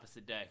ain't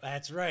opposite day.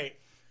 That's right.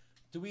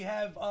 Do we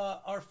have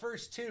our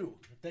first two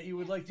that you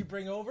would like to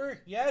bring over?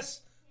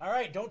 Yes? All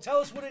right. Don't tell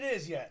us what it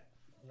is yet.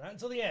 Not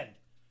until the end.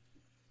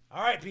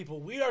 All right,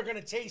 people. We are going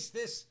to taste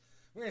this.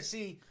 We're going to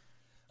see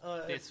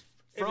This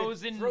if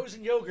it's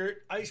frozen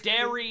yogurt, ice cream.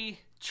 dairy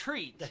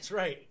treat. That's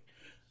right.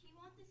 Do you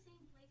want the same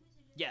flavors or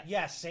just Yes.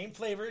 Yes, same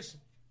flavors.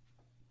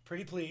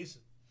 Pretty please.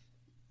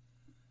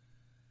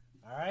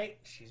 All right.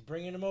 She's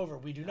bringing them over.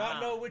 We do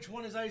not know which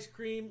one is ice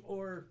cream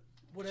or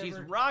whatever. She's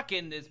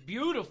rocking this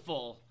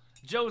beautiful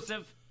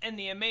Joseph and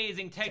the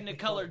amazing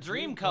Technicolor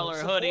Dreamcolor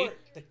Support hoodie.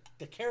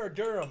 The Cara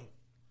Durham.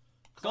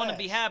 It's going to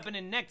be class.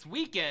 happening next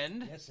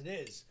weekend. Yes, it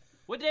is.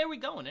 What day are we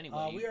going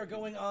anyway? We are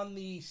going on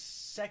the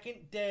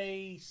second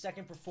day,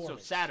 second so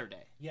performance.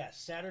 Saturday. Yes,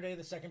 Saturday,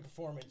 the second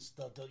performance.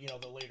 The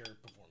later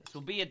performance. This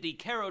will be at the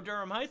Caro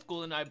Durham High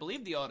School in, I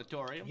believe, the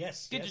auditorium.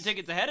 Yes, Get yes. your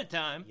tickets ahead of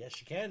time. Yes,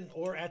 you can,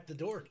 or at the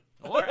door.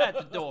 Or at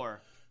the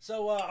door.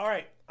 So, all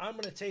right, I'm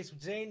gonna taste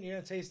with Zane. You're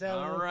gonna taste that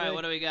one. All real right, quick?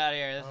 what do we got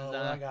here? This Oh, is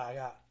what I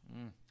got.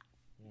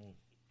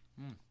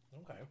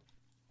 Okay.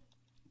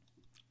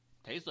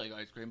 tastes like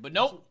ice cream, but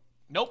nope,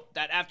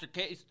 that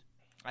aftertaste.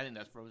 I think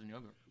that's frozen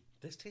yogurt.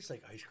 This tastes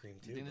like ice cream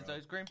too. You think bro.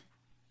 it's ice cream?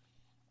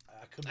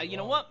 I could be You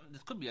know wrong. what?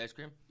 This could be ice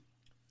cream.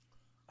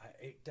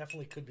 It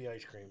definitely could be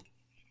ice cream.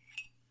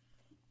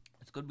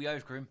 This could be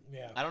ice cream.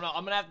 Yeah. I don't know.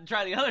 I'm gonna have to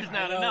try the others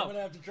now to know. I'm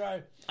gonna have to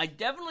try. I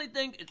definitely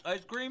think it's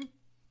ice cream.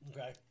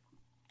 Okay.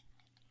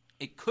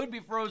 It could be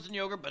frozen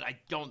yogurt, but I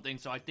don't think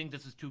so. I think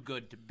this is too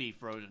good to be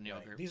frozen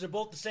yogurt. These are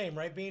both the same,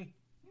 right, Bean?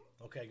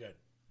 Okay, good.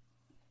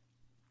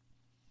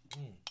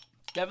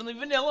 It's definitely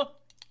vanilla.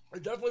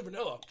 It's definitely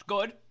vanilla. It's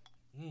good.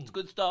 It's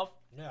good stuff.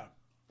 Yeah.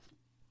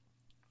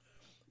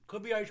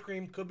 Could be ice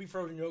cream. Could be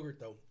frozen yogurt,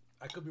 though.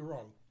 I could be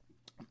wrong.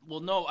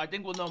 We'll know. I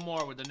think we'll know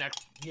more with the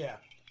next. Yeah,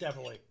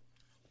 definitely.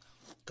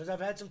 Because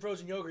I've had some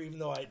frozen yogurt, even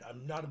though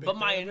I'm not a big But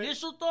my fan of it.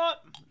 initial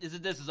thought is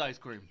that this is ice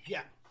cream.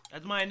 Yeah.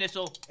 That's my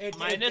initial.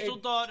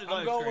 Thought is I'm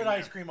ice cream. going with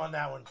ice cream on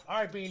that one. All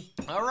right, Bean.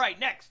 All right,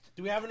 next.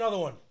 Do we have another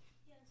one?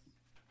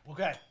 Yes.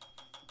 Okay.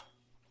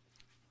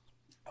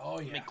 Oh,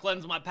 yeah. Let me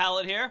cleanse my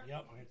palate here.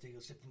 Yep, I'm going to take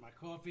a sip of my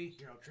coffee.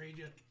 Here, I'll trade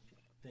you.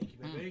 Thank you,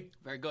 baby.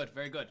 Very good.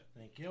 Very good.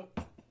 Thank you.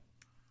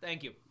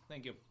 Thank you.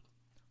 Thank you.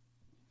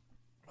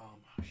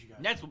 She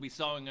got Next, we'll be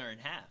sawing her in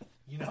half.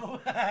 You know?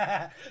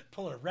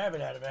 Pulling a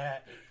rabbit out of a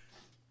hat.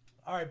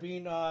 All right,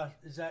 Bean,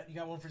 is that, you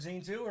got one for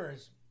Zane too, or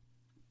is...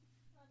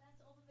 Oh, that's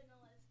all the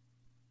vanillas.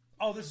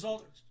 Oh, this is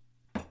all...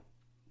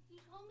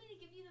 He told me to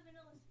give you the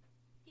vanillas.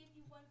 Give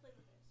you one flavor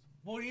of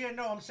this. Well, yeah,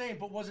 no, I'm saying,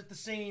 but was it the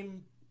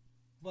same,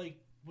 like,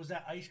 was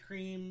that ice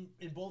cream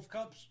in both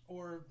cups?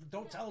 Or,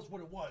 don't tell us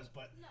what it was,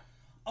 but... No.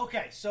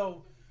 Okay,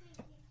 so,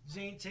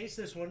 Zane, taste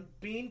this one.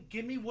 Bean,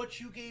 give me what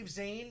you gave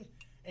Zane,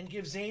 and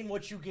give Zane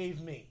what you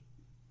gave me.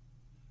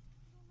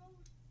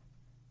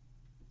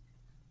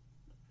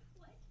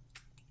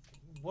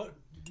 What?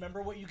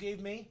 Remember what you gave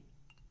me?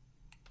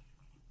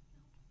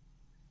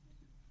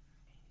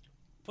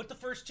 Put the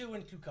first two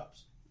in 2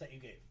 cups that you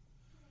gave.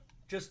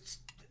 Just...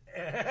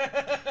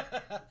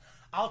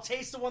 I'll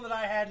taste the one that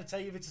I had and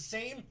tell you if it's the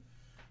same,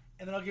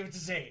 and then I'll give it to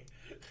Zane.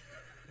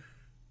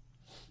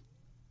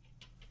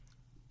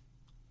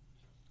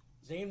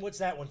 Zane, what's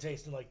that one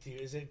tasting like to you?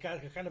 Is it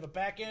got kind of a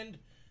back end?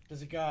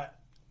 Does it got...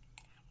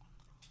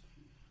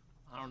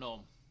 I don't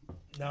know.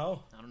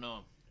 No? I don't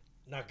know.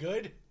 Not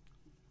good?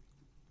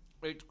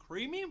 It's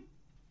creamy.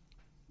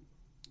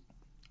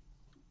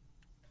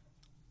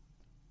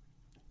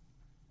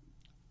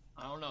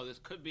 I don't know. This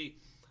could be.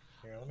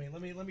 Here,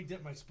 let me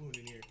dip my spoon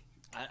in here.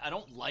 I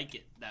don't like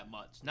it that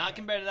much. Not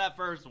compared to that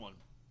first one.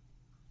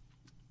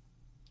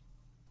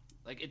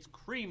 Like, it's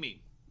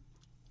creamy.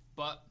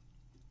 But.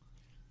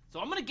 So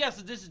I'm going to guess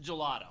that this is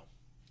gelato.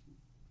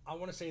 I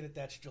want to say that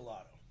that's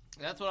gelato.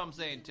 That's what I'm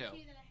saying, too.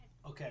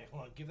 Okay,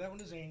 hold on. Give that one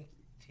to Zane.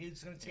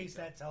 He's going to taste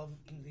that.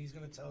 He's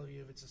going to tell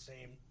you if it's the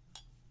same.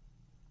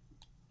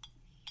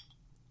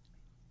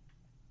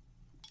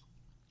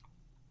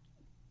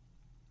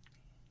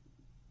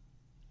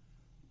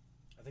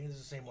 I think this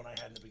is the same one I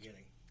had in the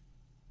beginning.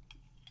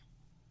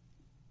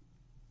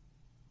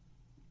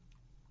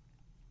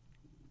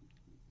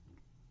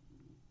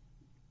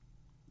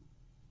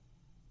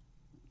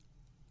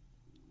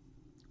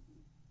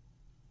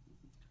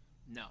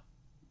 No.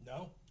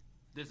 No?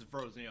 This is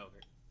frozen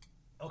yogurt.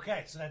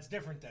 Okay, so that's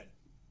different then.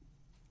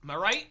 Am I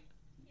right?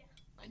 Yeah.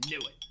 I knew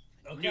it.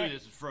 I Okay. knew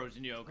this was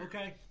frozen yogurt.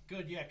 Okay,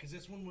 good, yeah, because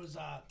this was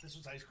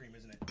ice cream,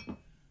 isn't it?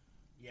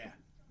 Yeah.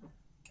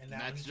 And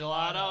That's one's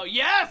gelato.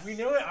 Yes! We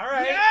knew it, all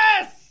right.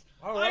 Yes!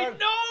 All I right.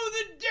 know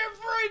the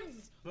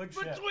difference Good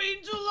shit.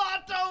 between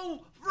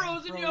gelato,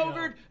 frozen froyo.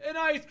 yogurt, and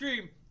ice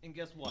cream. And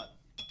guess what?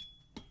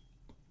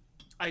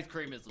 Ice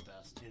cream is the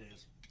best. It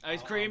is.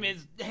 Ice cream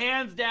is,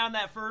 hands down,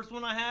 that first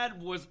one I had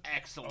was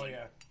excellent. Oh,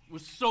 yeah.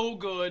 Was so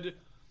good.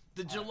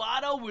 The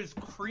gelato was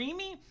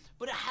creamy,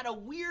 but it had a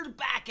weird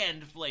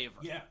back-end flavor.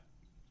 Yeah.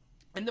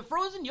 And the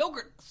frozen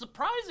yogurt,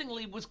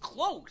 surprisingly, was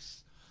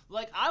close.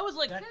 Like, I was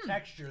like, That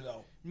texture,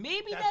 though.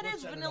 maybe That's that what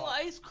is set it vanilla off.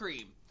 ice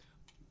cream.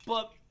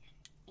 But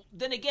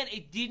then again,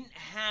 it didn't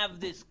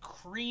have this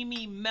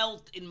creamy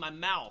melt in my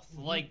mouth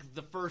like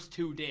the first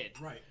two did.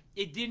 Right.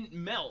 It didn't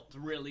melt,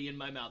 really, in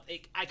my mouth.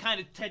 I kind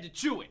of tend to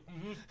chew it.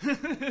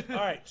 All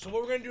right, so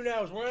what we're going to do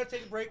now is we're going to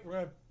take a break. We're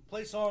going to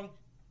play a song.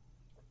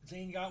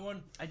 Zane, you got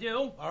one? I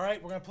do. All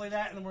right, we're going to play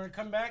that, and then we're going to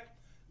come back.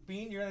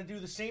 Bean, you're going to do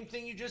the same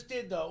thing you just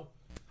did, though.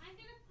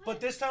 But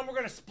this time we're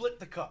going to split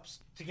the cups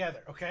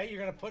together, okay?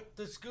 You're going to put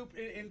the scoop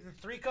into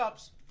 3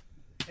 cups,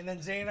 and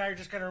then Zane and I are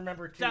just going to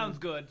remember to... Sounds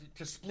good.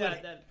 To split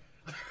it.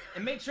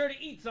 And make sure to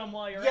eat some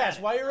while you're at Yes,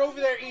 it. while you're over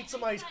there, eat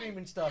some ice cream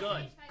and stuff.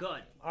 Good,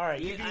 good. All right,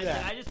 you do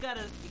that. I just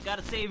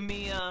gotta save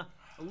me a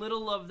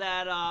little of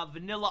that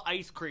vanilla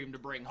ice cream to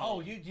bring home.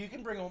 Oh, you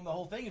can bring home the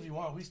whole thing if you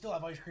want. We still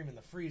have ice cream in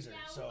the freezer,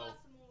 so...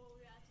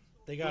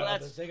 They got Well, other,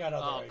 that's- they got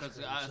other oh, ice 'cause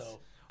cream, so...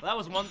 Well, that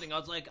was one thing. I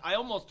was like, I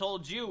almost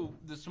told you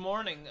this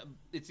morning.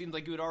 It seemed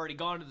like you had already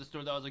gone to the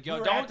store. That I was like, yo, We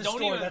were at the don't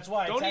store, even, that's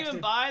why I don't even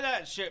texted- buy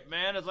that shit,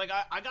 man. It's like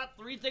I got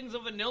 3 things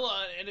of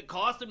vanilla and it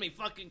costed me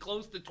fucking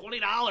close to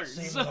 $20.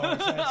 Same with So,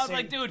 ours, I was same.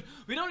 like, dude,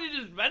 we don't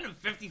need to spend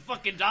 $50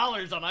 fucking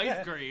dollars on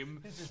ice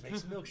cream. It just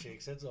makes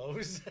milkshakes, that's all.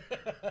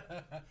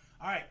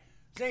 All right,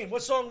 Zane,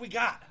 what song we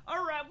got?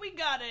 All right, we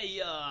got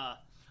a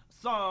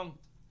song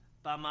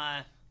by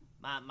my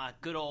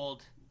good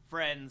old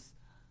friends,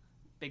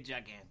 Big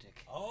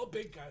Gigantic. Oh,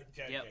 Big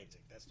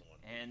Gigantic, that's the one.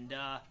 And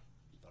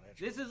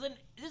this is a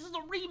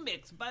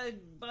remix by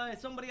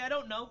somebody I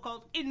don't know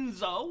called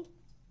Enzo,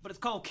 but it's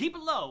called Keep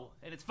It Low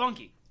and it's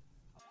funky.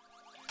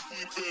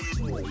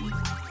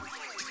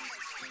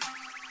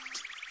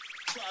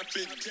 Drop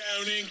it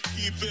down and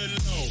keep it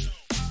low.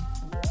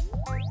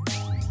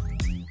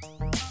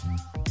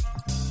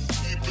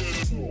 Keep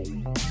it low.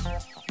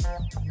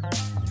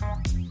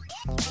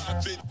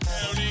 Drop it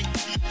down and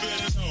keep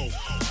it low.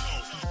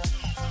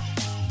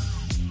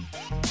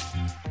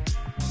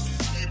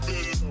 Keep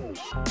it low.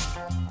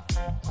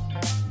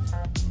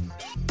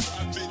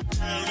 Drop it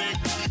down and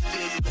keep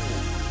it low.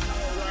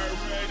 Alright,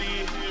 ready,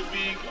 here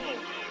we go.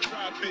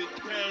 Drop it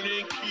down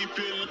and keep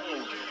it low.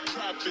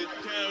 Drop it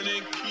down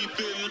and keep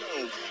it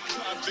low.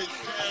 Drop it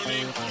down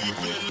and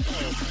keep it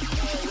low.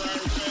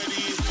 Alright,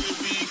 ready, here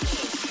we go.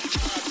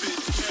 Drop it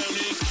down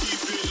and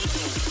keep it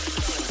low.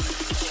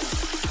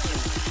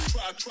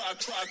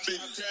 Drop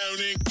it down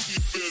and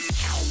keep it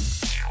low.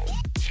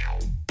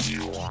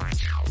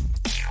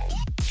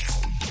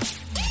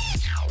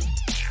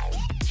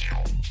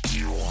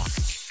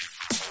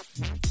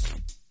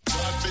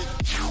 Drop it.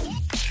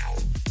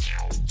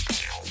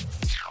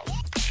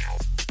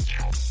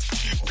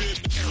 Keep it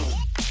low.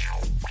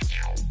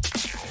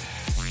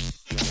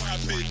 Drop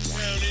it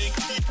down and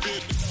keep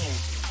it low.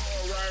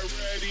 Alright,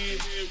 ready,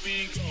 here we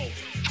go.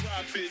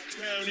 Drop it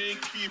down and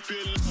keep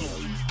it low.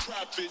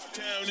 Drop it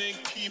down and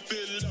keep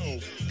it low.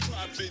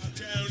 Drop it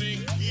down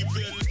and keep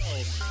it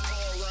low.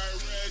 Alright,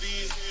 ready,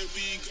 here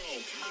we go.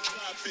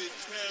 Drop it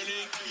down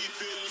and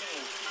keep it low.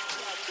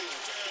 Drop it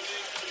down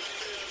and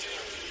keep it low.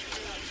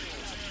 Keep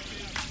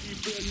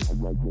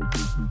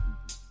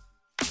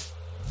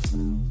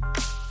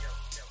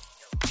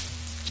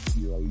it low.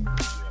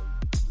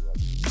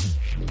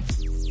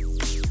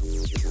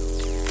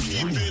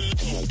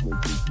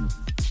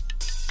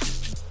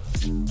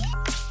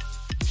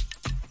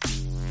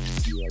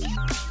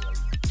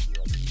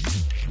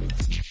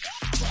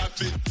 Drop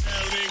it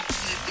down and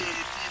keep it low.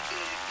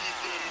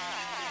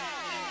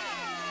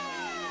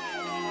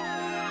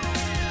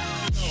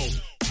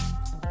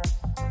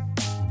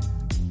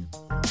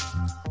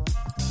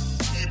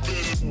 Keep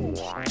it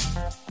low.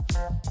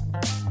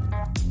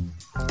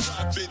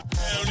 Drop it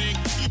down and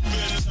keep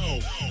it low.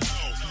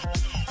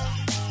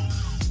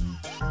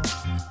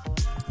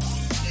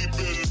 Keep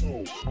it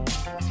low.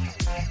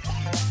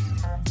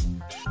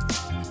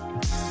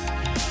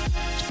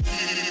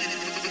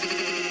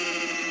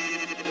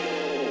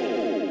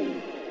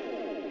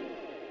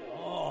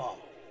 Oh,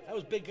 that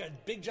was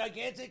Big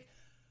Gigantic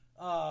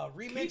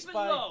remix Keep It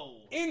by Low.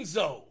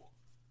 Enzo.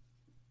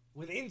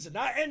 With Enzo,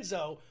 not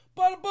Enzo,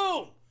 bada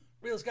boom.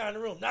 Realest guy in the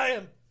room. Not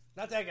him.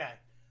 Not that guy.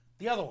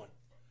 The other one.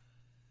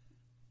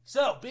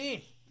 So,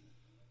 Bean,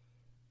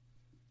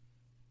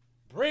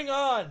 bring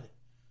on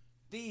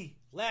the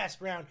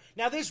last round.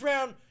 Now, this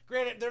round,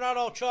 granted, they're not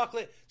all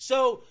chocolate,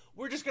 so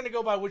we're just going to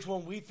go by which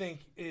one we think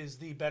is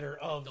the better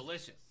of.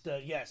 Delicious.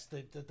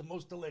 The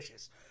most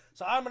delicious.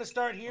 So I'm going to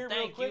start here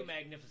real quick. Thank you,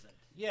 Magnificent.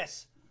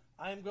 Yes,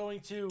 I'm going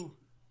to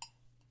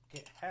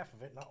get half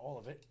of it, not all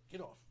of it.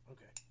 Get off.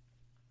 Okay.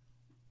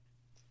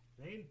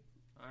 Zane?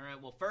 All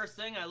right, well, first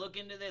thing, I look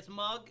into this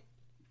mug,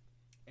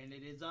 and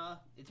it is,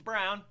 it's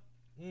brown.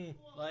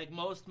 Like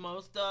most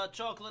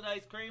chocolate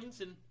ice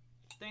creams and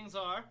things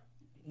are.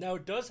 Now,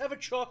 it does have a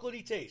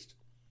chocolatey taste,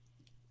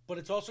 but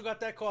it's also got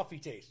that coffee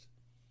taste.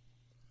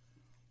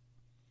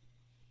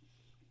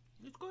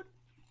 It's good.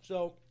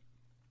 So,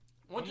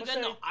 once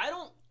again, though,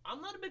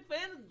 I'm not a big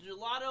fan of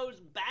gelato's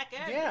back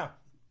end. Yeah.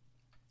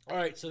 All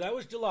right, so that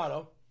was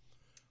gelato.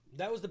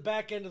 That was the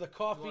back end of the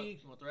coffee.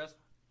 You want the rest?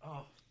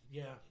 Oh,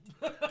 yeah.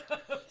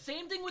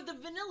 Same thing with the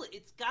vanilla.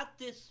 It's got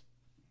this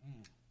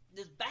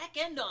back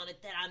end on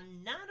it that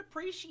I'm not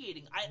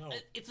appreciating.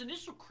 Its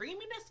initial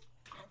creaminess,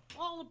 I'm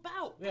all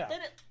about. Yeah. But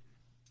then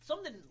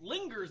something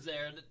lingers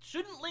there that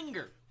shouldn't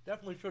linger.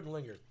 Definitely shouldn't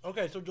linger.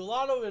 Okay, so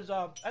gelato is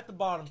at the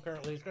bottom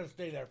currently. It's going to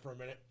stay there for a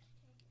minute.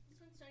 This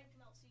one's starting to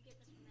melt, so you get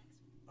this one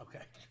next.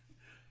 Okay.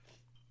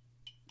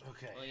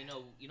 Okay. Well,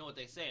 you know what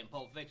they say in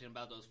Pulp Fiction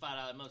about those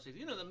 $5 milkshakes.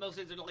 You know the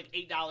milkshakes are like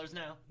 $8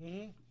 now.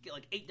 Mm-hmm. Get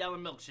like $8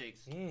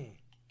 milkshakes.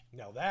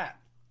 Now that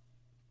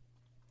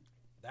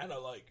I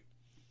like.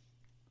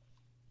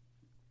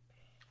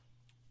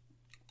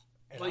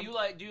 And Well,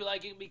 do you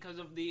like it because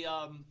of the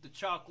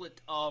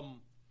chocolate I'm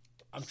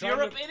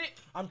syrup in it?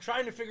 I'm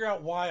trying to figure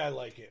out why I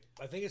like it.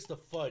 I think it's the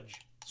fudge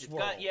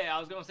swirl. I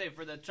was gonna say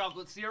for the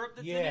chocolate syrup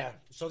that's in it. Yeah,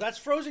 so that's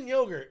frozen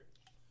yogurt,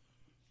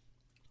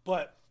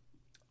 but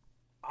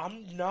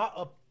I'm not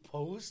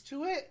opposed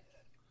to it,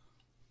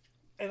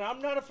 and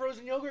I'm not a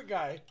frozen yogurt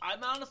guy.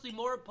 I'm honestly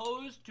more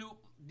opposed to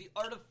the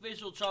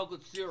artificial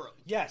chocolate syrup.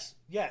 Yes.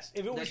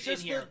 If it was that's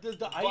just in here.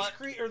 the ice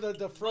cream or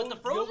the frozen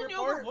yogurt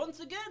part, once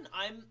again,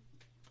 I'm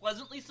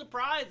pleasantly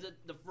surprised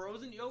that the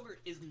frozen yogurt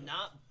is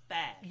not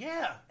bad.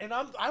 Yeah, and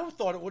I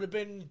thought it would have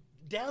been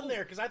down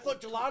there because I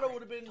thought gelato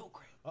would have been.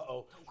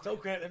 Toe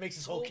cramp. That makes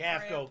his whole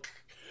calf go.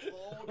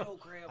 Oh, toe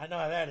cramp. I know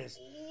how that is.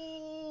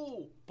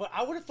 Ooh. But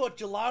I would have thought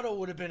gelato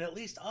would have been at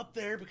least up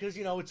there because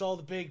it's all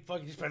the big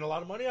fucking. You spend a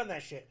lot of money on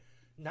that shit.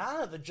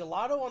 Nah, the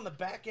gelato on the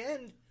back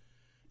end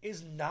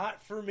is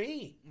not for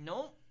me.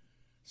 No.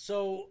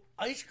 So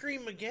ice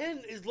cream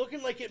again is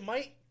looking like it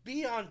might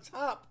be on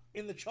top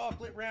in the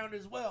chocolate round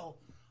as well.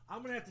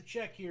 I'm gonna have to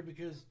check here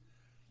because,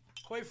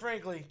 quite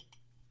frankly,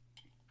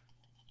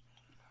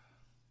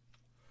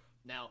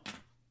 now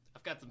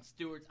I've got some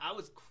Stewart's. I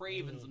was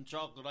craving some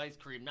chocolate ice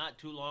cream not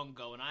too long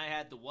ago, and I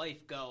had the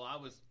wife go. I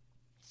was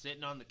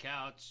sitting on the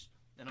couch,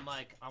 and I'm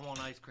like, I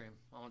want ice cream.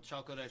 I want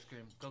chocolate ice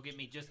cream. Go get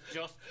me just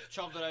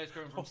chocolate ice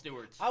cream from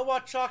Stewart's. I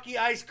want chalky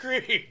ice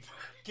cream.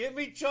 Give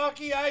me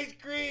chalky ice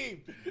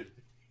cream.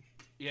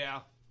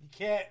 Yeah.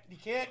 You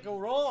can't go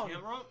wrong.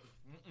 Can't wrong.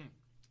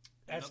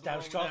 That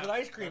was chocolate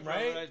ice cream,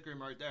 right? Chocolate ice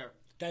cream right there.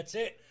 That's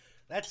it.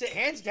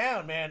 Hands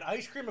down, man.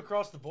 Ice cream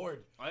across the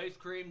board. Ice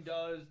cream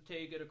does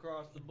take it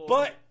across the board.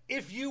 But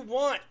if you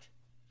want,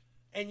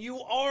 and you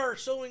are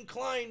so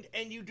inclined,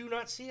 and you do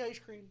not see ice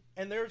cream,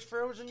 and there's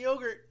frozen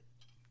yogurt.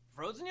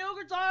 Frozen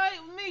yogurt's all right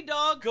with me,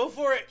 dog. Go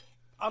for it.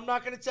 I'm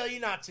not going to tell you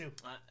not to.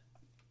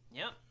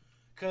 Yep.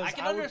 Because I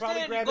can I would understand.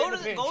 probably grab it in a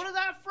pinch. Go to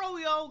that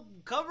froyo,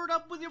 cover it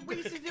up with your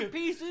Reese's and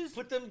Pieces.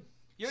 Put them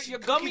your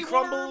cookie gummy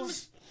crumbles.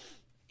 Worms.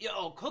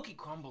 Cookie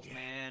crumbles,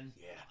 man.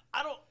 Yeah.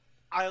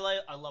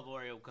 I love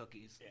Oreo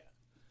cookies. Yeah.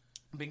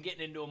 I've been getting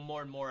into them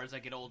more and more as I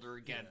get older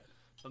again. Yeah.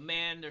 But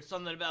man, there's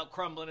something about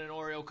crumbling an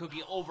Oreo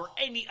cookie over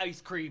any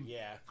ice cream.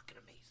 Yeah. Fucking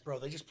amazing. Bro,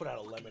 they just put out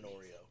a lemon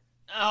Oreo.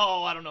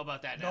 Oh, I don't know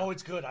about that now. No,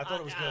 it's good. I thought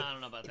it was good. I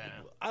don't know about that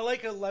now. I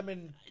like a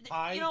lemon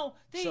pie,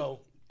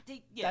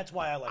 that's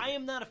why I like it. I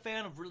am not a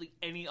fan of really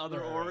any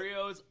other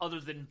Oreos other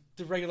than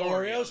the regular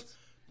Oreos.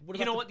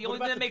 You know what? The only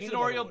thing that makes an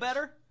Oreo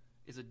better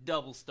is a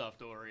double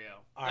stuffed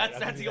Oreo. Right,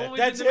 that's the only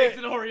thing that makes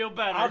an Oreo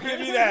better. I'll give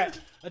you that.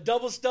 A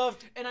double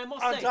stuffed and I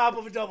must on say, top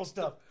of a double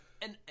stuffed.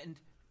 And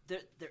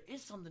there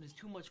is something that's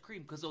too much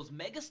cream because those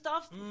mega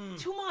stuffs,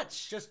 too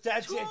much. Just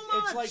that's too it.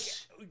 Much.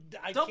 It's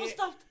like double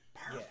stuffed,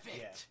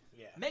 perfect.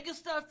 Yeah. Mega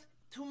stuffed,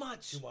 too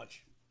much. Too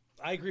much.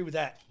 I agree with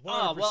that. 100%.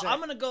 Oh, well,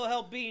 I'm gonna go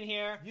help Bean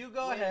here. You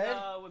go ahead.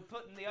 With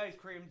putting the ice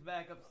creams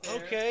back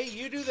upstairs. Okay,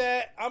 you do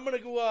that. I'm gonna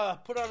go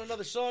put on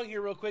another song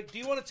here real quick. Do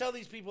you want to tell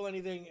these people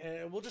anything?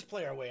 We'll just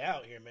play our way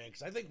out here, man,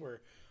 because I think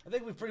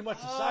we've pretty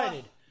much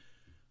decided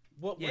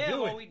what we're doing.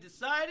 Yeah, well, we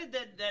decided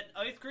that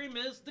ice cream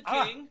is the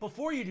king.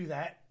 Before you do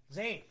that,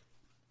 Zane,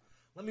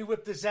 let me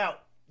whip this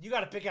out. You got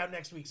to pick out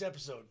next week's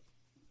episode.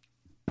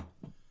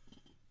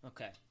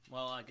 Okay.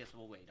 Well, I guess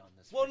we'll wait on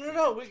this. Well,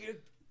 no.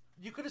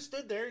 You could have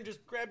stood there and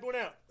just grabbed one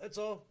out. That's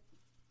all.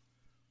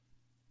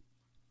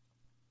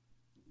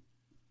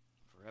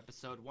 For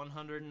episode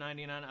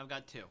 199, I've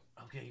got two.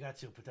 Okay, you got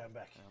two. Put that one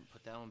back.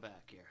 Put that one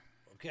back here.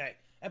 Okay.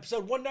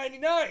 Episode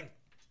 199.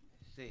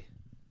 See.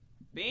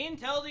 Bean,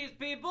 tell these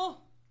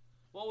people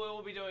what we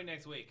will be doing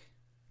next week.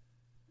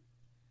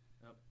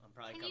 Oh, I'm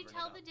probably Can you covering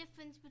tell it the up.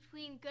 difference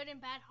between good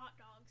and bad hot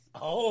dogs?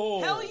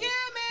 Oh. Hell yeah,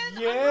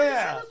 man! Yeah. I'm pretty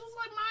sure this was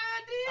like my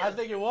idea. I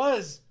think it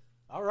was.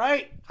 All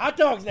right. Hot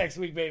dogs next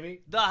week,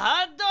 baby. The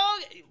hot dog?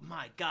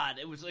 My God,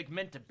 it was like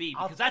meant to be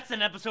because that's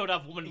an episode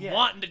I've been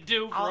wanting to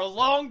do for a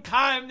long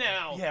time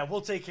now. Yeah, we'll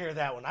take care of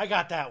that one. I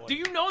got that one. Do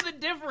you know the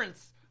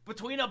difference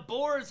between a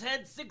Boar's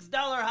Head $6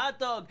 hot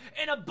dog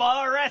and a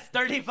Bar S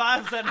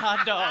 35-cent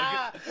hot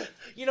dog?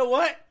 You know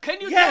what?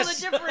 Can you tell the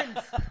difference?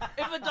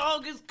 If a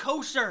dog is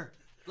kosher,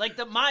 like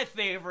my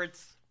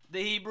favorites, the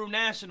Hebrew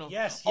National.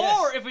 Yes.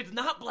 Or if it's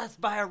not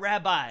blessed by a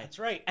rabbi. That's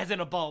right. As in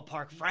a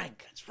ballpark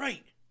Frank. That's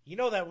right. You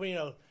know that,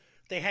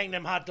 they hang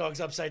them hot dogs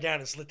upside down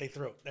and slit their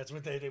throat. That's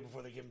what they do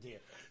before they give them to you.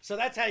 So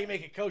that's how you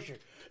make it kosher.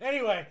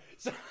 Anyway,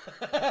 so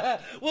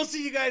we'll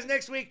see you guys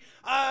next week.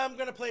 I'm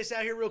going to play us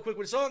out here real quick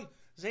with a song.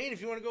 Zane, if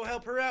you want to go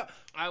help her out.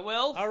 I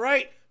will. All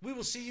right. We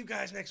will see you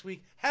guys next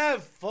week.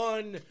 Have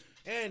fun.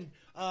 And,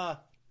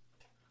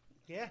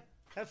 yeah,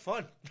 have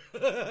fun.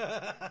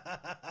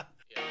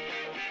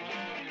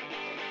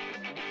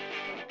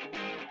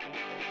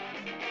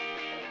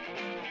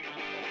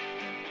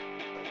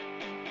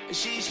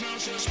 She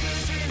smells so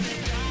spiffy in the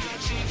dark.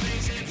 She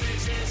thinks it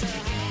fixes her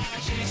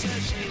heart. She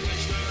said she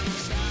was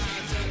gonna start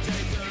to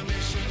take her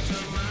mission to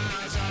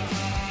Mars.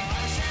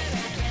 I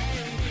said,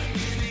 okay,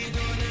 you be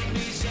gonna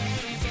be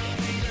safe. I'll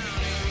be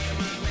down here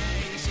with my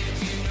mates if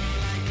you know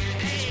like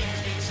it is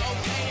space.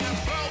 Okay, I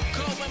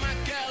broke up with my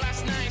girl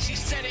last night. She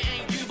said it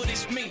ain't you, but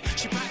it's me.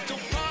 She packed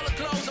up all her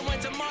clothes and went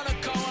to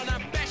Monaco, and I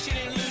bet she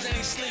didn't lose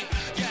any sleep.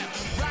 Yeah,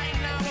 right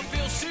now I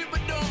feel super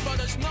dumb, but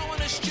there's no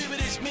one as stupid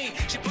as me.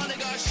 She probably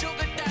got a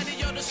sugar daddy,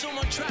 or there's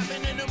someone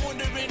trapping, and I'm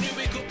wondering who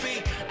it could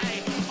be.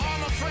 Hey, all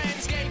my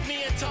friends gave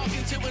me a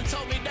talking to and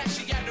told me that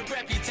she had a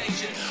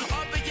reputation.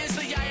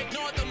 Obviously, I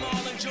ignored them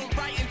all and jumped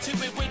right into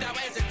it without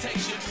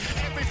hesitation.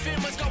 Everything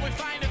was going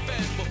fine at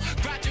first, but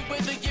gradually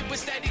with the year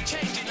was steady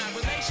changing. Our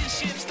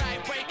relationship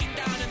started breaking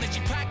down, and then she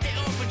packed it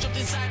up and jumped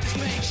inside the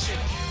spaceship.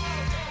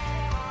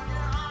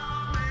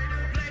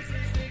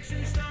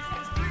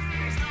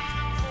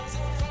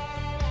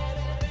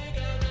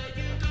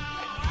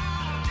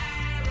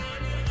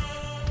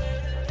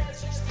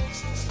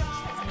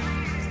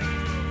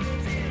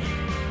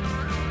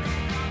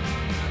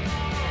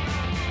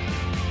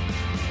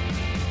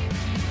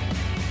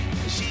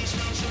 She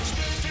smells so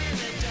spiffy in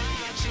the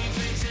dark. She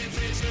thinks it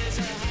fixes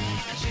her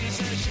heart. She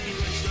said she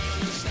was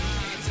gonna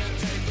start to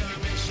take her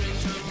mission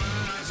to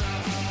Mars.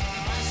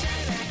 I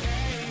said,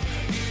 okay,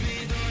 you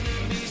be gonna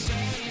be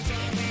safe.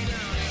 I'll be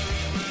down here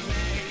with my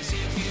mates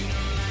if you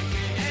know like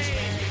it is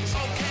space.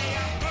 Okay,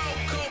 I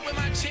broke up with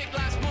my chick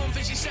last month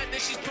and she said that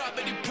she's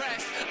probably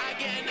depressed. I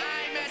get an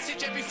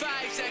iMessage every 5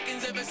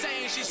 seconds of her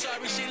saying she's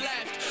sorry she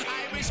left.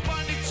 I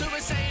responded to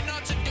her saying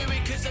not to do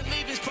it cause her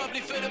leaving's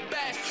probably for the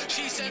best.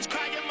 She sends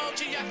cry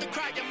emoji after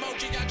cry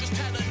emoji. I just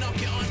tell her knock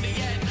it on the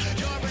head.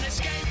 You're an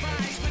escape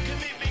artist with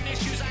commitment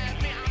issues. I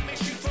admit I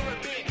miss you for a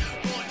bit,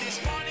 but this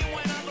morning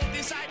when I looked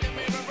inside the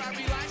mirror I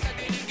realized I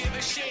didn't give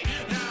a shit.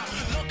 Now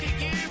look at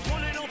you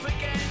pulling up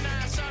again.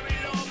 Now sorry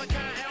love, I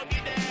can't help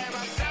you there.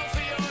 I fell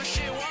for your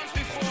shit once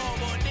before,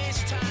 but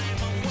this time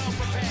I'm well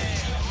prepared.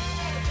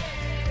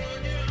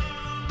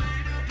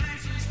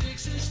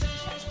 Sticks and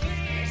stones,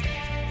 please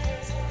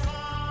don't fall.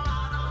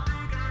 I don't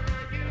think I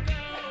let you go.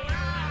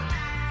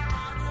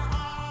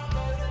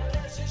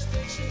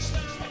 Sticks and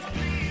stones,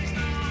 please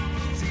don't.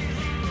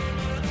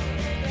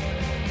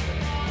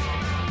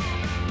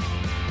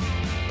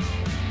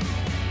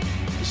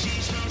 She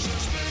smells so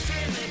spiffy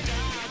in the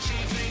dark. She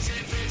thinks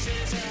it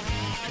fixes her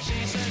heart. She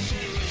said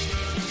she was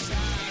gonna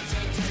start to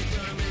take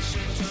her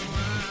mission to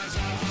Mars.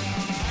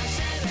 I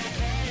said,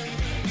 okay,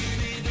 you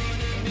be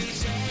gonna be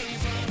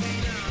safe. I'll be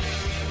down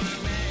here with my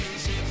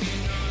mates if you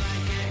know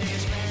like it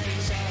is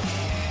space.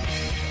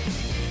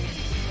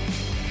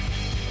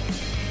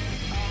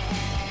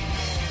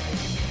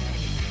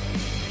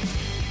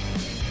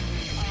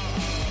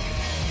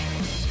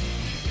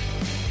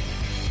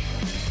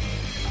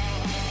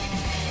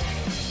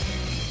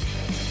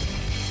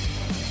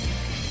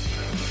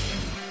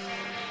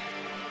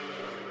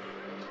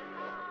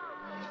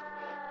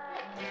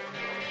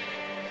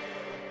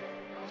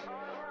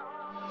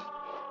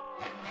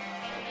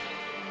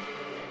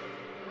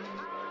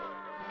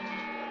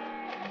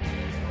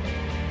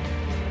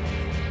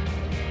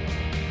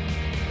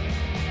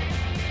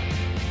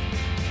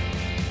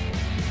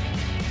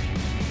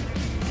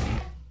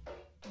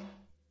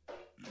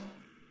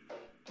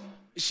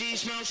 She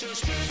smells so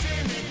spiffy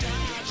in the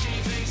dark. She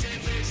thinks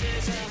it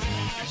fixes her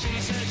heart.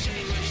 She said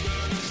she was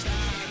gonna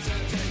start to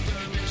take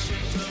her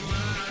mission to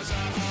Mars. I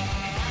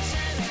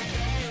said,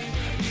 okay,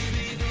 you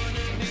be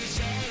gonna be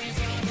safe.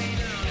 I'll be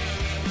down here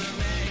with my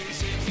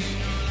mates if you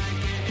know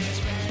like it is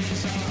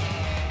space.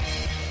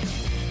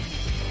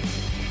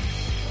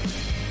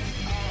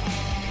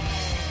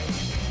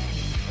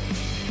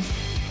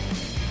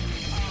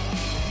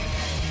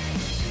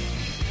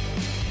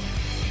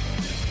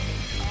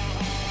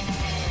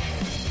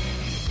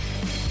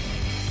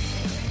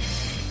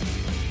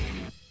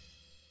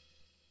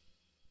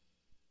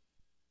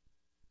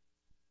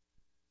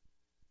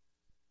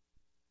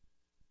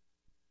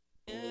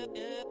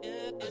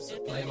 So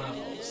play my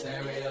old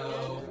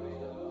stereo.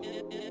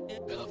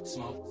 Fill up the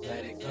smoke,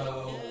 let it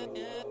go.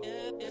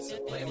 So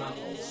play my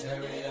old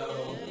stereo.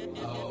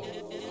 Oh,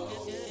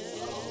 oh,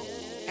 oh.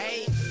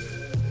 Hey,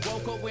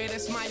 woke up with a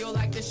smile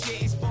like the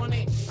shit is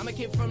funny. I'm a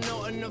kid from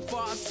Norton and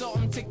fought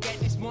something to get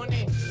this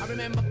money. I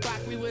remember back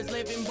we was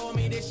living, boy,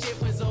 me this shit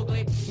was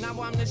ugly.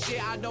 Now I'm the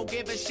shit, I don't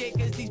give a shit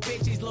cause these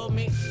bitches love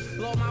me.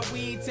 Blow my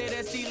weed to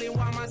the ceiling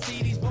while my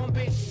CD's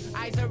bumping.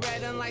 Eyes are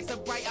red and lights are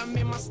bright, I'm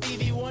in my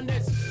Stevie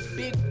Wonders.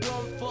 Big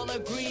blunt full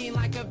of green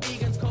like a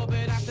vegan's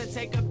cupboard. I have to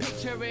take a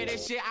picture of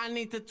this shit, I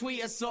need to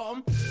tweet or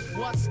something.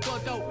 What's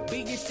good though,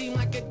 B, you seem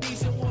like a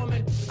decent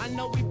woman. I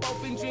know we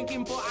both been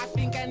drinking, but I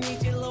think I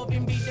need your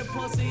loving. Beat the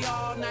pussy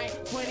all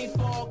night,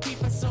 24,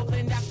 keep it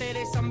soaking. After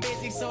this I'm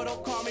busy, so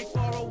don't call me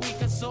for a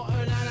week or something.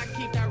 And I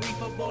keep that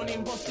reefer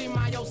burning, busting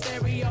my old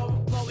stereo.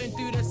 Floating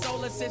through the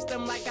solar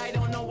system like I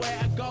don't know where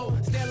to go.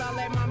 Still I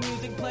let my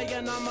music play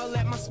and I'ma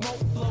let my smoke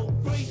flow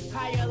free.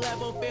 Higher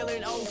level,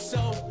 feeling oh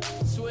so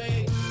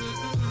sweet.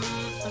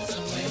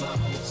 So play my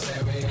old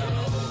stereo.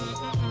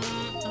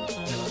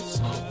 Fill up the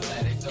smoke,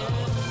 let it go.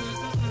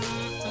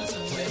 So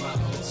play my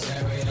old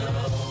stereo.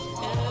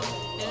 Oh,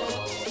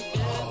 oh,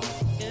 oh.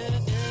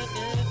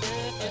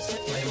 So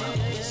play my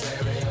old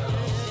stereo.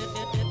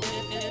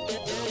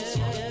 Fill up the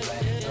smoke,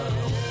 let it go.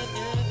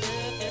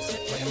 So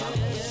play my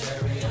old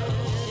stereo.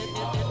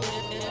 Oh,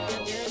 oh,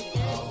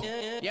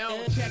 oh. Yo,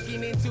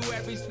 checking into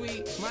every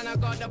suite. Man, I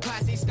got the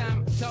posse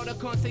stamp. Tell the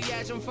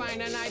concierge I'm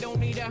fine and I don't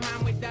need a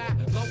hand with that.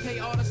 Locate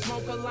all the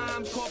smoke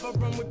alarms, cover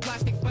room with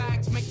plastic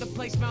bags. Make the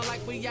place smell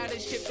like we had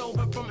it shipped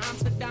over from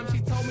Amsterdam. She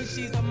told me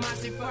she's a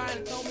massive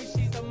fan.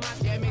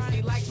 Yeah,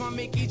 Missy likes my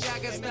Mickey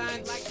Jagger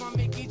stance.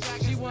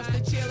 She wants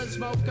to chill and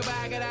smoke a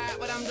bag of that,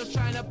 but I'm just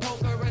trying to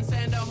poke her and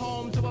send her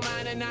home to a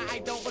man. And I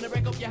don't wanna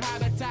break up your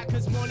habitat,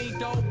 cause money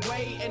don't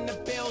wait and the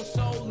bill's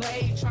so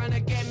late. Trying to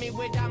get me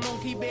with that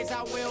monkey biz,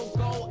 I will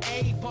go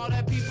ape. All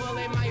the people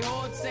in my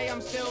hood say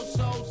I'm still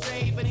so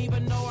safe, and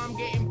even though I'm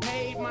getting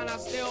paid, man, I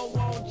still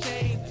won't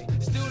change.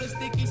 Still the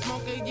sticky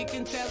smoker, you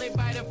can tell it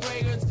by the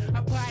fragrance.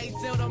 I party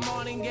till the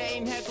morning,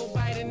 getting heckled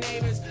by the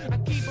neighbors. I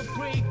keep a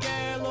pretty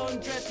girl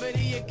undressed for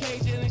the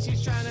occasion, and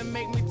she's trying to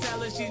make me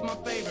tell her she's my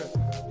favorite.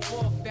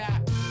 Fuck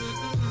that.